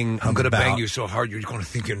thinking I'm going to about. bang you so hard you're going to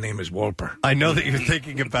think your name is Walper. I know that you're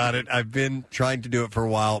thinking about it. I've been trying to do it for a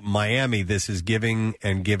while. Miami, this is giving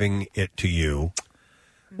it to you.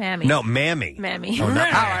 Mammy. No, Mammy. Mammy. Oh, not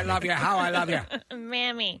how I love you. How I love you.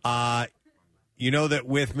 Mammy. You know that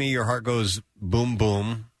with me, your heart goes boom,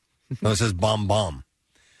 boom. No, it says bomb, bomb.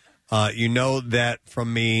 You know that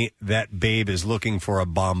from me, that babe is looking for a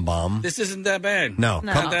bomb, bomb. This isn't that bad. No.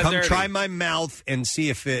 Not that Come dirty. try my mouth and see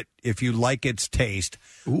if you like its taste.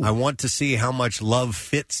 Ooh. I want to see how much love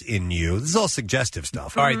fits in you. This is all suggestive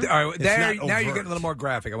stuff. All right. Now It's you're not getting a overt. little more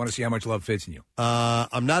graphic. I want to see how much love fits in you.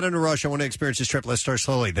 I'm not in a rush. I want to experience this trip. Let's start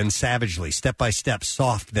slowly, then savagely, step by step,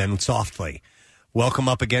 soft, then softly. We come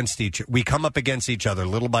up against each other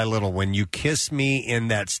little by little. When you kiss me in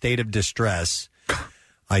that state of distress,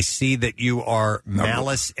 I see that you are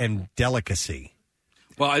malice and delicacy.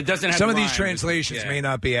 Well, it doesn't have Some to of these rhyme. translations may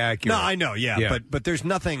not be accurate. No, I know, but there's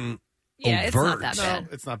nothing Yeah, it's not overt. that bad. No,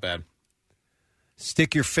 it's not bad.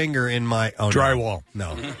 Stick your finger in my drywall.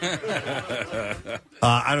 No.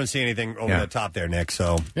 I don't see anything over the top there, Nick.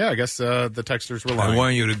 So Yeah, I guess the texters were lying. I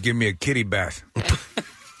want you to give me a kitty bath.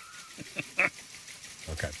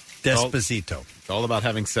 Okay. Despacito. It's all about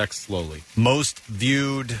having sex slowly. Most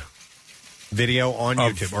viewed video on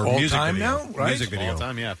YouTube or all music time video. now, right? Music video. All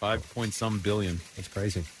time, yeah, 5-point-some billion. That's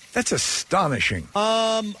crazy. That's astonishing.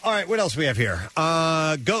 All right, what else do we have here?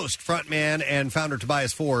 Ghost frontman and founder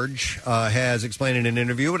Tobias Forge has explained in an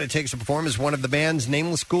interview what it takes to perform as one of the band's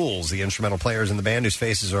nameless ghouls, the instrumental players in the band whose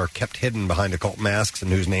faces are kept hidden behind occult masks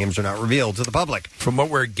and whose names are not revealed to the public. From what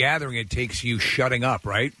we're gathering, it takes you shutting up,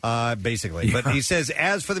 right? Basically. Yeah. But he says,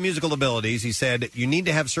 as for the musical abilities, he said, you need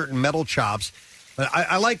to have certain metal chops.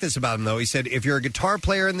 I like this about him, though. He said, if you're a guitar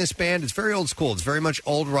player in this band, it's very old school. It's very much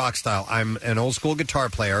old rock style. I'm an old school guitar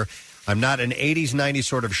player. I'm not an 80s, 90s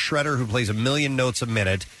sort of shredder who plays a million notes a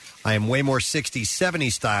minute. I am way more 60s,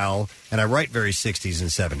 70s style, and I write very 60s and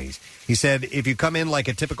 70s. He said, if you come in like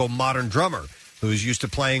a typical modern drummer who's used to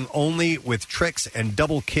playing only with tricks and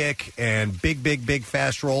double kick and big, big, big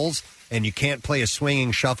fast rolls, and you can't play a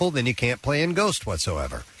swinging shuffle, then you can't play in Ghost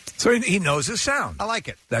whatsoever. So he knows his sound. I like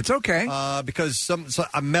it. That's okay. Because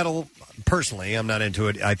metal, personally, I'm not into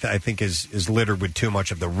it. I think is littered with too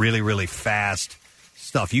much of the really, really fast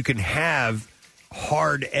stuff. You can have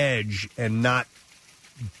hard edge and not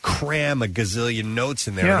cram a gazillion notes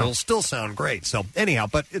in there. Yeah. And it'll still sound great. So anyhow,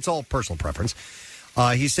 but it's all personal preference.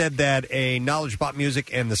 He said that a knowledge about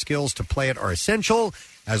music and the skills to play it are essential,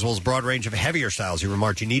 as well as a broad range of heavier styles. He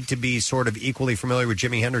remarked, you need to be sort of equally familiar with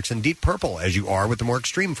Jimi Hendrix and Deep Purple as you are with the more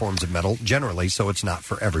extreme forms of metal generally, so it's not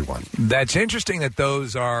for everyone. That's interesting that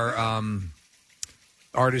those are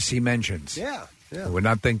artists he mentions. Yeah. I would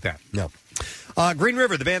not think that. No. Green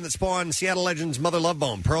River, the band that spawned Seattle legends Mother Love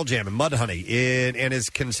Bone, Pearl Jam, and Mudhoney, and is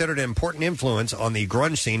considered an important influence on the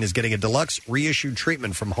grunge scene, is getting a deluxe reissued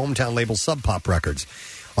treatment from hometown label Sub Pop Records.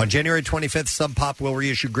 On January 25th, Sub Pop will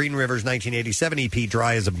reissue Green River's 1987 EP,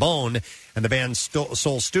 Dry as a Bone, and the band's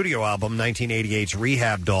sole studio album, 1988's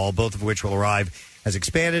Rehab Doll, both of which will arrive as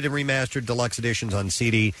expanded and remastered deluxe editions on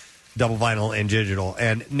CD, double vinyl, and digital.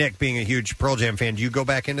 And Nick, being a huge Pearl Jam fan, do you go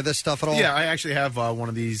back into this stuff at all? Yeah, I actually have one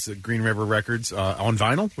of these Green River records on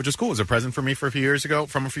vinyl, which is cool. It was a present for me from a few years ago.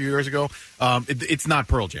 It's not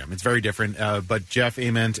Pearl Jam. It's very different. But Jeff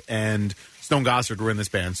Ament and Stone Gossard were in this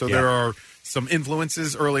band. So there are some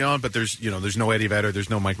influences early on, but there's no Eddie Vedder, there's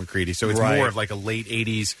no Mike McCready, so it's more of like a late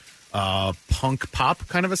 80s punk pop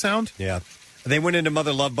kind of a sound. Yeah. They went into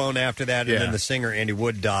Mother Love Bone after that, and then the singer Andy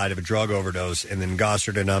Wood died of a drug overdose, and then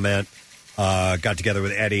Gossard and Ahmet got together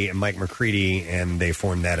with Eddie and Mike McCready, and they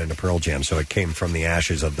formed that into Pearl Jam, so it came from the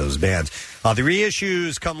ashes of those bands. The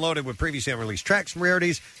reissues come loaded with previously unreleased tracks and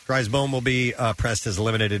rarities. Dry's Bone will be pressed as a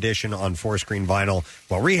limited edition on 4-screen vinyl,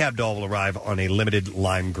 while Rehab Doll will arrive on a limited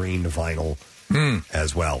lime green vinyl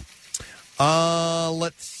as well.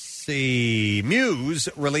 Let's see. Muse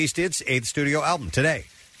released its 8th studio album today,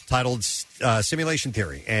 titled Simulation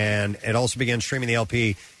Theory, and it also began streaming the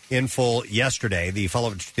LP in full yesterday. The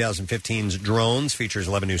follow-up to 2015's Drones features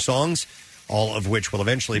 11 new songs, all of which will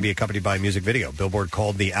eventually be accompanied by a music video. Billboard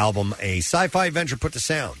called the album a sci-fi adventure put to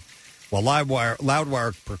sound, while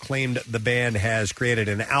Loudwire proclaimed the band has created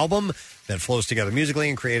an album that flows together musically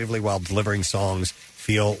and creatively while delivering songs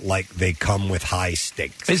feel like they come with high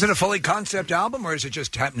stakes. Is it a fully concept album, or is it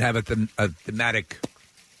just happen to have a thematic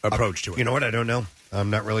approach to it? You know what? I don't know. I'm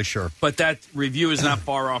not really sure. But that review is not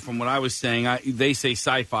far off from what I was saying. They say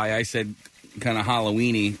sci-fi. I said kind of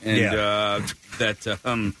Halloween-y. And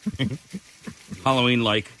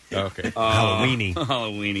Halloween-like. Okay. Halloween-y.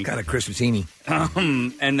 Halloween-y. Kind of Christmas-y.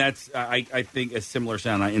 And that's, I think, a similar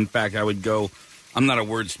sound. In fact, I would go, I'm not a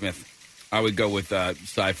wordsmith. I would go with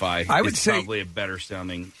sci-fi. I would it's say probably a better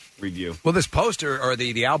sounding review. Well, this poster or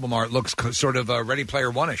the album art looks sort of Ready Player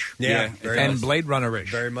One-ish. Yeah, and Blade Runner-ish.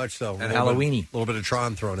 Very much so. And Halloween-y. A little bit of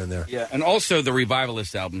Tron thrown in there. Yeah, and also the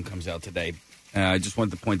Revivalist album comes out today. I just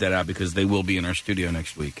wanted to point that out because they will be in our studio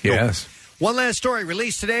next week. Yes. One last story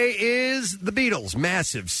released today is The Beatles'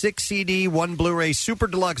 massive 6 CD, 1 Blu-ray super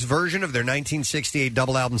deluxe version of their 1968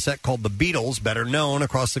 double album set called The Beatles, better known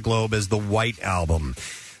across the globe as the White Album.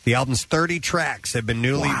 The album's 30 tracks have been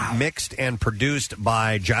newly mixed and produced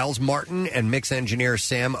by Giles Martin and mix engineer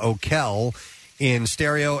Sam O'Kell in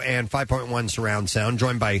stereo and 5.1 surround sound,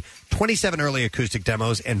 joined by 27 early acoustic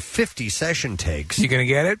demos and 50 session takes. You going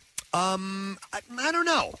to get it? I don't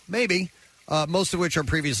know. Maybe. Most of which are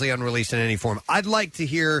previously unreleased in any form. I'd like to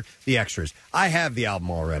hear the extras. I have the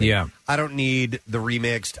album already. Yeah. I don't need the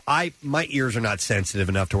remixed. My ears are not sensitive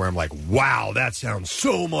enough to where I'm like, wow, that sounds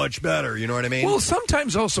so much better. You know what I mean? Well,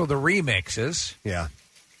 sometimes also the remixes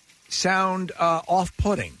sound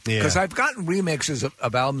off-putting. Because I've gotten remixes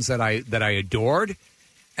of albums that I adored,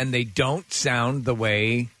 and they don't sound the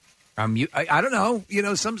way... I don't know. You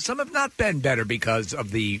know, some have not been better because of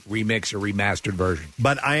the remix or remastered version.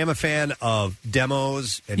 But I am a fan of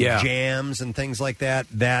demos and jams and things like that.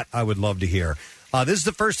 That I would love to hear. This is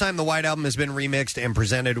the first time the White Album has been remixed and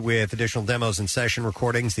presented with additional demos and session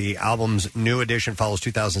recordings. The album's new edition follows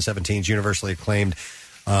 2017's universally acclaimed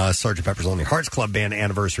Sgt. Pepper's Lonely Hearts Club Band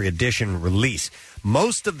Anniversary Edition release.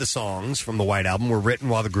 Most of the songs from the White Album were written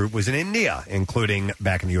while the group was in India, including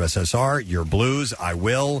Back in the USSR, Your Blues, I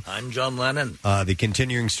Will. I'm John Lennon. The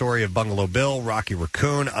continuing story of Bungalow Bill, Rocky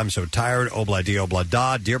Raccoon, I'm So Tired, Obla Di Obla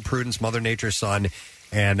Da, Dear Prudence, Mother Nature's Son,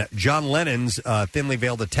 and John Lennon's thinly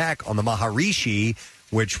veiled attack on the Maharishi,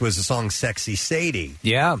 which was the song Sexy Sadie.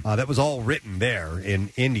 Yeah. That was all written there in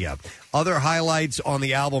India. Other highlights on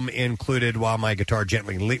the album included While My Guitar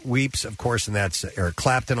Gently Weeps, of course, and that's Eric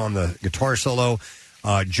Clapton on the guitar solo,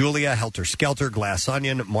 Julia, Helter Skelter, Glass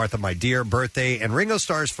Onion, Martha My Dear, Birthday, and Ringo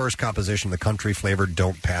Starr's first composition, the country-flavored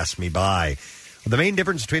Don't Pass Me By. The main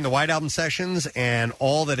difference between the White Album sessions and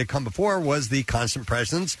all that had come before was the constant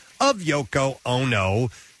presence of Yoko Ono,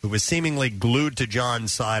 who was seemingly glued to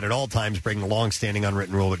John's side at all times, breaking a long-standing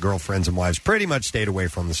unwritten rule that girlfriends and wives pretty much stayed away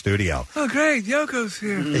from the studio. Oh, great. Yoko's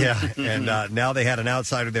here. Yeah, and now they had an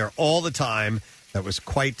outsider there all the time that was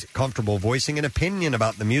quite comfortable voicing an opinion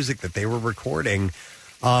about the music that they were recording.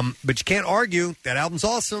 But you can't argue. That album's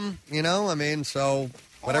awesome, you know? I mean, so...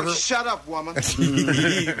 Whatever. Oh, shut up, woman.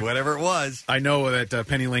 Whatever it was. I know that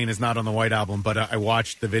Penny Lane is not on the White Album, but I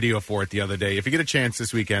watched the video for it the other day. If you get a chance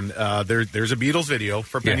this weekend, there's a Beatles video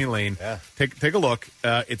for Penny Lane. Yeah. Take a look.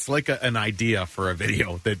 It's like an idea for a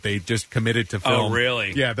video that they just committed to film. Oh,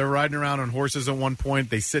 really? Yeah, they're riding around on horses at one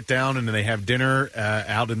point. They sit down and then they have dinner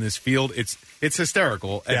out in this field. It's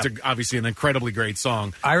hysterical. Yeah. It's obviously an incredibly great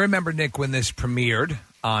song. I remember, Nick, when this premiered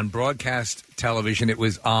on broadcast television, it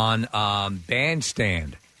was on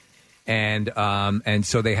Bandstand. And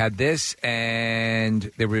so they had this, and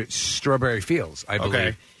there were Strawberry Fields, I believe.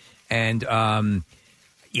 Okay. And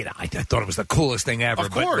I thought it was the coolest thing ever.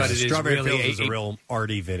 Of course. but it is Strawberry really Fields is a real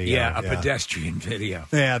arty video. Yeah, a pedestrian video.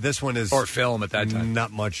 Yeah, this one is or film at that time.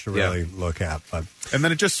 Not much to really look at, but and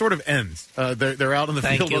then it just sort of ends. They're out in the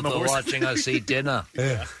Thank field you on the for horse. watching us eat dinner.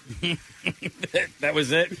 Yeah. That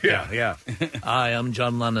was it? Yeah. I am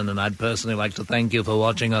John Lennon, and I'd personally like to thank you for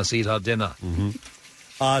watching us eat our dinner.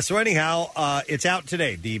 So anyhow, it's out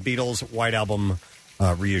today, the Beatles White Album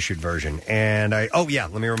reissued version. And let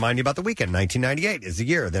me remind you about the weekend. 1998 is the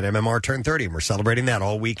year that MMR turned 30, and we're celebrating that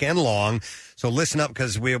all weekend long. So listen up,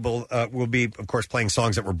 because we'll be, of course, playing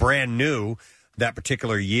songs that were brand new that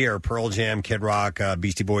particular year. Pearl Jam, Kid Rock,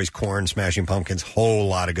 Beastie Boys, Korn, Smashing Pumpkins, whole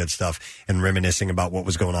lot of good stuff, and reminiscing about what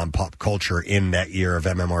was going on in pop culture in that year of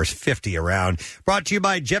MMR's 50 around. Brought to you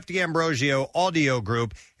by Jeff D'Ambrosio Audio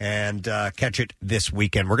Group, and catch it this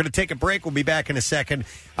weekend. We're going to take a break. We'll be back in a second.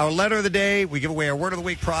 Our letter of the day, we give away our Word of the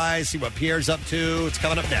Week prize, see what Pierre's up to. It's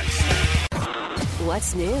coming up next.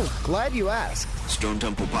 What's new? Glad you asked. Stone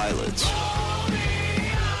Temple Pilots.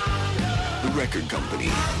 The record company.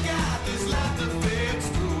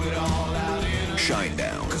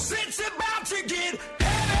 Shinedown. It's about to get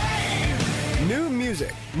heavy. New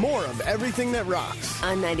music. More of everything that rocks.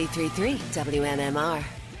 On 93.3 WMMR.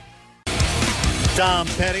 Tom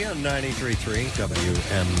Petty on 93.3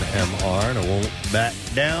 WMMR, and I won't back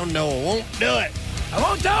down. No, I won't do it. I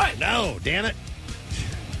won't do it. No, damn it.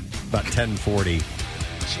 About 10:40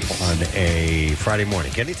 on a Friday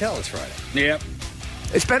morning. Can you tell it's Friday? Yep.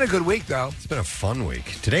 It's been a good week, though. It's been a fun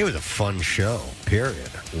week. Today was a fun show, period.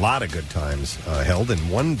 A lot of good times held in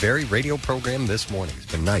one very radio program this morning.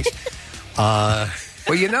 It's been nice.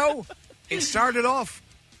 Well, it started off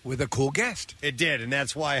with a cool guest. It did, and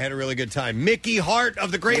that's why I had a really good time. Mickey Hart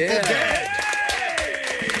of the Grateful Dead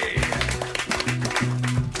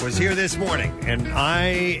was here this morning, and I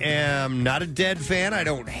am not a Dead fan. I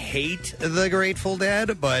don't hate the Grateful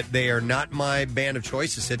Dead, but they are not my band of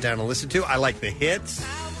choice to sit down and listen to. I like the hits,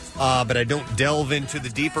 but I don't delve into the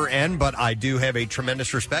deeper end, but I do have a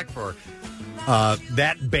tremendous respect for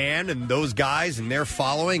that band and those guys and their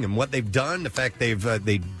following and what they've done. The fact they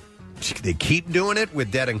keep doing it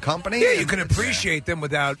with Dead and Company. Yeah, you can appreciate them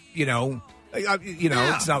without,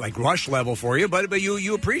 it's not like Rush level for you, but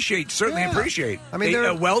you certainly appreciate. I mean, they're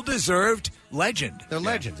a well-deserved legend. They're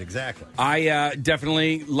legends, exactly. I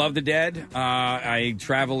definitely love the Dead. I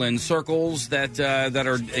travel in circles that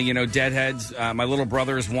are Deadheads. My little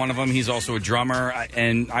brother is one of them. He's also a drummer,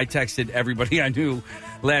 and I texted everybody I knew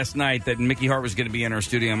last night that Mickey Hart was going to be in our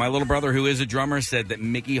studio. My little brother, who is a drummer, said that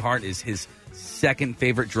Mickey Hart is his second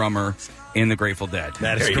favorite drummer in the Grateful Dead.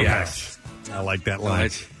 That is correct. I like that line.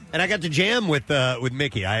 And I got to jam with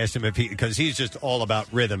Mickey. I asked him because he's just all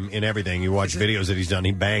about rhythm in everything. You watch videos that he's done;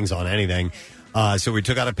 he bangs on anything. So we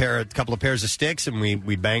took out a couple of pairs of sticks, and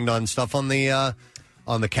we banged on stuff on the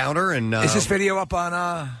counter. And is this video up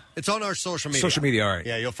on? It's on our social media. Social media, all right.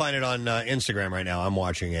 Yeah, you'll find it on Instagram right now. I'm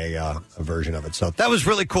watching a version of it. So that was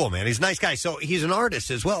really cool, man. He's a nice guy. So he's an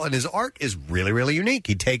artist as well, and his art is really, really unique.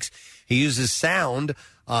 He uses sound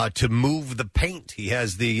to move the paint. He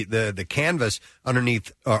has the canvas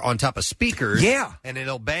underneath or on top of speakers. Yeah, and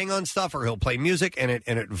he'll bang on stuff, or he'll play music, and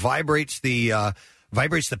it vibrates the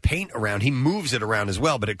paint around. He moves it around as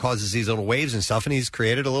well, but it causes these little waves and stuff. And he's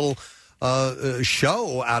created a little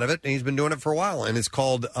show out of it, and he's been doing it for a while. And it's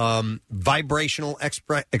called Vibrational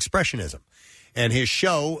Expressionism. And his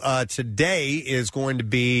show today is going to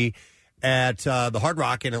be at the Hard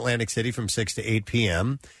Rock in Atlantic City from 6 to 8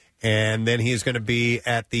 p.m., and then he's going to be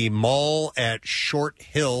at the mall at Short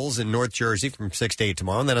Hills in North Jersey from 6 to 8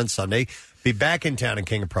 tomorrow. And then on Sunday, be back in town in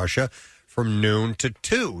King of Prussia from noon to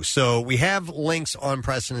 2. So we have links on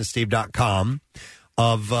PrestonandSteve.com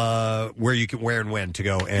of where and when to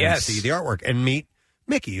go and see the artwork and meet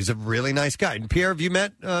Mickey. He's a really nice guy. And Pierre, have you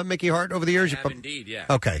met Mickey Hart over the years? I have indeed, yeah.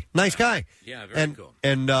 Okay. Nice guy. Yeah, very cool.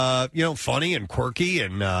 And, funny and quirky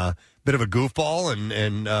and bit of a goofball,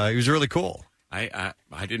 and he was really cool. I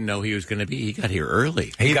didn't know he was going to be. He got here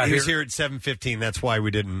early. He was here at 7:15. That's why we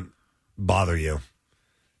didn't bother you.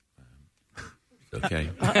 Okay. You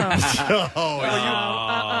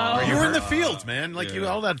were in the fields, man. Like you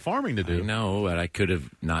all that farming to do. I know, but I could have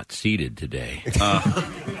not seeded today.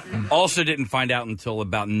 Also didn't find out until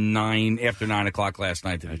about after 9 o'clock last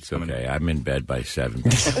night. That It's okay. I'm in bed by 7.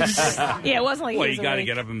 Yeah, it wasn't like well, he was you got to awake.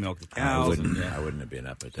 get up and milk the I cows. wouldn't have been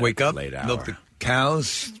up at that Wake up, late hour. milk the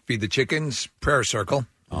cows, feed the chickens, prayer circle,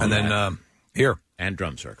 and then here. And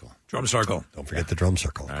drum circle. Drum circle. Don't forget the drum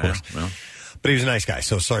circle, of All course. right, well. But he was a nice guy,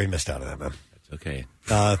 so sorry you missed out on that, man. Okay.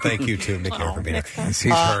 Thank you to Mickey for being here. He's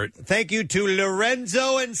hurt. Thank you to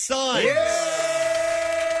Lorenzo and Sons.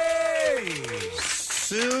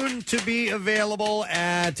 soon to be available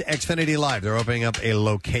at Xfinity Live. They're opening up a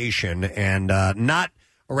location, and not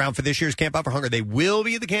around for this year's Camp Out for Hunger. They will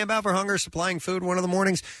be at the Camp Out for Hunger supplying food one of the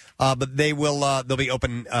mornings, but they'll be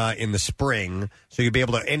open in the spring, so you'll be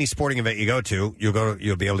able to, any sporting event you go to,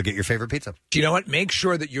 you'll be able to get your favorite pizza. Do you know what? Make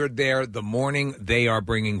sure that you're there the morning they are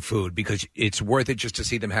bringing food, because it's worth it just to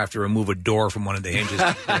see them have to remove a door from one of the hinges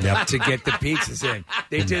to get the pizzas in.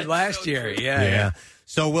 They did last year. Yeah.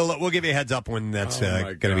 So we'll give you a heads up when that's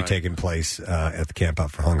going to be taking place at the Camp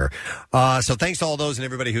Out for Hunger. So thanks to all those and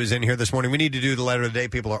everybody who's in here this morning. We need to do the letter of the day.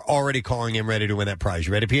 People are already calling in ready to win that prize.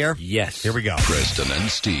 You ready, Pierre? Yes. Here we go. Preston and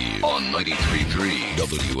Steve on 93.3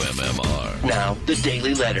 WMMR. Now, the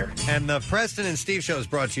Daily Letter. And the Preston and Steve show is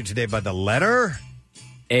brought to you today by the letter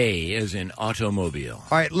A as in automobile.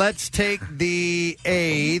 All right, let's take the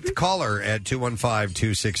 8th caller at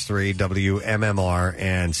 215-263-WMMR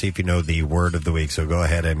and see if you know the word of the week. So go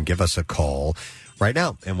ahead and give us a call right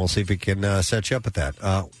now, and we'll see if we can set you up with that.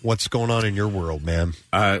 What's going on in your world, man?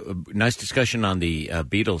 Nice discussion on the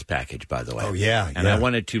Beatles package, by the way. Oh, yeah. And I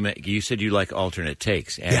wanted to make, you said you like alternate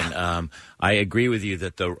takes, and I agree with you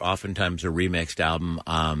that oftentimes a remixed album,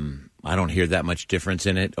 I don't hear that much difference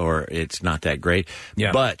in it, or it's not that great.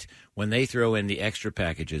 Yeah. But when they throw in the extra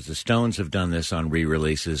packages, the Stones have done this on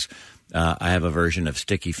re-releases. I have a version of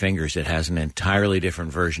Sticky Fingers that has an entirely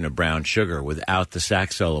different version of Brown Sugar without the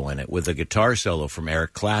sax solo in it, with a guitar solo from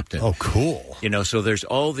Eric Clapton. Oh, cool. You know, so there's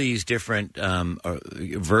all these different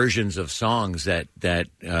versions of songs that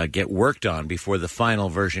get worked on before the final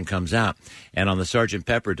version comes out. And on the Sgt.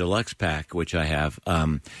 Pepper Deluxe Pack, which I have,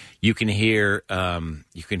 you can hear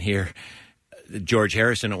George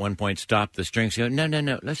Harrison at one point stop the strings and go,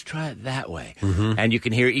 no, let's try it that way. Mm-hmm. And you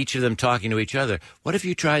can hear each of them talking to each other. What if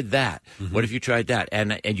you tried that? Mm-hmm. What if you tried that?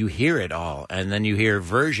 And you hear it all. And then you hear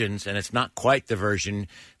versions, and it's not quite the version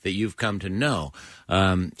that you've come to know.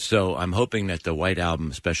 So I'm hoping that the White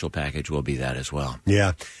Album special package will be that as well.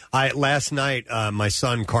 Yeah. Last night, my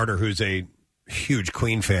son Carter, who's a huge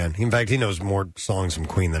Queen fan. In fact, he knows more songs from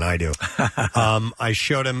Queen than I do. I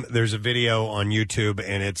showed him, there's a video on YouTube,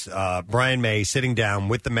 and it's Brian May sitting down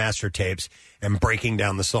with the master tapes and breaking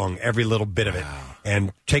down the song, every little bit of it,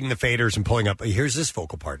 and taking the faders and pulling up, here's this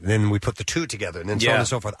vocal part, and then we put the two together, and then so on and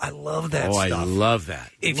so forth. I love that stuff. I love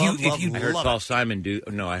that. I heard Paul Simon do.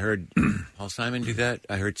 No, I heard Paul Simon do that.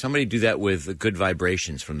 I heard somebody do that with "Good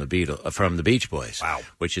Vibrations" from the Beach Boys. Wow,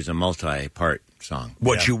 which is a multi-part song.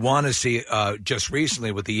 What you want to see just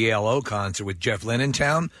recently with the ELO concert with Jeff Lynne in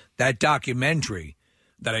town, that documentary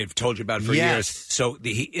that I've told you about for years. So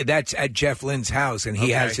that's at Jeff Lynne's house, and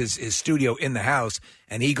he has his studio in the house,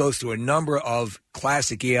 and he goes through a number of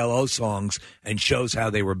classic ELO songs and shows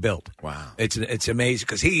how they were built. Wow. It's amazing,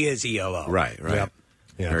 because he is ELO. Right. Yep.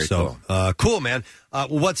 Yeah, Very so cool, man.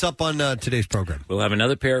 What's up on today's program? We'll have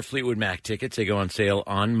another pair of Fleetwood Mac tickets. They go on sale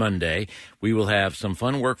on Monday. We will have some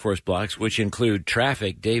fun workforce blocks, which include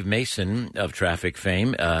Traffic. Dave Mason of Traffic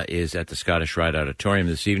fame is at the Scottish Rite Auditorium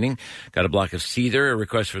this evening. Got a block of Seether, a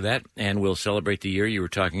request for that, and we'll celebrate the year you were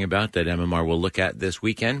talking about that MMR will look at this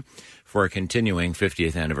weekend for a continuing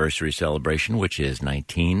 50th anniversary celebration, which is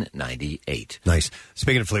 1998. Nice.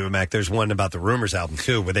 Speaking of Fleetwood Mac, there's one about the Rumors album,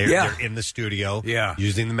 too, where they're in the studio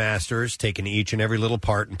using the masters, taking each and every little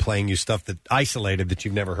part and playing you stuff that isolated that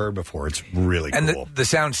you've never heard before. It's really and cool. The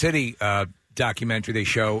Sound City documentary, they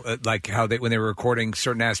show like how when they were recording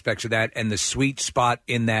certain aspects of that, and the sweet spot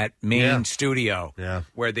in that main studio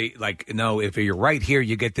where they if you're right here,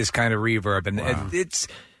 you get this kind of reverb. And it's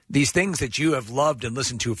these things that you have loved and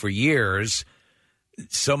listened to for years.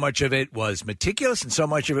 So much of it was meticulous, and so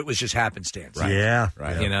much of it was just happenstance. Right. Yeah.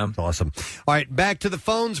 You know? It's awesome. All right, back to the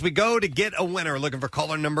phones we go to get a winner. Looking for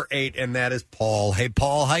caller number 8, and that is Paul. Hey,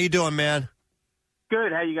 Paul, how you doing, man?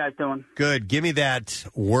 Good. How you guys doing? Good. Give me that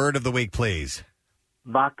word of the week, please.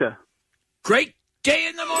 Vodka. Great day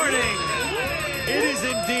in the morning. It is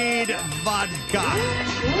indeed vodka.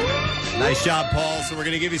 Nice job, Paul. So we're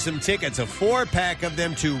going to give you some tickets, a 4-pack of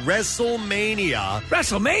them to WrestleMania.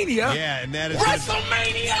 WrestleMania? Yeah, and that is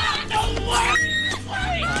WrestleMania! No way!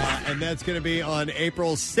 And that's going to be on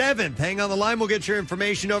April 7th. Hang on the line. We'll get your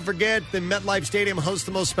information. Don't forget, the MetLife Stadium hosts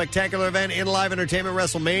the most spectacular event in live entertainment,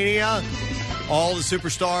 WrestleMania. All the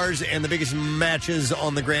superstars and the biggest matches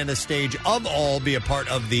on the grandest stage of all be a part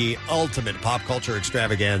of the ultimate pop culture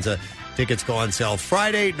extravaganza. Tickets go on sale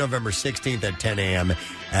Friday, November 16th at 10 a.m.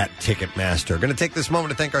 at Ticketmaster. Going to take this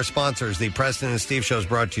moment to thank our sponsors. The Preston and Steve Show is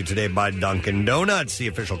brought to you today by Dunkin' Donuts, the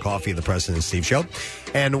official coffee of the Preston and Steve Show,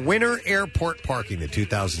 and Winter Airport Parking, the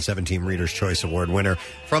 2017 Reader's Choice Award winner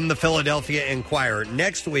from the Philadelphia Inquirer.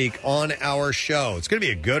 Next week on our show, it's going to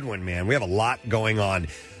be a good one, man. We have a lot going on.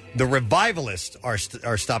 The Revivalists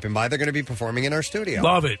are stopping by. They're going to be performing in our studio.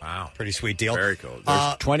 Love it. Wow. Pretty sweet deal. Very cool.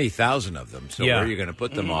 There's 20,000 of them, so where are you going to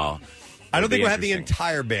put them all? I don't think It'll we'll be have the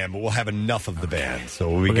entire band, but we'll have enough of the band. So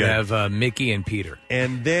we'll be We're good. going to have Mickey and Peter.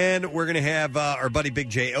 And then we're going to have our buddy Big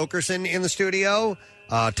J. Okerson in the studio.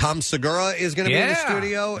 Tom Segura is going to be in the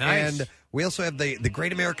studio. Nice. And we also have the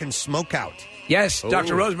Great American Smokeout. Yes,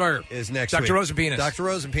 Dr. Rosenberger is next Dr. week. Rosenpenis. Dr.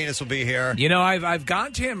 Rosenpenis will be here. You know, I've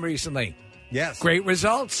gone to him recently. Yes. Great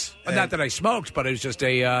results. Not that I smoked, but it was just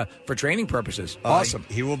for training purposes. Awesome.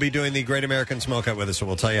 He will be doing the Great American Smokeout with us, so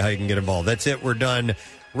we'll tell you how you can get involved. That's it. We're done.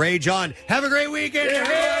 Rage on. Have a great weekend,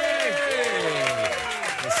 everybody.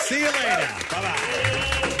 We'll see you later. Bye-bye.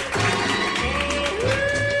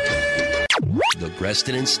 The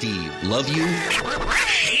Preston and Steve love you,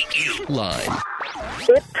 hate you line.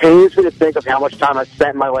 It pains me to think of how much time I've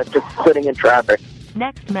spent in my life just sitting in traffic.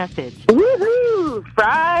 Next message. Woohoo!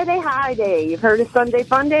 Friday high day. You've heard of Sunday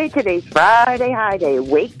fun day? Today's Friday high day.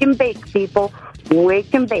 Wake and bake, people.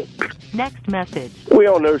 Wake and bake. Next message. We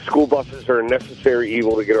all know school buses are a necessary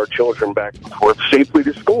evil to get our children back and forth safely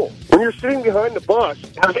to school. When you're sitting behind the bus,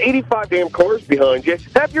 there's 85 damn cars behind you.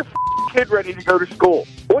 Have your kid ready to go to school.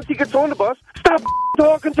 Once he gets on the bus, stop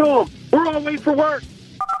talking to him. We're all late for work.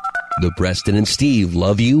 The Preston and Steve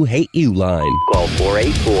love you, hate you line. Call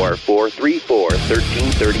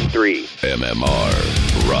 484-434-1333.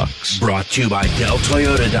 MMR rocks. Brought to you by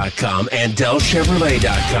DellToyota.com and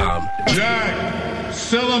DellChevrolet.com. Jack,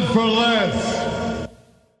 sell them for less.